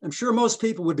 I'm sure most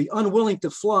people would be unwilling to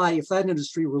fly if that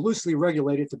industry were loosely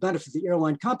regulated to benefit the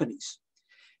airline companies.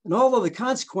 And although the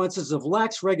consequences of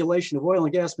lax regulation of oil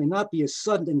and gas may not be as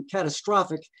sudden and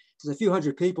catastrophic as a few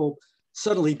hundred people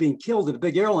suddenly being killed in a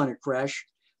big airliner crash,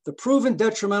 the proven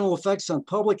detrimental effects on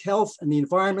public health and the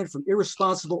environment from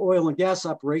irresponsible oil and gas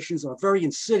operations are very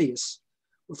insidious,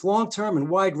 with long-term and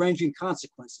wide-ranging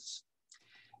consequences.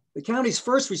 The county's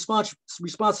first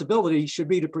responsibility should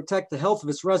be to protect the health of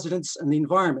its residents and the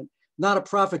environment, not a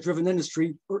profit-driven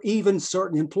industry or even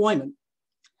certain employment.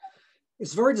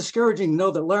 It's very discouraging to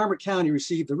know that Larimer County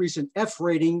received the recent F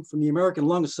rating from the American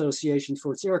Lung Association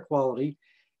for its air quality,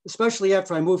 especially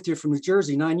after I moved here from New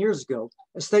Jersey 9 years ago,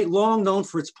 a state long known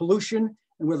for its pollution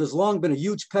and where there's long been a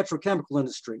huge petrochemical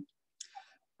industry.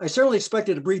 I certainly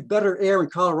expected to breathe better air in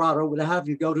Colorado without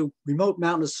having to go to remote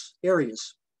mountainous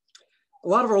areas. A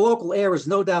lot of our local air is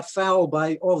no doubt fouled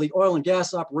by all the oil and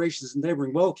gas operations in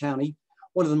neighboring Will County,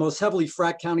 one of the most heavily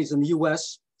fracked counties in the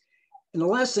US. And the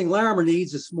last thing Larimer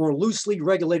needs is more loosely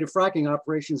regulated fracking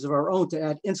operations of our own to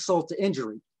add insult to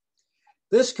injury.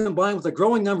 This, combined with a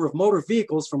growing number of motor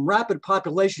vehicles from rapid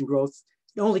population growth,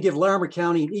 can only give Larimer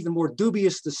County an even more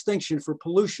dubious distinction for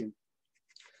pollution.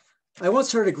 I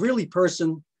once heard a Greeley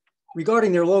person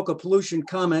regarding their local pollution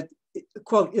comment,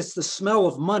 quote, "It's the smell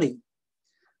of money."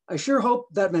 I sure hope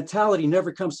that mentality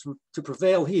never comes to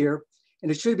prevail here,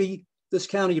 and it should be this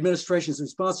county administration's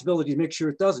responsibility to make sure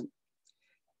it doesn't.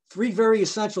 Three very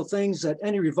essential things that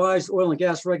any revised oil and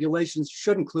gas regulations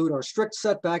should include are strict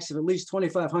setbacks of at least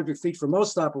 2,500 feet for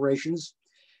most operations,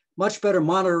 much better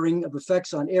monitoring of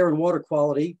effects on air and water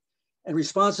quality, and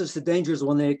responses to dangers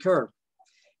when they occur,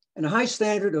 and a high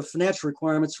standard of financial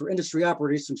requirements for industry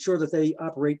operators to ensure that they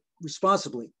operate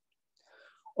responsibly.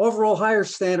 Overall, higher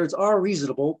standards are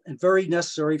reasonable and very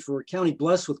necessary for a county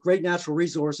blessed with great natural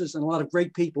resources and a lot of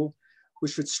great people,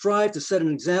 which should strive to set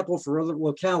an example for other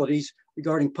localities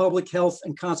regarding public health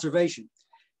and conservation.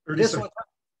 30 seconds.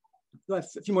 Do I have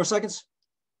a few more seconds?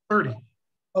 30.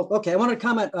 Oh, okay. I want to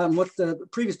comment on what the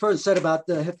previous person said about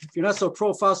if you're not so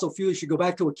pro fossil fuel, you should go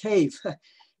back to a cave.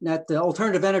 That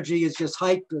alternative energy is just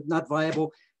hype, not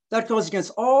viable. That goes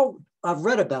against all I've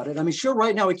read about it. I mean, sure,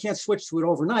 right now we can't switch to it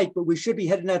overnight, but we should be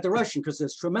heading that direction because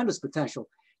there's tremendous potential.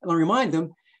 And I'll remind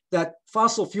them that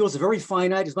fossil fuels are very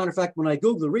finite. As a matter of fact, when I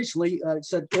Googled it recently, it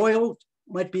said oil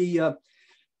might be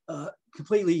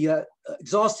completely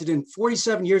exhausted in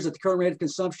 47 years at the current rate of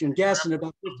consumption, and gas in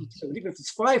about 52. And even if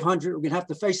it's 500, we're gonna have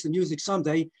to face the music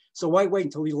someday. So why wait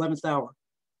until the 11th hour?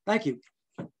 Thank you.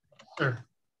 Sure.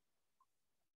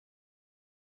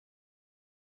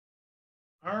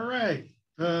 All right,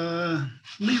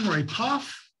 Leroy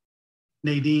Poff,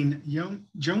 Nadine Jung,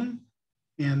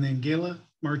 and then Gayla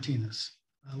Martinez.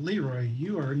 Leroy,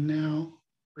 you are now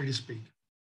free to speak.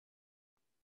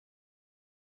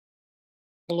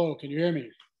 Hello, can you hear me?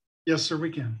 Yes, sir,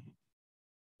 we can.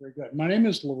 Very good. My name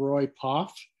is Leroy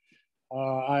Poff.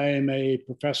 I am a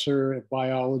professor of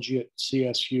biology at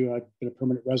CSU. I've been a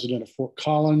permanent resident of Fort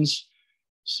Collins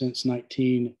since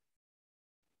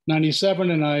 1997,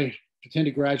 and I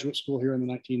attended graduate school here in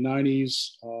the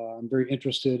 1990s. I'm very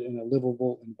interested in a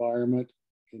livable environment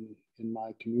in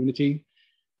my community.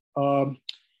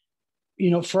 You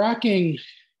know, fracking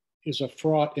is a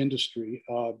fraught industry.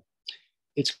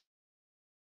 It's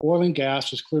oil and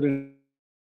gas is clearly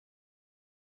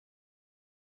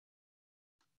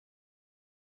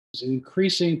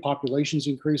increasing, population's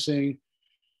increasing.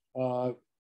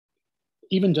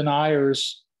 Even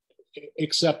deniers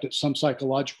accept at some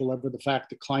psychological level the fact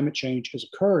that climate change is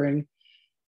occurring.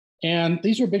 And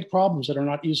these are big problems that are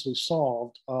not easily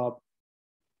solved.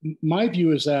 My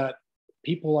view is that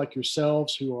people like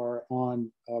yourselves who are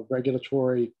on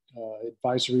regulatory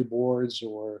advisory boards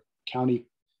or county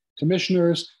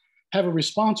commissioners have a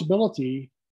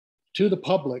responsibility to the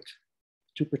public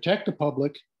to protect the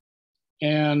public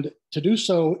and to do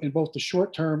so in both the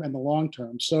short term and the long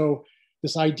term. So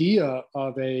this idea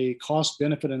of a cost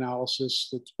benefit analysis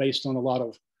that's based on a lot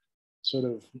of sort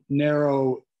of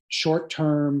narrow short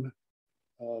term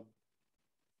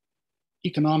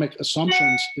economic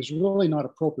assumptions is really not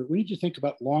appropriate. We need to think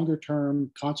about longer term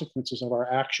consequences of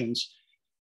our actions.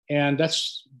 And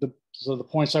that's the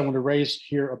points I want to raise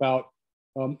here about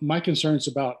my concerns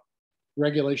about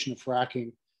regulation of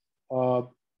fracking. One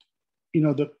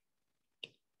of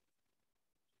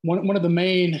the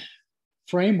main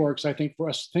frameworks, I think, for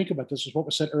us to think about this is what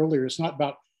was said earlier. It's not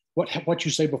about what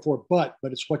you say before but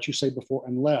it's what you say before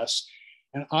unless.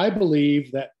 And I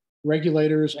believe that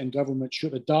regulators and government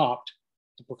should adopt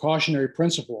the precautionary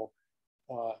principle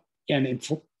and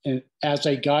as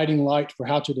a guiding light for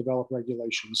how to develop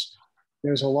regulations.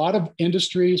 There's a lot of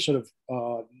industry, sort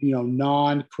of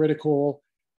non-critical,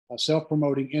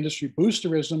 self-promoting industry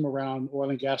boosterism around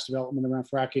oil and gas development, around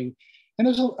fracking, and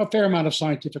there's a fair amount of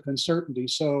scientific uncertainty.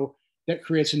 So that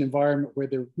creates an environment where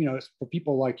there, for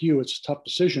people like you, it's a tough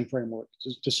decision framework,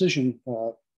 it's a decision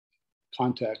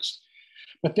context.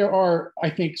 But there are, I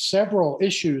think, several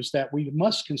issues that we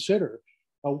must consider.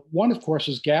 One, of course,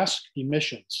 is gas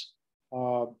emissions.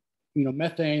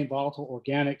 Methane, volatile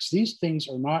organics. These things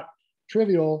are not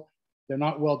trivial. They're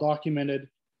not well documented.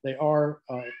 They are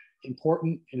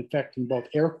important in affecting both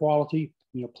air quality,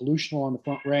 pollution along the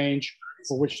Front Range,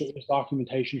 for which there is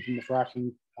documentation from the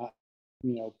fracking,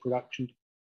 production.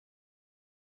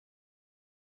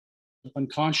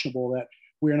 Unconscionable that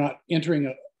we are not entering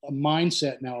a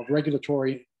mindset now of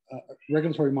regulatory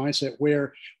mindset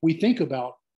where we think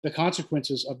about the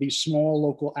consequences of these small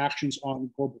local actions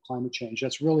on global climate change.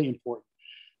 That's really important.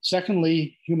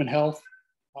 Secondly, human health.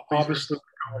 Obviously,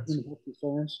 human health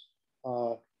concerns,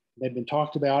 they've been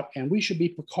talked about, and we should be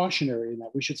precautionary in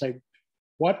that. We should say,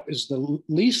 what is the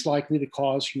least likely to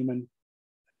cause human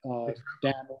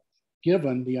damage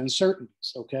given the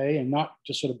uncertainties, okay? And not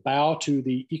just sort of bow to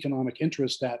the economic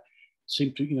interests that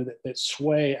seem to, that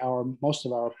sway most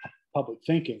of our public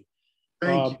thinking.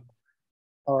 Thank you.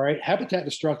 All right, habitat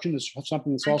destruction is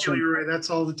something that's also— You're right, that's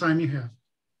all the time you have.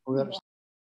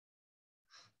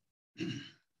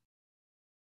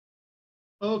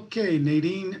 Okay,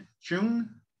 Nadine Jung,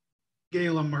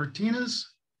 Gayla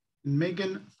Martinez, and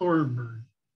Megan Thornburg.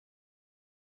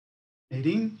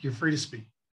 Nadine, you're free to speak.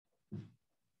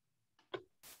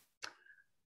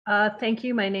 Thank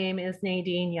you. My name is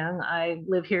Nadine Young. I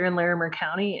live here in Larimer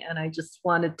County, and I just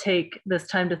want to take this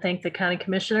time to thank the county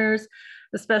commissioners,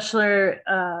 especially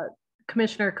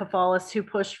Commissioner Kafalis, who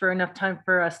pushed for enough time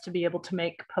for us to be able to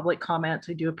make public comments.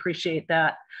 I do appreciate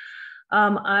that.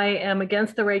 I am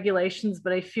against the regulations,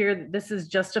 but I fear that this is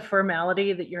just a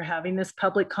formality that you're having this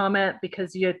public comment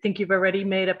because you think you've already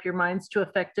made up your minds to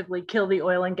effectively kill the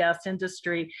oil and gas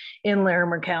industry in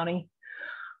Larimer County.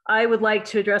 I would like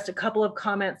to address a couple of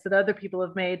comments that other people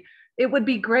have made. It would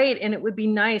be great and it would be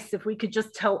nice if we could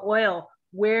just tell oil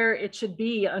where it should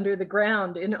be under the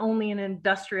ground in only an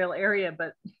industrial area,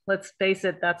 but let's face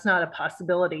it, that's not a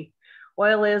possibility.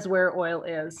 Oil is where oil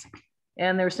is,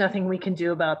 and there's nothing we can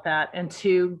do about that. And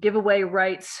to give away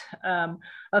rights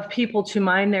of people to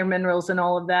mine their minerals and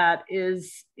all of that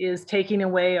is taking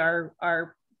away our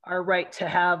right to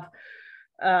have,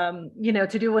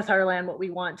 to do with our land what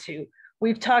we want to.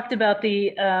 We've talked about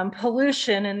the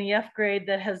pollution and the F grade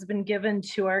that has been given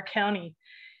to our county.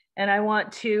 And I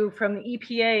want to, from the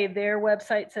EPA, their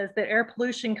website says that air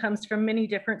pollution comes from many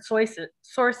different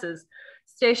sources,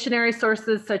 stationary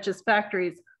sources such as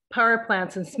factories, power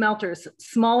plants and smelters,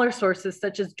 smaller sources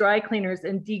such as dry cleaners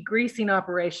and degreasing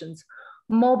operations,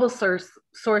 mobile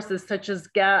sources such as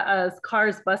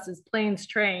cars, buses, planes,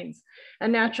 trains,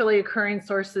 and naturally occurring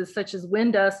sources such as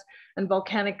wind dust and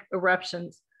volcanic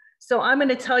eruptions. So I'm going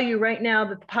to tell you right now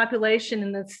that the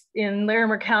population in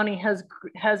Larimer County has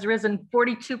risen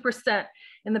 42%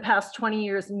 in the past 20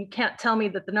 years. And you can't tell me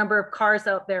that the number of cars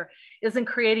out there isn't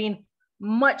creating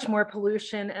much more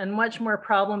pollution and much more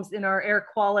problems in our air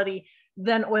quality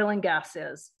than oil and gas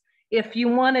is. If you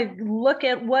want to look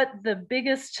at what the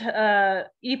biggest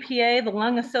EPA, the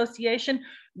Lung Association,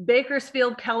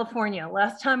 Bakersfield, California,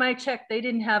 last time I checked, they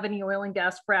didn't have any oil and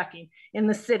gas fracking in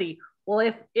the city.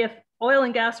 Well, if oil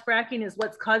and gas fracking is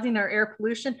what's causing our air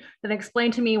pollution, then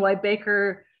explain to me why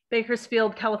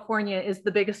Bakersfield, California is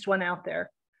the biggest one out there.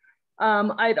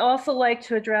 I'd also like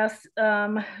to address,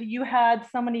 you had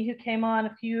somebody who came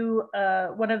on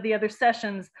one of the other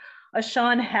sessions,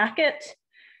 Sean Hackett,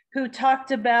 who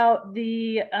talked about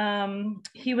he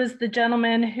was the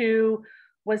gentleman who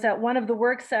was at one of the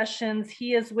work sessions.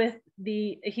 He is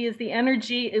the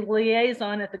energy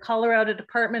liaison at the Colorado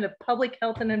Department of Public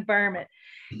Health and Environment.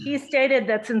 He stated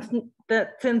that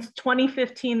since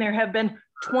 2015, there have been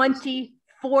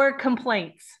 24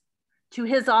 complaints to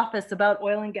his office about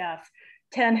oil and gas,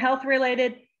 10 health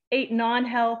related, 8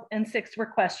 non-health, and 6 were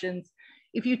questions.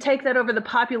 If you take that over the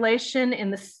population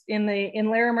in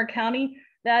Larimer County,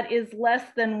 that is less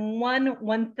than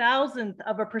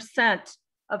 1/1000%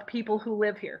 of people who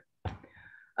live here.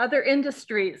 Other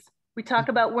industries, we talk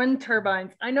about wind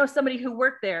turbines. I know somebody who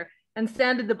worked there and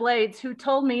sanded the blades who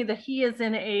told me that he is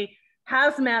in a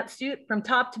hazmat suit from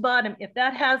top to bottom. If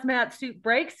that hazmat suit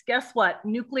breaks, guess what?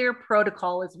 Nuclear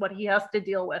protocol is what he has to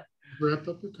deal with.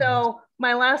 So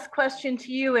my last question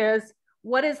to you is,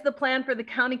 what is the plan for the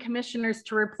county commissioners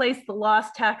to replace the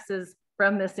lost taxes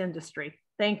from this industry?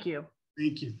 Thank you.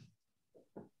 Thank you.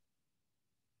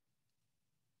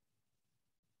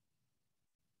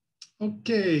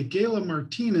 Okay, Gayla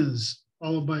Martinez,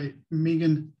 followed by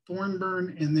Megan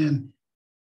Thornburn, and then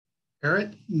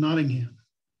Eric Nottingham.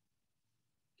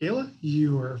 Gayla,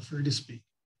 you are free to speak.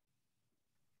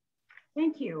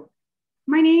 Thank you.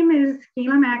 My name is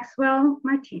Gayla Maxwell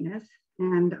Martinez,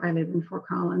 and I live in Fort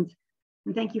Collins.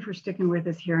 And thank you for sticking with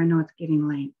us here. I know it's getting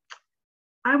late.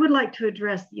 I would like to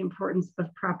address the importance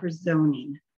of proper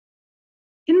zoning.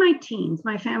 In my teens,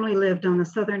 my family lived on the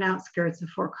southern outskirts of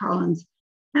Fort Collins,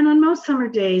 and on most summer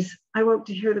days, I woke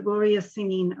to hear the glorious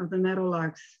singing of the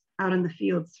meadowlarks out in the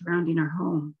fields surrounding our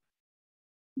home.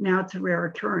 Now it's a rare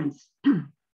occurrence.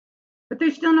 But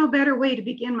there's still no better way to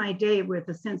begin my day with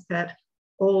a sense that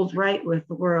all's right with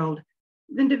the world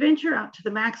than to venture out to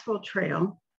the Maxwell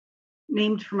Trail,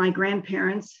 named for my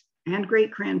grandparents and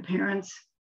great-grandparents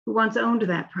who once owned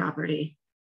that property,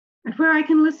 and where I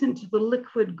can listen to the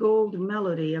liquid gold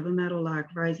melody of a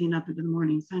meadowlark rising up into the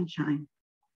morning sunshine.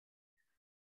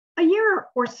 A year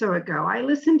or so ago, I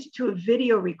listened to a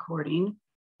video recording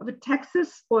of a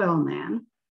Texas oil man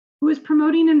who is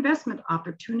promoting investment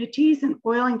opportunities in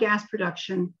oil and gas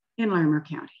production in Larimer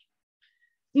County.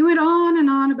 He went on and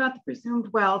on about the presumed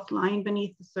wealth lying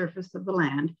beneath the surface of the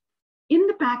land. In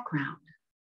the background,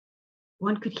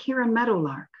 one could hear a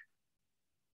meadowlark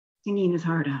singing his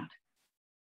heart out.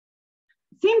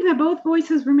 It seemed that both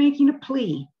voices were making a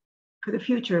plea for the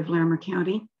future of Larimer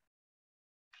County.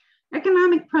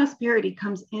 Economic prosperity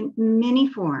comes in many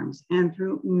forms and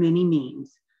through many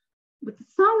means. With the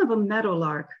song of a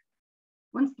meadowlark,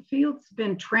 once the field's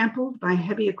been trampled by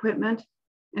heavy equipment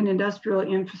and industrial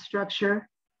infrastructure,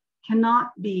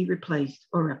 cannot be replaced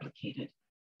or replicated.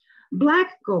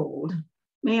 Black gold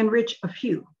may enrich a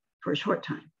few for a short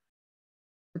time,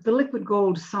 but the liquid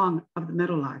gold song of the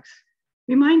meadowlarks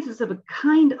reminds us of a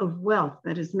kind of wealth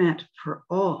that is meant for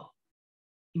all,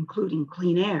 including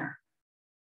clean air,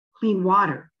 clean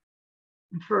water,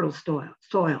 and fertile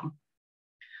soil.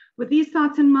 With these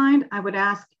thoughts in mind, I would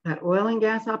ask that oil and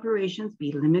gas operations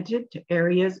be limited to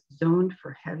areas zoned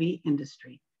for heavy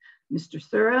industry. Mr.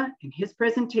 Sura, in his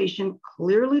presentation,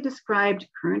 clearly described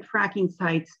current fracking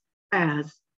sites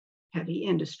as heavy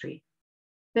industry.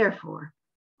 Therefore,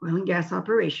 oil and gas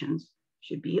operations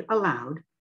should be allowed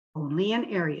only in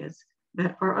areas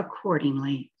that are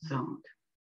accordingly zoned.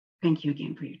 Thank you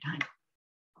again for your time.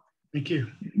 Thank you.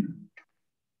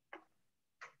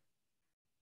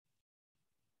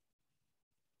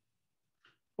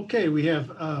 Okay, we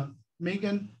have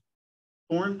Megan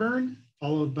Thornburn,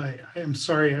 followed by, I'm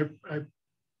sorry, I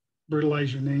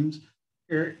brutalized your names,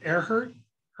 Erhart,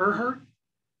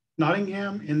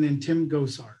 Nottingham, and then Tim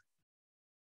Gosar.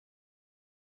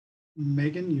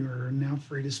 Megan, you're now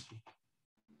free to speak.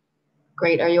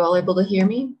 Great, are you all able to hear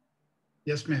me?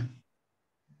 Yes, ma'am.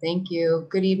 Thank you.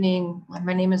 Good evening.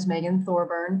 My name is Megan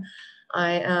Thorburn.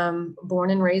 I am born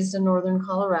and raised in Northern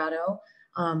Colorado.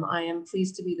 I am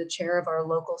pleased to be the chair of our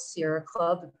local Sierra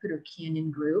Club, the Poudre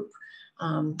Canyon Group.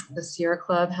 The Sierra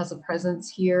Club has a presence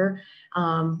here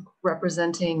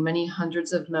representing many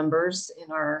hundreds of members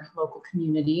in our local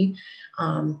community.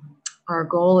 Our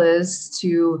goal is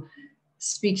to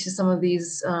speak to some of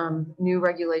these new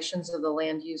regulations of the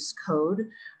land use code.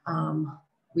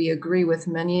 We agree with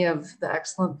many of the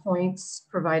excellent points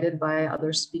provided by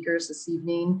other speakers this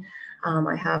evening.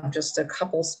 I have just a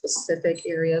couple specific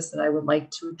areas that I would like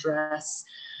to address.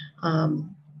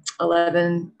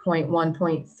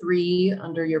 11.1.3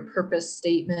 under your purpose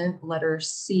statement, letter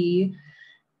C,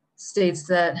 states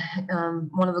that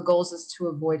one of the goals is to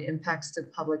avoid impacts to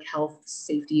public health,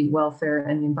 safety, welfare,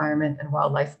 and the environment and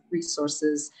wildlife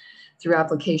resources through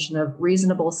application of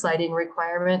reasonable siting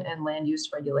requirement and land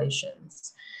use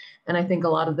regulations. And I think a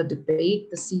lot of the debate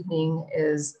this evening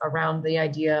is around the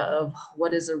idea of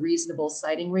what is a reasonable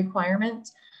siting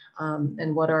requirement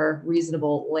and what are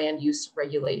reasonable land use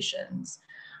regulations.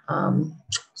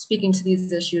 Speaking to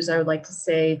these issues, I would like to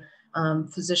say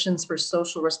Physicians for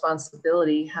Social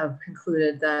Responsibility have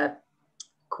concluded that,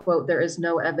 quote, there is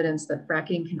no evidence that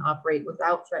fracking can operate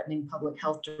without threatening public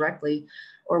health directly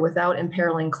or without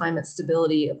imperiling climate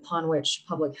stability upon which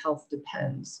public health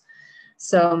depends.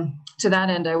 So to that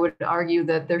end, I would argue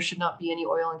that there should not be any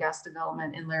oil and gas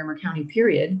development in Larimer County,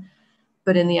 period.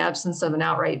 But in the absence of an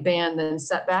outright ban, then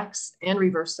setbacks and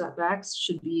reverse setbacks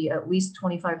should be at least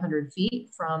 2,500 feet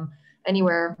from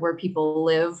anywhere where people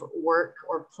live, work,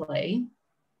 or play.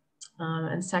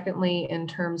 And secondly, in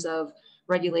terms of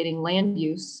regulating land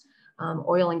use,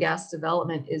 oil and gas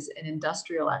development is an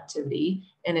industrial activity,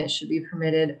 and it should be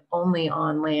permitted only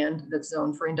on land that's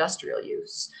zoned for industrial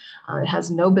use. It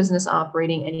has no business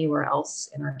operating anywhere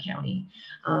else in our county.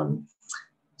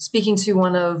 Speaking to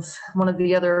one of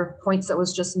the other points that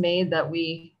was just made, that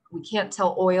we can't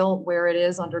tell oil where it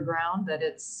is underground, that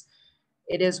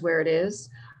it is where it is.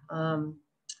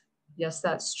 Yes,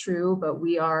 that's true, but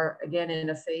we are again in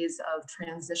a phase of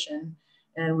transition,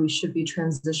 and we should be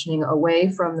transitioning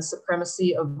away from the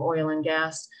supremacy of oil and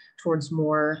gas towards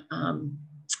more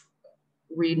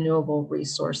renewable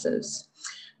resources.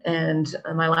 And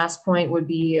my last point would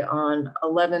be on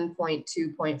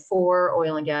 11.2.4,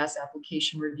 oil and gas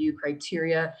application review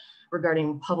criteria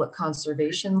regarding public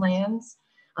conservation lands.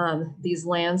 These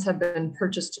lands have been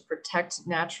purchased to protect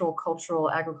natural, cultural,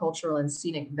 agricultural, and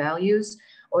scenic values.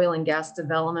 Oil and gas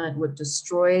development would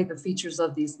destroy the features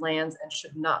of these lands and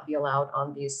should not be allowed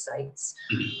on these sites.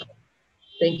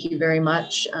 Thank you very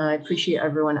much. I appreciate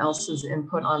everyone else's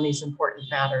input on these important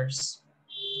matters.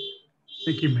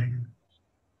 Thank you, Megan.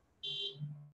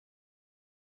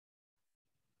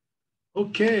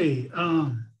 Okay,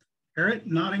 Eric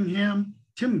Nottingham,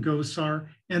 Tim Gosar,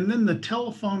 and then the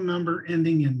telephone number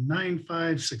ending in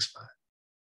 9565.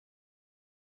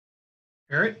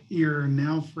 Eric, you're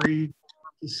now free to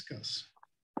discuss.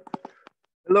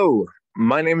 Hello,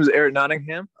 my name is Eric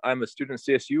Nottingham. I'm a student at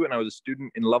CSU, and I was a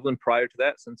student in Loveland prior to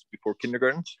that, since before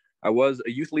kindergarten. I was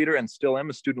a youth leader and still am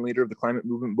a student leader of the climate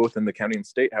movement, both in the county and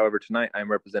state. However, tonight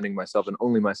I'm representing myself and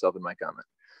only myself in my comment.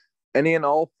 Any and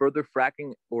all further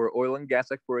fracking or oil and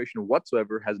gas exploration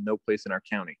whatsoever has no place in our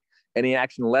county. Any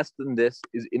action less than this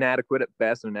is inadequate at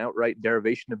best and an outright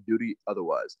derivation of duty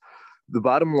otherwise. The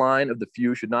bottom line of the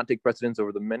few should not take precedence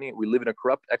over the many. We live in a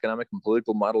corrupt economic and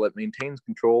political model that maintains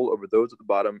control over those at the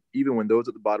bottom, even when those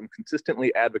at the bottom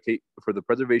consistently advocate for the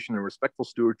preservation and respectful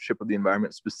stewardship of the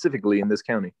environment, specifically in this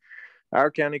county. Our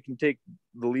county can take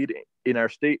the lead in our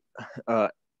state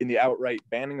in the outright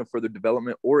banning of further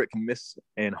development, or it can miss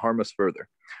and harm us further.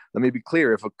 Let me be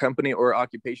clear, if a company or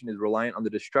occupation is reliant on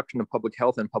the destruction of public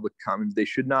health and public commons, they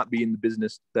should not be in the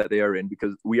business that they are in,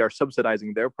 because we are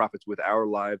subsidizing their profits with our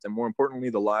lives, and more importantly,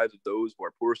 the lives of those who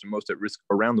are poorest and most at risk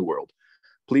around the world.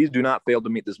 Please do not fail to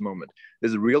meet this moment.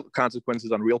 There's real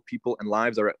consequences on real people, and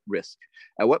lives are at risk.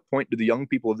 At what point do the young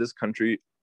people of this country,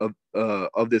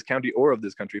 of this county or of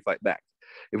this country, fight back?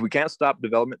 If we can't stop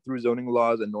development through zoning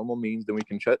laws and normal means, then we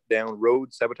can shut down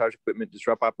roads, sabotage equipment,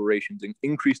 disrupt operations, and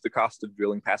increase the cost of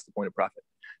drilling past the point of profit.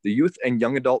 The youth and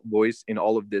young adult voice in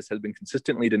all of this has been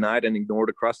consistently denied and ignored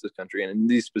across this country, and in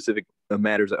these specific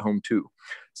matters at home too.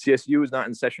 CSU is not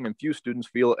in session, and few students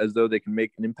feel as though they can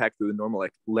make an impact through the normal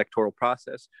electoral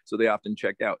process, so they often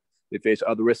check out. They face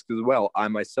other risks as well. I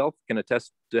myself can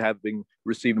attest to having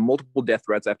received multiple death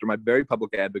threats after my very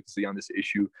public advocacy on this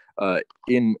issue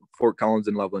in Fort Collins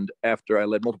and Loveland after I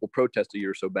led multiple protests a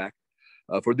year or so back.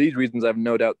 For these reasons, I have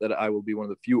no doubt that I will be one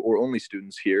of the few or only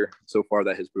students here so far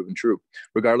that has proven true.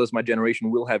 Regardless, my generation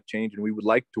will have changed, and we would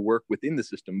like to work within the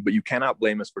system, but you cannot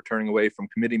blame us for turning away from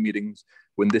committee meetings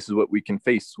when this is what we can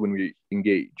face when we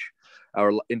engage.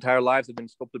 Our entire lives have been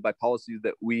sculpted by policies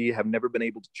that we have never been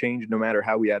able to change, no matter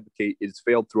how we advocate. It's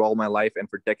failed through all my life and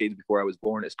for decades before I was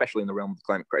born, especially in the realm of the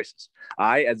climate crisis.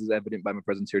 I, as is evident by my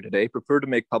presence here today, prefer to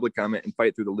make public comment and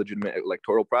fight through the legitimate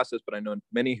electoral process, but I know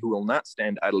many who will not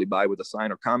stand idly by with a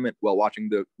sign or comment while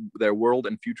watching their world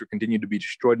and future continue to be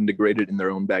destroyed and degraded in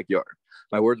their own backyard.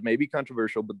 My words may be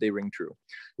controversial, but they ring true.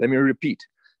 Let me repeat.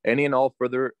 Any and all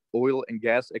further oil and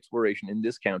gas exploration in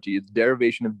this county is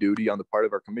derivation of duty on the part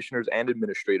of our commissioners and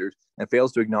administrators, and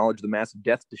fails to acknowledge the massive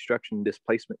death, destruction, and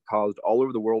displacement caused all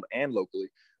over the world and locally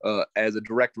as a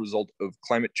direct result of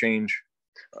climate change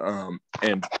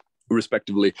and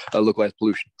respectively, localized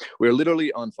pollution. We are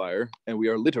literally on fire, and we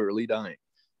are literally dying.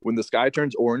 When the sky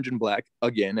turns orange and black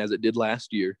again, as it did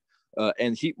last year,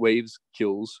 and heat waves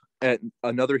kills, and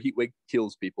another heat wave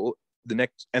kills people, the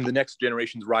next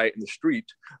generation's riot in the street,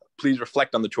 please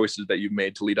reflect on the choices that you've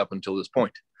made to lead up until this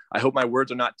point. I hope my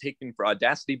words are not taken for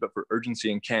audacity, but for urgency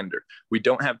and candor. We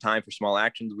don't have time for small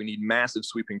actions. We need massive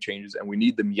sweeping changes, and we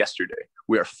need them yesterday.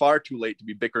 We are far too late to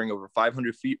be bickering over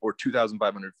 500 feet or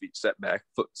 2,500 feet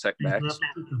foot setbacks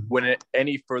when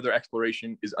any further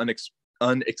exploration is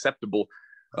unacceptable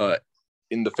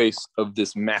in the face of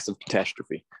this massive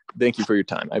catastrophe. Thank you for your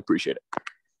time. I appreciate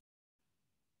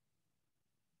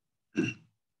it.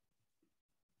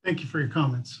 Thank you for your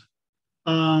comments.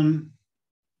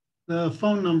 The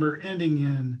phone number ending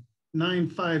in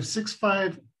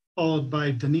 9565, followed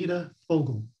by Danita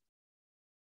Fogel.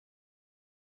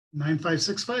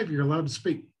 9565, you're allowed to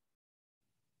speak.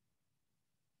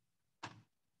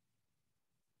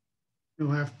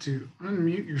 You'll have to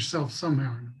unmute yourself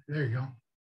somehow. There you go.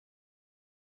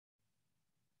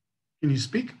 Can you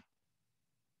speak?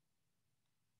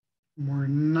 We're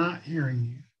not hearing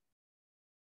you.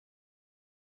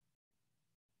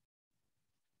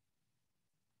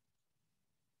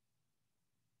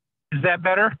 Is that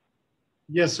better?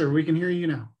 Yes, sir. We can hear you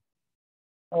now.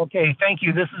 Okay, thank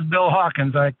you. This is Bill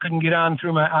Hawkins. I couldn't get on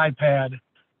through my iPad.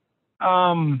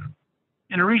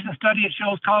 In a recent study, it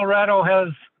shows Colorado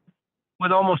has,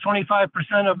 with almost 25%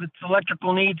 of its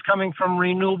electrical needs coming from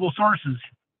renewable sources.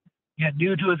 Yet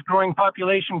due to its growing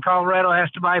population, Colorado has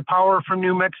to buy power from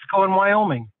New Mexico and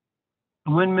Wyoming.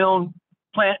 The windmill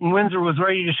plant in Windsor was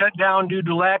ready to shut down due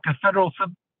to lack of federal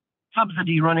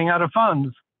subsidy running out of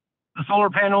funds. The solar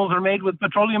panels are made with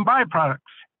petroleum byproducts.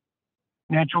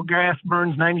 Natural gas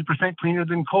burns 90% cleaner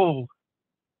than coal.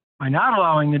 By not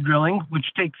allowing the drilling, which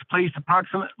takes place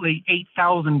approximately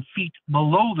 8,000 feet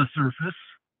below the surface,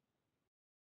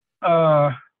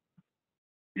 by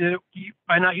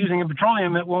not using a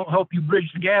petroleum, it won't help you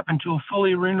bridge the gap until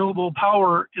fully renewable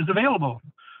power is available.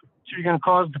 So you're going to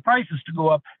cause the prices to go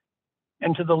up.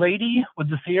 And to the lady with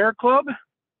the Sierra Club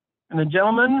and the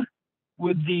gentleman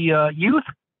with the youth,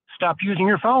 stop using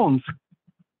your phones.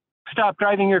 Stop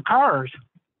driving your cars.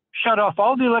 Shut off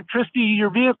all the electricity to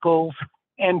your vehicles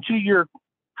and to your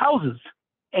houses.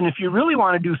 And if you really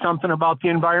want to do something about the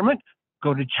environment,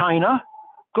 go to China,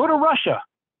 go to Russia,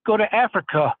 go to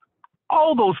Africa.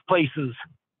 All those places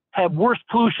have worse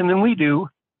pollution than we do.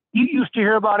 You used to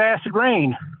hear about acid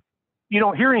rain. You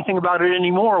don't hear anything about it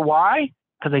anymore. Why?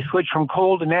 Because they switched from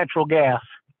coal to natural gas.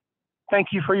 Thank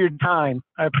you for your time.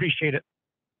 I appreciate it.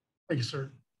 Thank you,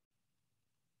 sir.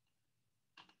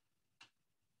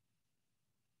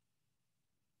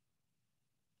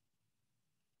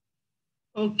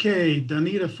 Okay,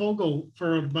 Danita Fogel,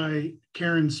 followed by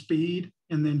Karen Speed,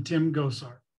 and then Tim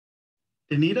Gosar.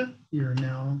 Danita, you're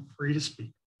now free to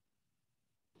speak.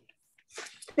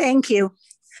 Thank you.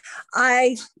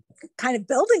 I kind of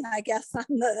building, I guess, on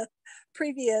the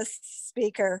previous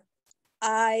speaker.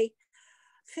 I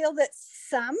feel that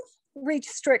some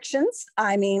restrictions,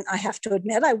 I mean, I have to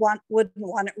admit, I wouldn't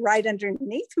want it right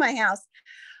underneath my house,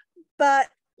 but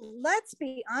let's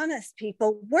be honest,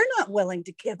 people, we're not willing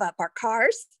to give up our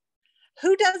cars.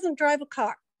 Who doesn't drive a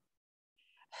car?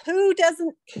 Who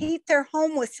doesn't heat their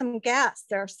home with some gas?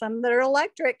 There are some that are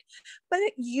electric, but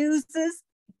it uses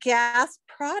gas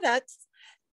products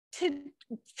to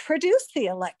produce the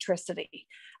electricity.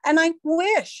 And I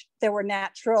wish there were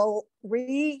natural,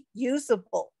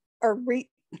 reusable, or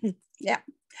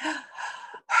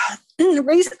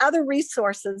other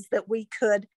resources that we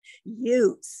could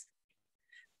use.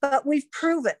 But we've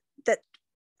proven that,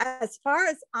 as far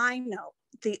as I know,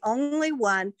 the only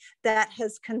one that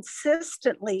has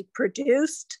consistently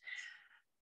produced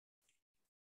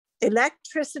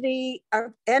electricity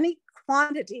of any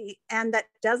quantity and that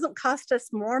doesn't cost us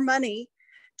more money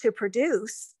to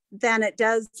produce than it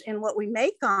does in what we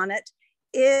make on it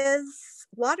is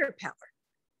water power.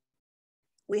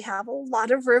 We have a lot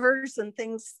of rivers and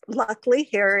things, luckily,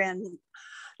 here in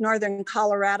northern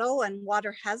Colorado, and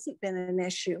water hasn't been an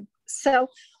issue. So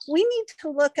we need to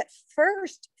look at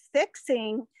first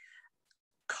fixing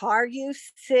car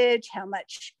usage, how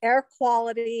much air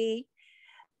quality,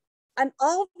 and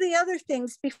all the other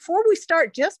things before we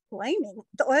start just blaming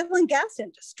the oil and gas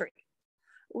industry.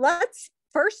 Let's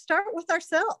first start with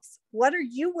ourselves. What are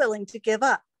you willing to give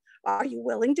up? Are you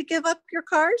willing to give up your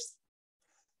cars?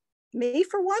 Me,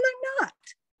 for one, I'm not.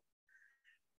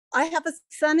 I have a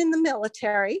son in the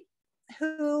military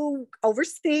who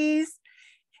oversees,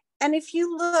 and if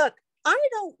you look, I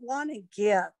don't want to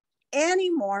give any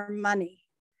more money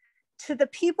to the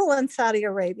people in Saudi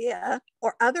Arabia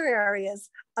or other areas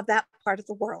of that part of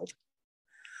the world.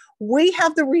 We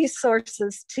have the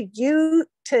resources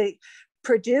to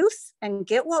produce and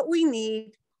get what we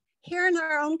need here in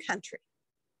our own country.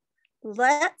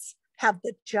 Let's have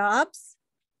the jobs,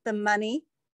 the money,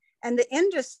 and the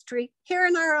industry here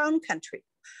in our own country.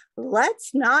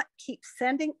 Let's not keep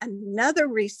sending another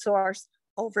resource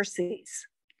overseas.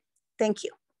 Thank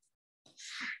you.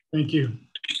 Thank you.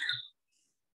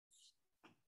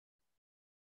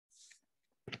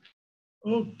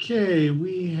 Okay,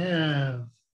 we have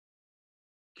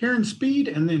Karen Speed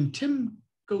and then Tim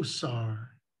Gosar.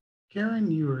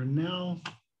 Karen, you are now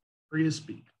free to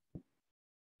speak.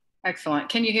 Excellent.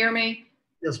 Can you hear me?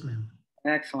 Yes, ma'am.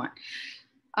 Excellent.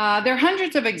 There are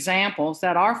hundreds of examples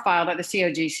that are filed at the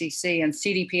COGCC and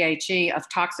CDPHE of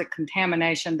toxic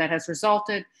contamination that has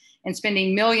resulted in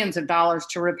spending millions of dollars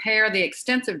to repair the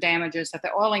extensive damages that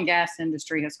the oil and gas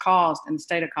industry has caused in the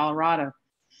state of Colorado.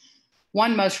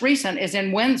 One most recent is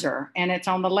in Windsor, and it's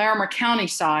on the Larimer County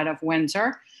side of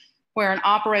Windsor, where an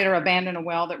operator abandoned a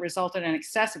well that resulted in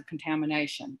excessive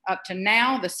contamination. Up to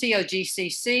now, the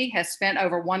COGCC has spent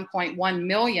over $1.1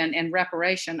 million in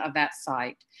reparation of that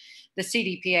site. The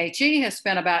CDPHE has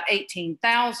spent about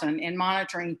 $18,000 in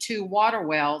monitoring 2 water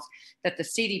wells that the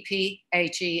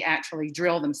CDPHE actually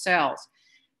drilled themselves.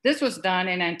 This was done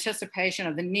in anticipation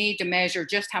of the need to measure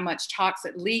just how much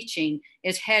toxic leaching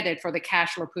is headed for the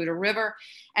Cache La Poudre River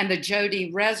and the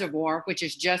Jody Reservoir, which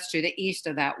is just to the east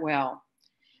of that well.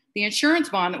 The insurance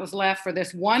bond that was left for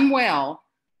this one well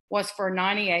was for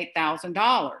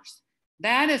 $98,000.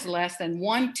 That is less than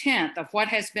 1/10 of what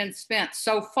has been spent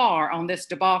so far on this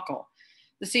debacle.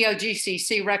 The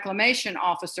COGCC reclamation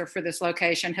officer for this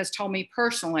location has told me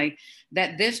personally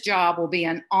that this job will be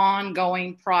an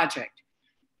ongoing project.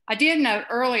 I did note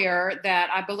earlier that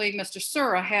I believe Mr.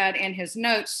 Sura had in his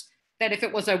notes that if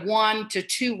it was a 1 to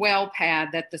 2 well pad,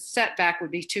 that the setback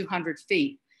would be 200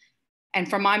 feet. And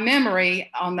from my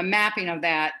memory on the mapping of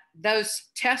that, those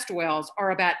test wells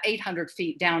are about 800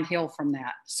 feet downhill from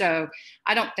that. So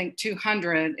I don't think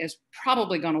 200 is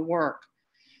probably going to work.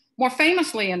 More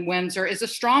famously in Windsor is the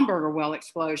Stromberger well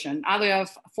explosion. I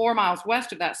live 4 miles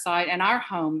west of that site, and our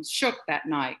home shook that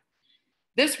night.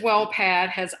 This well pad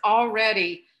has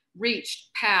already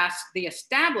reached past the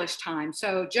established time.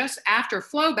 So just after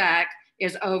flowback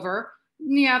is over,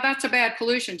 yeah, that's a bad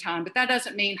pollution time, but that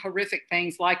doesn't mean horrific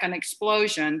things like an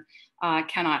explosion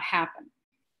cannot happen.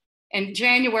 In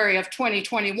January of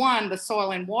 2021, the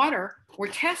soil and water were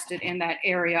tested in that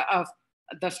area of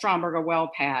the Stromberger well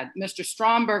pad. Mr.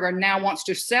 Stromberger now wants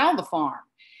to sell the farm.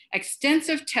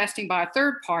 Extensive testing by a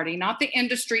third party, not the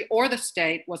industry or the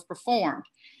state, was performed.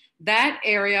 That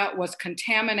area was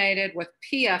contaminated with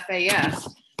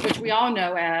PFAS, which we all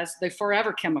know as the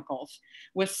forever chemicals,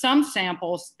 with some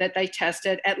samples that they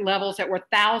tested at levels that were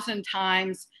 1,000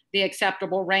 times the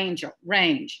acceptable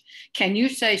range. Can you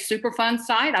say Superfund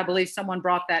site? I believe someone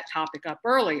brought that topic up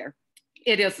earlier.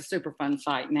 It is a Superfund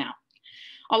site now.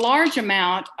 A large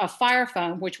amount of fire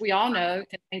foam, which we all know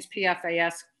contains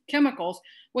PFAS chemicals,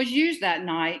 was used that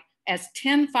night as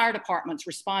 10 fire departments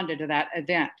responded to that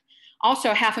event.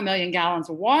 Also, 500,000 gallons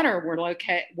of water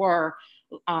were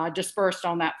dispersed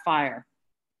on that fire.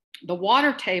 The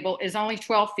water table is only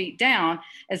 12 feet down,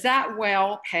 as that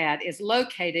well pad is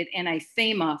located in a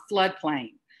FEMA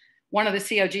floodplain. One of the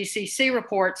COGCC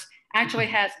reports actually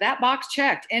has that box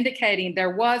checked, indicating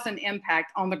there was an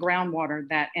impact on the groundwater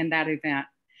in that event.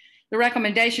 The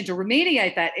recommendation to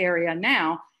remediate that area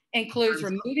now includes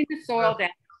removing the soil down.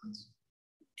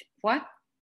 What?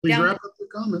 Please wrap up the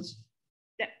comments.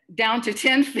 Down to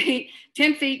 10 feet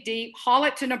deep, haul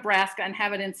it to Nebraska and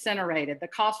have it incinerated. The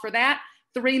cost for that,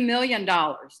 $3 million.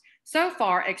 So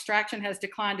far, Extraction has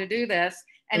declined to do this.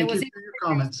 And Thank you for your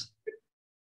comments.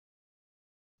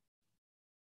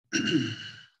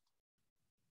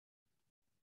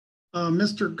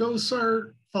 Mr.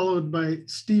 Gosar, followed by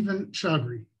Stephen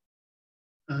Chagri.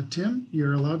 Tim,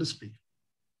 you're allowed to speak.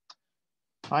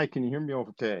 Hi, can you hear me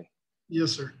okay?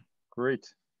 Yes, sir. Great.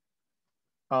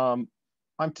 I'm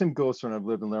Tim Gosar, and I've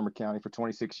lived in Larimer County for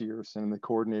 26 years, and I'm the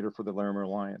coordinator for the Larimer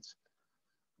Alliance.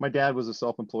 My dad was a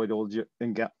self-employed oil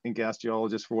and gas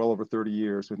geologist for well over 30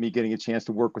 years, with me getting a chance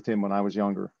to work with him when I was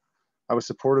younger. I was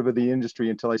supportive of the industry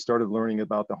until I started learning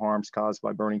about the harms caused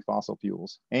by burning fossil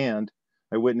fuels, and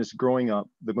I witnessed growing up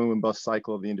the boom and bust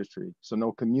cycle of the industry. So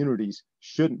no communities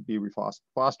shouldn't be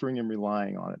fostering and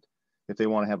relying on it if they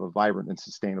want to have a vibrant and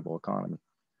sustainable economy.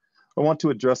 I want to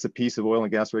address a piece of oil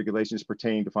and gas regulations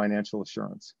pertaining to financial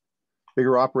assurance.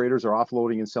 Bigger operators are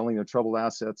offloading and selling their troubled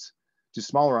assets to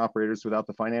smaller operators without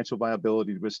the financial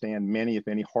viability to withstand many, if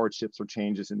any, hardships or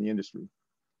changes in the industry.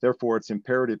 Therefore, it's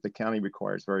imperative the county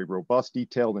requires very robust,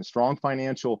 detailed, and strong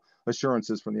financial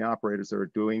assurances from the operators that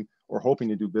are doing or hoping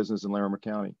to do business in Larimer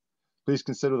County. Please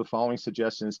consider the following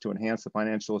suggestions to enhance the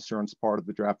financial assurance part of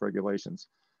the draft regulations.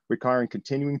 Requiring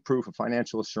continuing proof of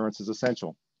financial assurance is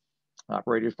essential.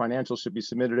 Operators' financials should be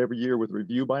submitted every year with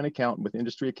review by an accountant with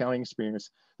industry accounting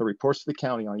experience that reports to the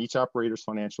county on each operator's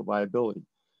financial viability.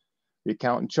 The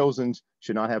accountant chosen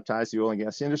should not have ties to the oil and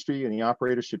gas industry, and the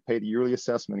operator should pay the yearly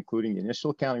assessment, including the initial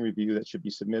accounting review that should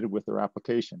be submitted with their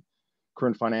application.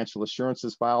 Current financial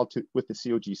assurances filed with the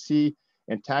COGC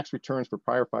and tax returns for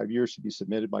prior 5 years should be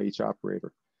submitted by each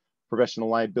operator. Professional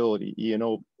liability,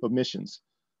 E&O omissions.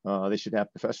 They should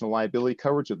have professional liability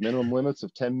coverage with minimum limits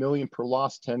of $10 million per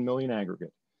loss, $10 million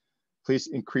aggregate. Please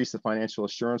increase the financial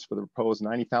assurance for the proposed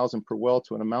 $90,000 per well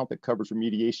to an amount that covers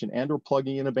remediation and or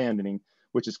plugging and abandoning,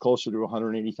 which is closer to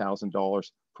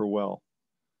 $180,000 per well.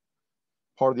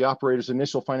 Part of the operator's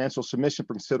initial financial submission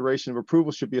for consideration of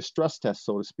approval should be a stress test,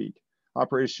 so to speak.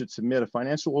 Operators should submit a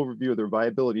financial overview of their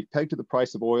viability pegged to the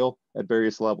price of oil at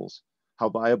various levels. How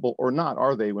viable or not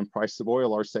are they when prices of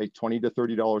oil are, say, $20 to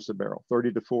 $30 a barrel,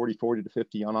 30 to 40, 40 to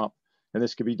 50 on up, and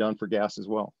this could be done for gas as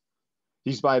well.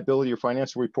 These viability or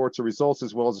financial reports or results,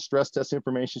 as well as the stress test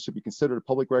information, should be considered a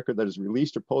public record that is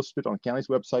released or posted on the county's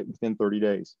website within 30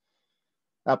 days.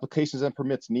 Applications and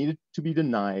permits needed to be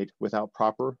denied without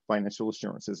proper financial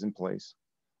assurances in place.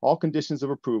 All conditions of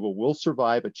approval will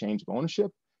survive a change of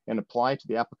ownership and apply to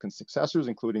the applicant's successors,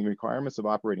 including requirements of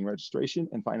operating registration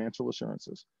and financial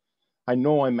assurances. I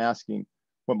know I'm asking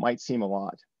what might seem a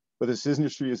lot, but this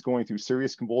industry is going through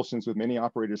serious convulsions with many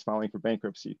operators filing for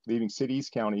bankruptcy, leaving cities,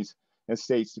 counties, and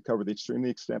states to cover the extremely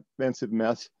expensive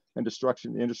mess and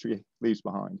destruction the industry leaves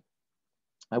behind.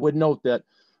 I would note that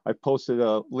I posted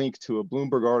a link to a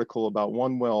Bloomberg article about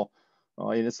one well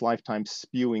in its lifetime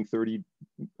spewing 30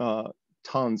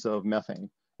 tons of methane.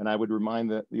 And I would remind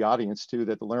the audience too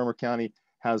that the Larimer County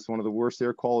has one of the worst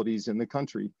air qualities in the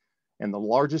country. And the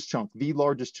largest chunk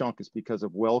is because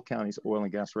of Weld County's oil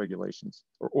and gas regulations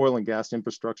or oil and gas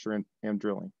infrastructure and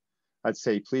drilling. I'd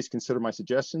say, please consider my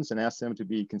suggestions and ask them to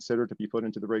be considered to be put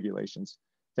into the regulations.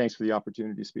 Thanks for the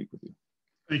opportunity to speak with you.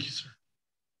 Thank you, sir.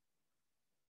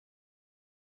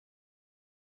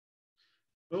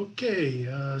 Okay,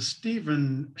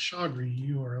 Stephen Shogri,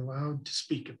 you are allowed to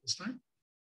speak at this time.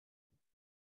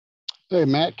 Hey,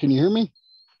 Matt, can you hear me?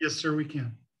 Yes, sir, we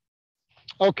can.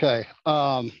 Okay.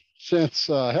 Since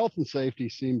health and safety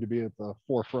seem to be at the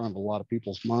forefront of a lot of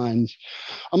people's minds,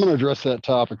 I'm going to address that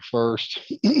topic first.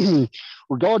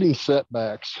 Regarding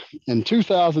setbacks, in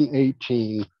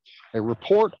 2018, a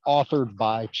report authored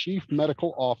by Chief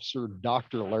Medical Officer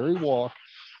Dr. Larry Walk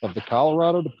of the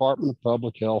Colorado Department of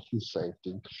Public Health and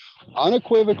Safety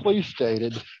unequivocally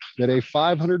stated that a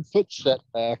 500-foot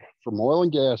setback from oil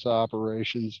and gas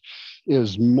operations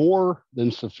is more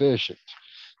than sufficient,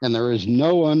 and there is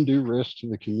no undue risk to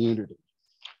the community.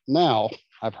 Now,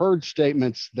 I've heard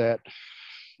statements that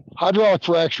hydraulic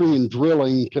fracturing and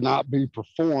drilling cannot be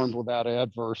performed without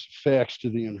adverse effects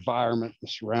to the environment and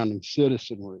surrounding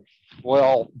citizenry.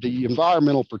 Well, the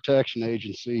Environmental Protection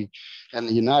Agency and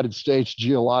the United States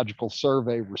Geological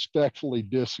Survey respectfully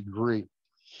disagree.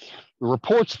 The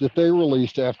reports that they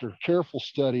released after a careful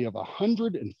study of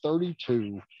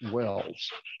 132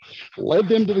 wells led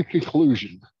them to the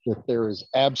conclusion that there is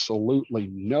absolutely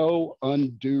no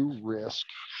undue risk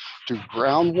to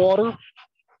groundwater,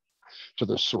 to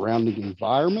the surrounding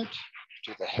environment,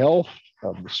 to the health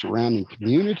of the surrounding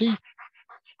community.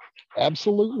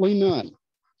 Absolutely none.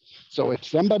 So if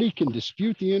somebody can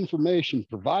dispute the information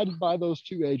provided by those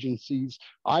two agencies,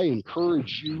 I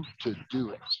encourage you to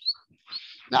do it.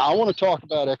 Now, I want to talk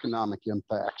about economic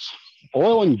impacts.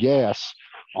 Oil and gas,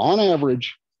 on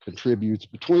average, contributes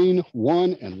between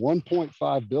 $1 and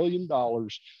 $1.5 billion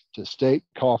to state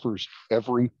coffers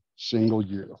every single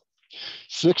year.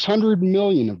 600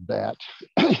 million of that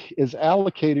is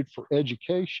allocated for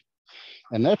education.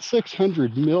 And that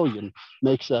 600 million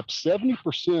makes up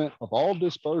 70% of all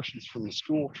disbursements from the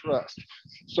school trust.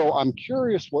 So I'm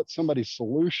curious what somebody's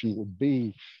solution would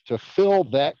be to fill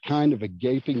that kind of a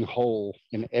gaping hole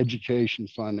in education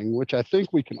funding, which I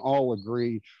think we can all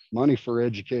agree money for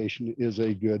education is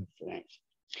a good thing.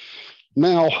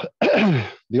 Now,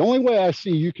 the only way I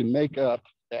see you can make up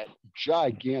that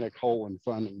gigantic hole in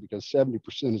funding, because 70%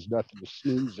 is nothing to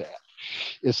sneeze at,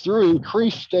 is through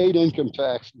increased state income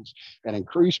taxes and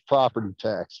increased property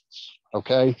taxes,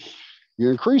 okay? You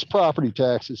increase property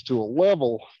taxes to a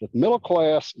level that the middle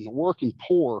class and the working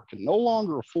poor can no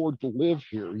longer afford to live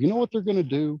here. You know what they're gonna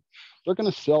do? They're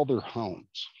gonna sell their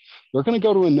homes. They're going to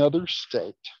go to another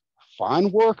state,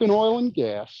 find work in oil and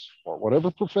gas or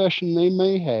whatever profession they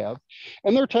may have,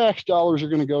 and their tax dollars are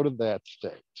going to go to that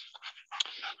state.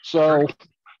 So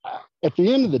at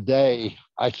the end of the day,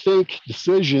 I think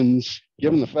decisions,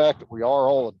 given the fact that we are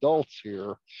all adults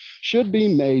here, should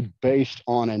be made based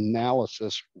on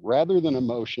analysis rather than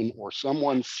emotion or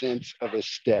someone's sense of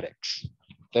aesthetics.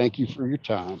 Thank you for your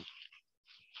time.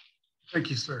 Thank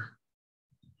you, sir.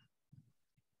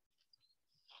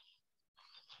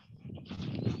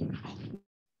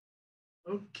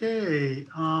 Okay,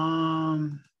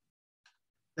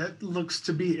 that looks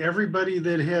to be everybody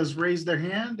that has raised their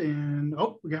hand, and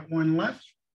oh, we got one left.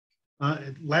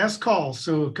 Last call,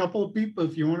 so a couple of people,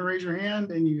 if you want to raise your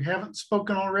hand and you haven't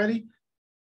spoken already,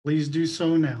 please do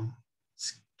so now.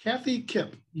 Kathy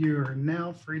Kipp, you are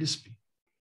now free to speak.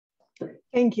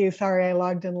 Thank you. Sorry, I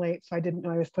logged in late, so I didn't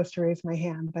know I was supposed to raise my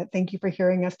hand, but thank you for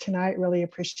hearing us tonight. Really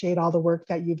appreciate all the work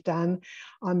that you've done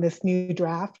on this new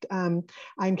draft. I'm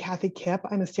Kathy Kipp.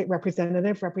 I'm a state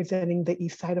representative representing the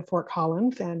east side of Fort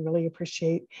Collins, and really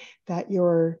appreciate that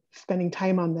you're spending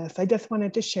time on this. I just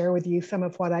wanted to share with you some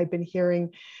of what I've been hearing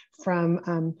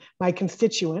from my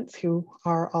constituents who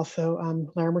are also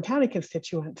Larimer County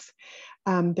constituents.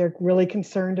 They're really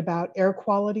concerned about air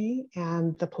quality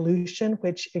and the pollution,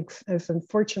 which is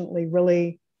unfortunately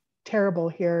really terrible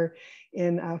here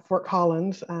in Fort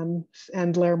Collins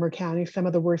and Larimer County, some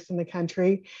of the worst in the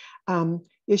country.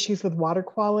 Issues with water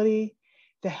quality,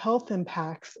 the health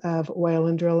impacts of oil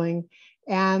and drilling,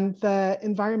 and the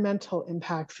environmental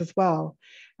impacts as well.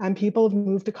 People have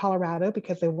moved to Colorado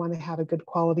because they want to have a good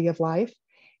quality of life,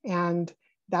 and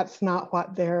that's not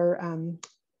what they're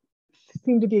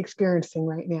seem to be experiencing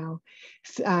right now.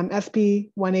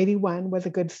 SB 181 was a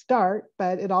good start,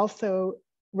 but it also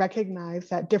recognized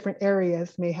that different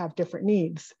areas may have different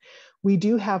needs. We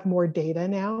do have more data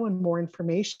now and more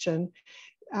information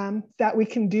that we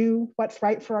can do what's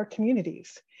right for our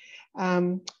communities.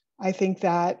 I think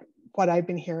that what I've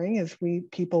been hearing is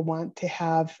people want to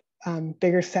have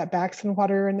bigger setbacks in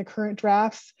water in the current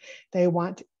drafts. They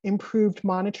want improved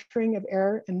monitoring of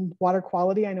air and water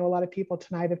quality. I know a lot of people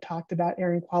tonight have talked about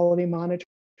air and quality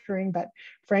monitoring, but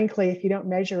frankly, if you don't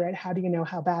measure it, how do you know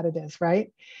how bad it is,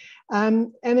 right?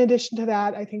 In addition to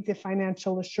that, I think the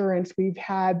financial assurance, we've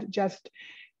had just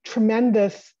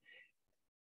tremendous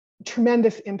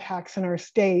impacts in our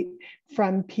state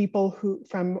from people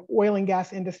from oil and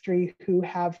gas industry who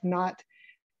have not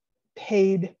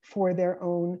paid for their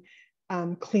own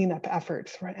cleanup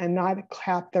efforts, right, and not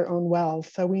cap their own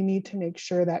wells. So we need to make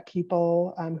sure that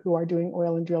people who are doing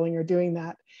oil and drilling are doing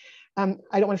that. I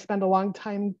don't want to spend a long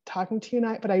time talking to you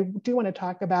tonight, but I do want to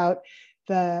talk about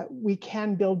we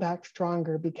can build back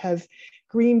stronger, because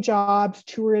green jobs,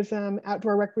 tourism,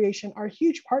 outdoor recreation are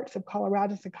huge parts of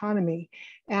Colorado's economy.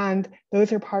 And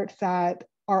those are parts that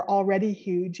are already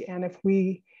huge. And if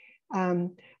we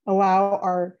allow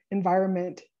our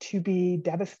environment to be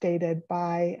devastated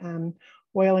by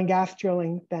oil and gas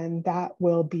drilling, then that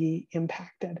will be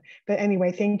impacted. But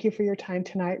anyway, thank you for your time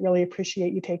tonight. Really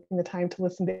appreciate you taking the time to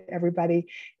listen to everybody.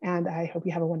 And I hope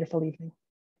you have a wonderful evening.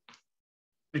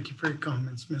 Thank you for your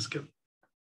comments, Ms. Kipp.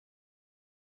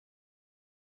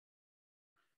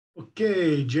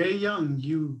 Okay, Jay Young,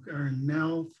 you are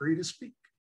now free to speak.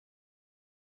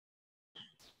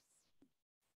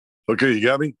 Okay, you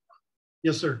got me?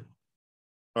 Yes, sir.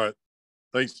 All right.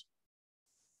 Thanks.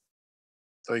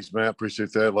 Thanks, Matt.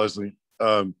 Appreciate that, Leslie.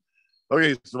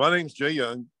 Okay, so my name is Jay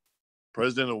Young,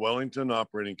 president of Wellington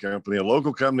Operating Company, a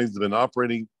local company that's been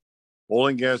operating oil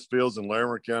and gas fields in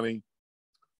Larimer County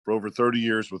for over 30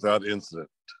 years without incident.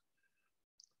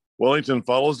 Wellington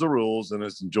follows the rules and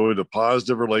has enjoyed a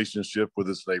positive relationship with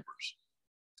its neighbors.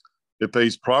 It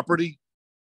pays property,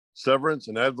 severance,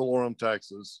 and ad valorem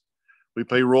taxes. We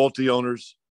pay royalty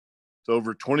owners to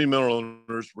over 20 mineral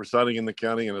owners residing in the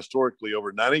county, and historically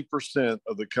over 90%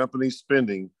 of the company's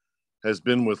spending has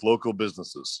been with local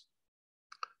businesses.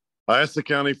 I asked the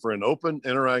county for an open,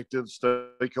 interactive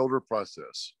stakeholder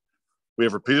process. We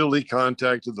have repeatedly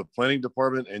contacted the planning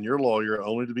department and your lawyer,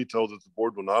 only to be told that the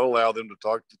board will not allow them to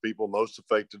talk to people most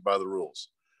affected by the rules.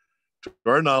 To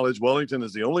our knowledge, Wellington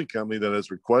is the only company that has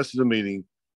requested a meeting,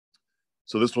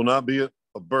 so this will not be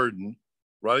a burden.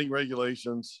 Writing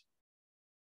regulations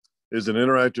is an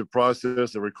interactive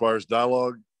process that requires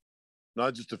dialogue,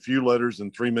 not just a few letters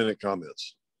and 3-minute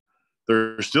comments.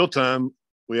 There's still time.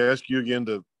 We ask you again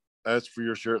to ask for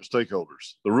your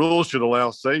stakeholders. The rules should allow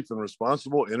safe and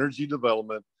responsible energy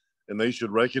development, and they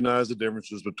should recognize the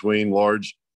differences between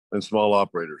large and small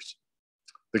operators.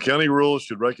 The county rules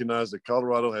should recognize that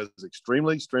Colorado has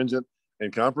extremely stringent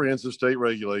and comprehensive state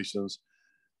regulations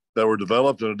that were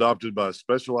developed and adopted by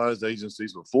specialized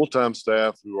agencies with full-time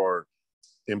staff who are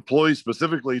employed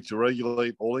specifically to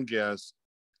regulate oil and gas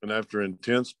and after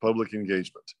intense public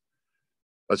engagement.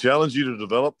 I challenge you to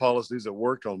develop policies that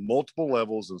work on multiple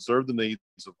levels and serve the needs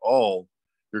of all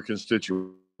your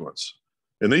constituents.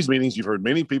 In these meetings, you've heard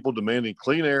many people demanding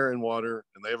clean air and water,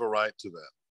 and they have a right to that.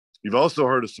 You've also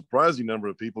heard a surprising number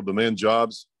of people demand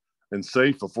jobs and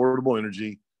safe, affordable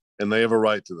energy, and they have a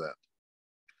right to that.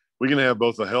 We can have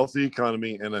both a healthy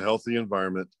economy and a healthy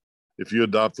environment if you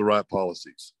adopt the right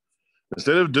policies.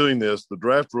 Instead of doing this, the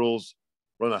draft rules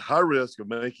run a high risk of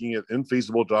making it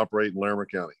infeasible to operate in Larimer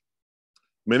County.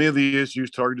 Many of the issues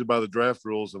targeted by the draft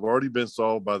rules have already been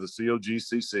solved by the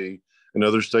COGCC and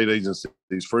other state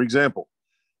agencies. For example,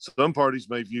 some parties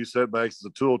may view setbacks as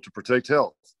a tool to protect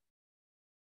health,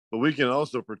 but we can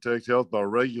also protect health by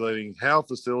regulating how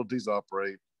facilities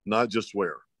operate, not just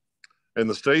where. And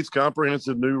the state's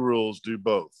comprehensive new rules do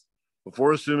both.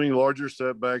 Before assuming larger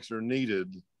setbacks are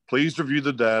needed, please review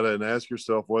the data and ask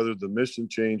yourself whether the mission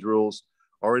change rules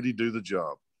already do the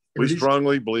job. We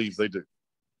strongly believe they do.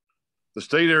 The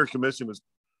State Air Commission has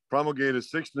promulgated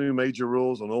 6 new major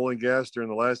rules on oil and gas during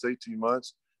the last 18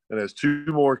 months and has 2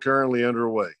 more currently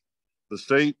underway. The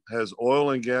state has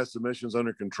oil and gas emissions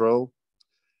under control.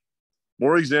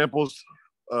 More examples,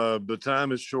 the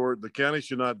time is short. The county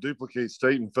should not duplicate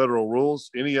state and federal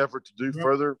rules. Any effort to do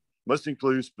further must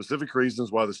include specific reasons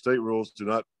why the state rules do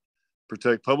not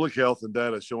protect public health and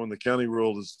data showing the county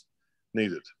rule is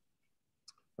needed.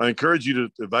 I encourage you to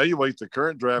evaluate the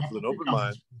current draft with an open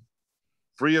mind,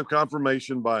 free of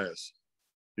confirmation bias.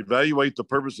 Evaluate the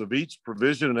purpose of each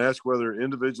provision and ask whether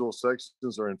individual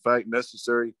sections are in fact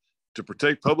necessary to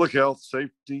protect public health,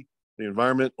 safety, the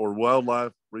environment, or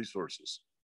wildlife resources.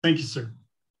 Thank you, sir.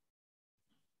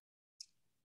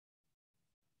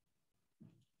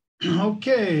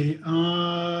 Okay.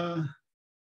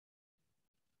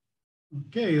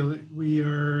 Okay, we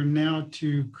are now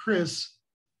to Chris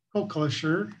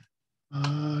Kolklisher.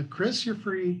 Chris, you're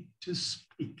free to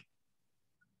speak.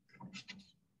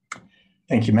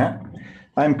 Thank you, Matt.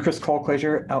 I'm Chris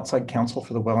Kolklisher, outside counsel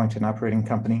for the Wellington Operating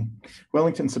Company.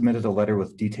 Wellington submitted a letter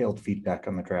with detailed feedback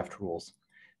on the draft rules.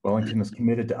 Wellington is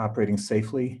committed to operating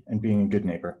safely and being a good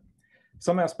neighbor.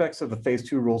 Some aspects of the Phase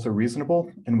 2 rules are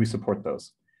reasonable, and we support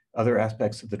those. Other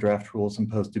aspects of the draft rules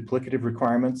impose duplicative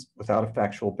requirements without a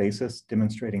factual basis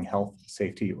demonstrating health,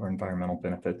 safety, or environmental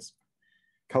benefits.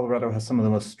 Colorado has some of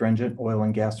the most stringent oil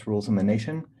and gas rules in the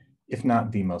nation, if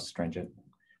not the most stringent.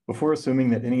 Before assuming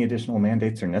that any additional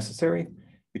mandates are necessary,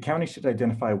 the county should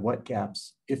identify what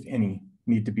gaps, if any,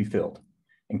 need to be filled,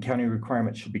 and county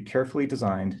requirements should be carefully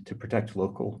designed to protect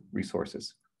local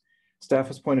resources. Staff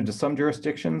has pointed to some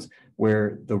jurisdictions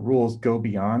where the rules go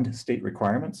beyond state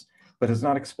requirements, but has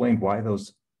not explained why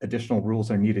those additional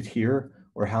rules are needed here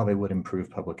or how they would improve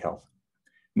public health.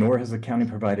 Nor has the county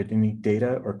provided any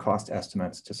data or cost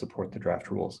estimates to support the draft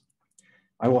rules.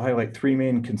 I will highlight 3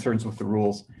 main concerns with the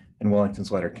rules, and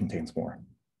Wellington's letter contains more.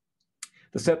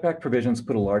 The setback provisions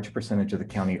put a large percentage of the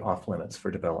county off limits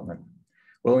for development.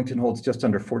 Wellington holds just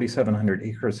under 4,700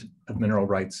 acres of mineral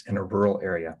rights in a rural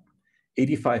area.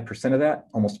 85% of that,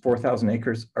 almost 4,000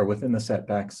 acres, are within the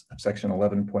setbacks of section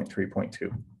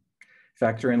 11.3.2.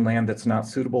 Factor in land that's not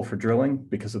suitable for drilling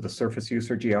because of the surface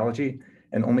use or geology,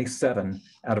 and only 7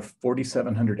 out of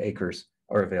 4,700 acres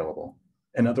are available.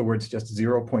 In other words, just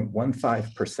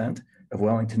 0.15% of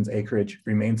Wellington's acreage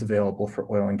remains available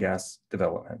for oil and gas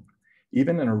development.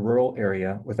 Even in a rural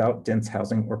area without dense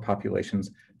housing or populations,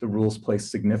 the rules place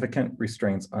significant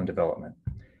restraints on development.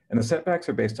 And the setbacks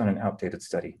are based on an outdated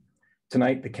study.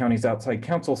 Tonight, the county's outside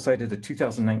counsel cited a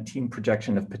 2019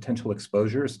 projection of potential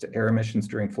exposures to air emissions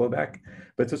during flowback,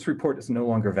 but this report is no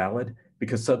longer valid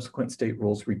because subsequent state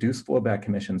rules reduce flowback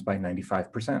emissions by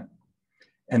 95%.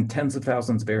 And tens of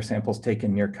thousands of air samples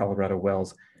taken near Colorado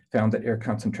wells found that air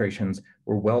concentrations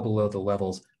were well below the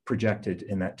levels projected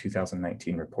in that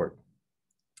 2019 report.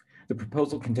 The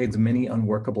proposal contains many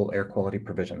unworkable air quality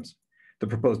provisions. The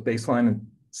proposed baseline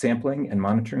sampling and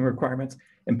monitoring requirements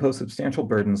impose substantial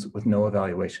burdens with no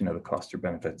evaluation of the cost or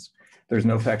benefits. There's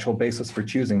no factual basis for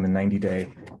choosing the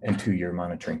 90-day and 2-year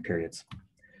monitoring periods.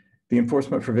 The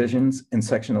enforcement provisions in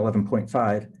section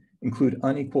 11.5 include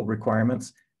unequal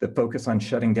requirements that focus on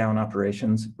shutting down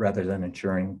operations rather than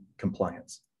ensuring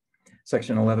compliance.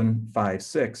 Section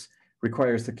 11.5.6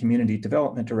 requires the community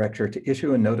development director to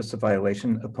issue a notice of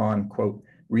violation upon, quote,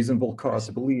 reasonable cause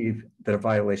to believe that a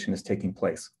violation is taking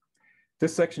place.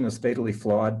 This section is fatally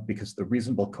flawed because the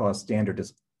reasonable cause standard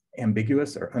is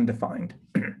ambiguous or undefined.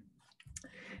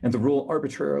 And the rule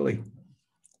arbitrarily,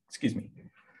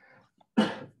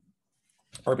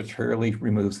 arbitrarily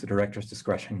removes the director's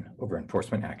discretion over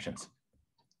enforcement actions.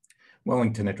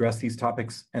 Wellington addressed these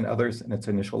topics and others in its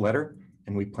initial letter,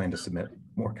 and we plan to submit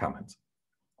more comments.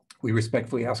 We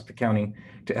respectfully ask the county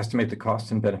to estimate the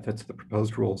costs and benefits of the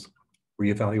proposed rules,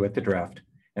 reevaluate the draft,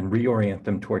 and reorient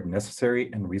them toward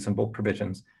necessary and reasonable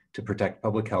provisions to protect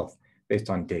public health based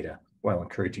on data while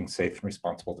encouraging safe and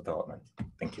responsible development.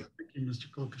 Thank you. Thank you, Mr.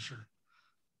 Klobuchar.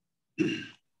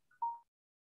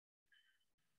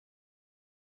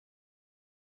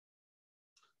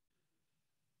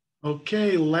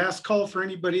 Okay, last call for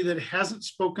anybody that hasn't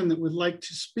spoken that would like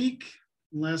to speak.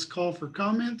 Last call for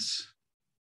comments.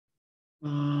 I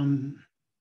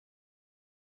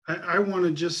want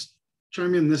to just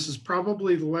chime in. This is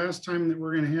probably the last time that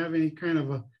we're going to have any kind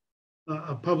of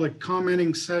a public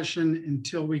commenting session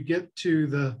until we get to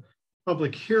the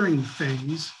public hearing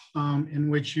phase, in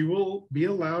which you will be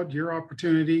allowed your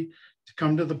opportunity to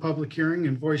come to the public hearing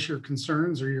and voice your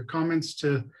concerns or your comments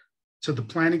to the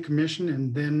Planning Commission,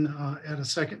 and then at a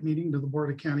second meeting to the Board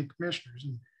of County Commissioners.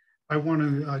 And I want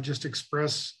to just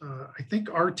express, I think,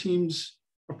 our team's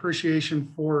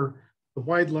appreciation for the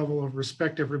wide level of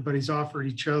respect everybody's offered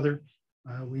each other.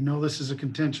 We know this is a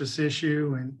contentious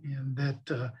issue, and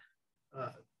that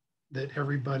that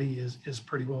everybody is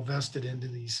pretty well vested into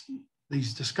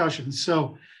these discussions.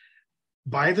 So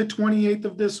by the 28th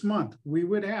of this month, we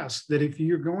would ask that if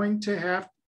you're going to have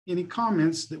any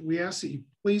comments, that we ask that you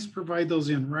please provide those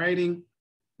in writing,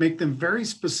 make them very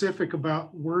specific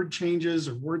about word changes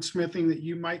or wordsmithing that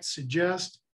you might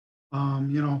suggest.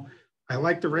 You know, I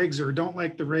like the regs or don't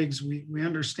like the regs, we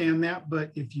understand that,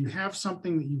 but if you have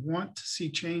something that you want to see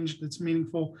changed that's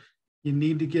meaningful, you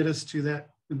need to get us to that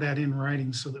in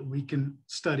writing so that we can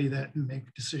study that and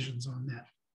make decisions on that.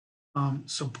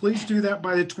 So please do that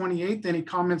by the 28th. Any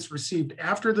comments received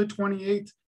after the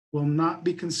 28th will not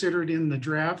be considered in the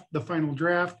draft, the final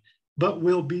draft, but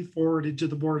will be forwarded to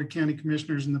the Board of County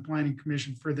Commissioners and the Planning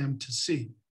Commission for them to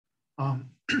see.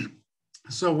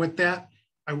 So with that,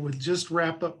 I would just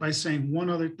wrap up by saying one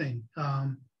other thing.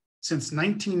 Since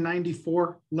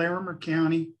 1994, Larimer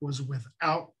County was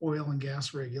without oil and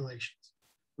gas regulations.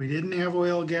 We didn't have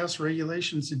oil and gas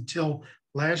regulations until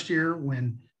last year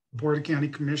when the Board of County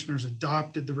Commissioners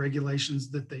adopted the regulations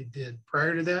that they did.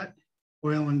 Prior to that,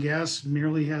 oil and gas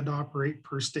merely had to operate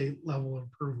per state level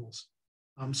approvals.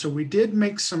 So we did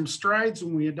make some strides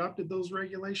when we adopted those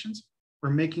regulations.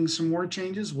 We're making some more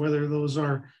changes, whether those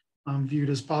are viewed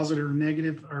as positive or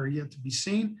negative are yet to be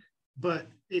seen, but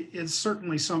it's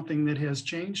certainly something that has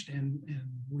changed, and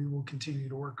we will continue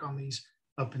to work on these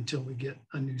up until we get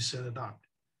a new set adopted.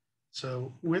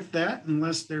 So with that,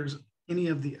 unless there's any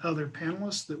of the other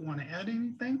panelists that want to add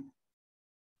anything,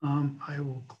 I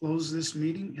will close this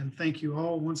meeting and thank you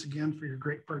all once again for your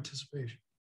great participation.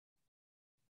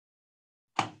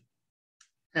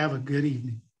 Have a good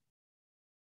evening.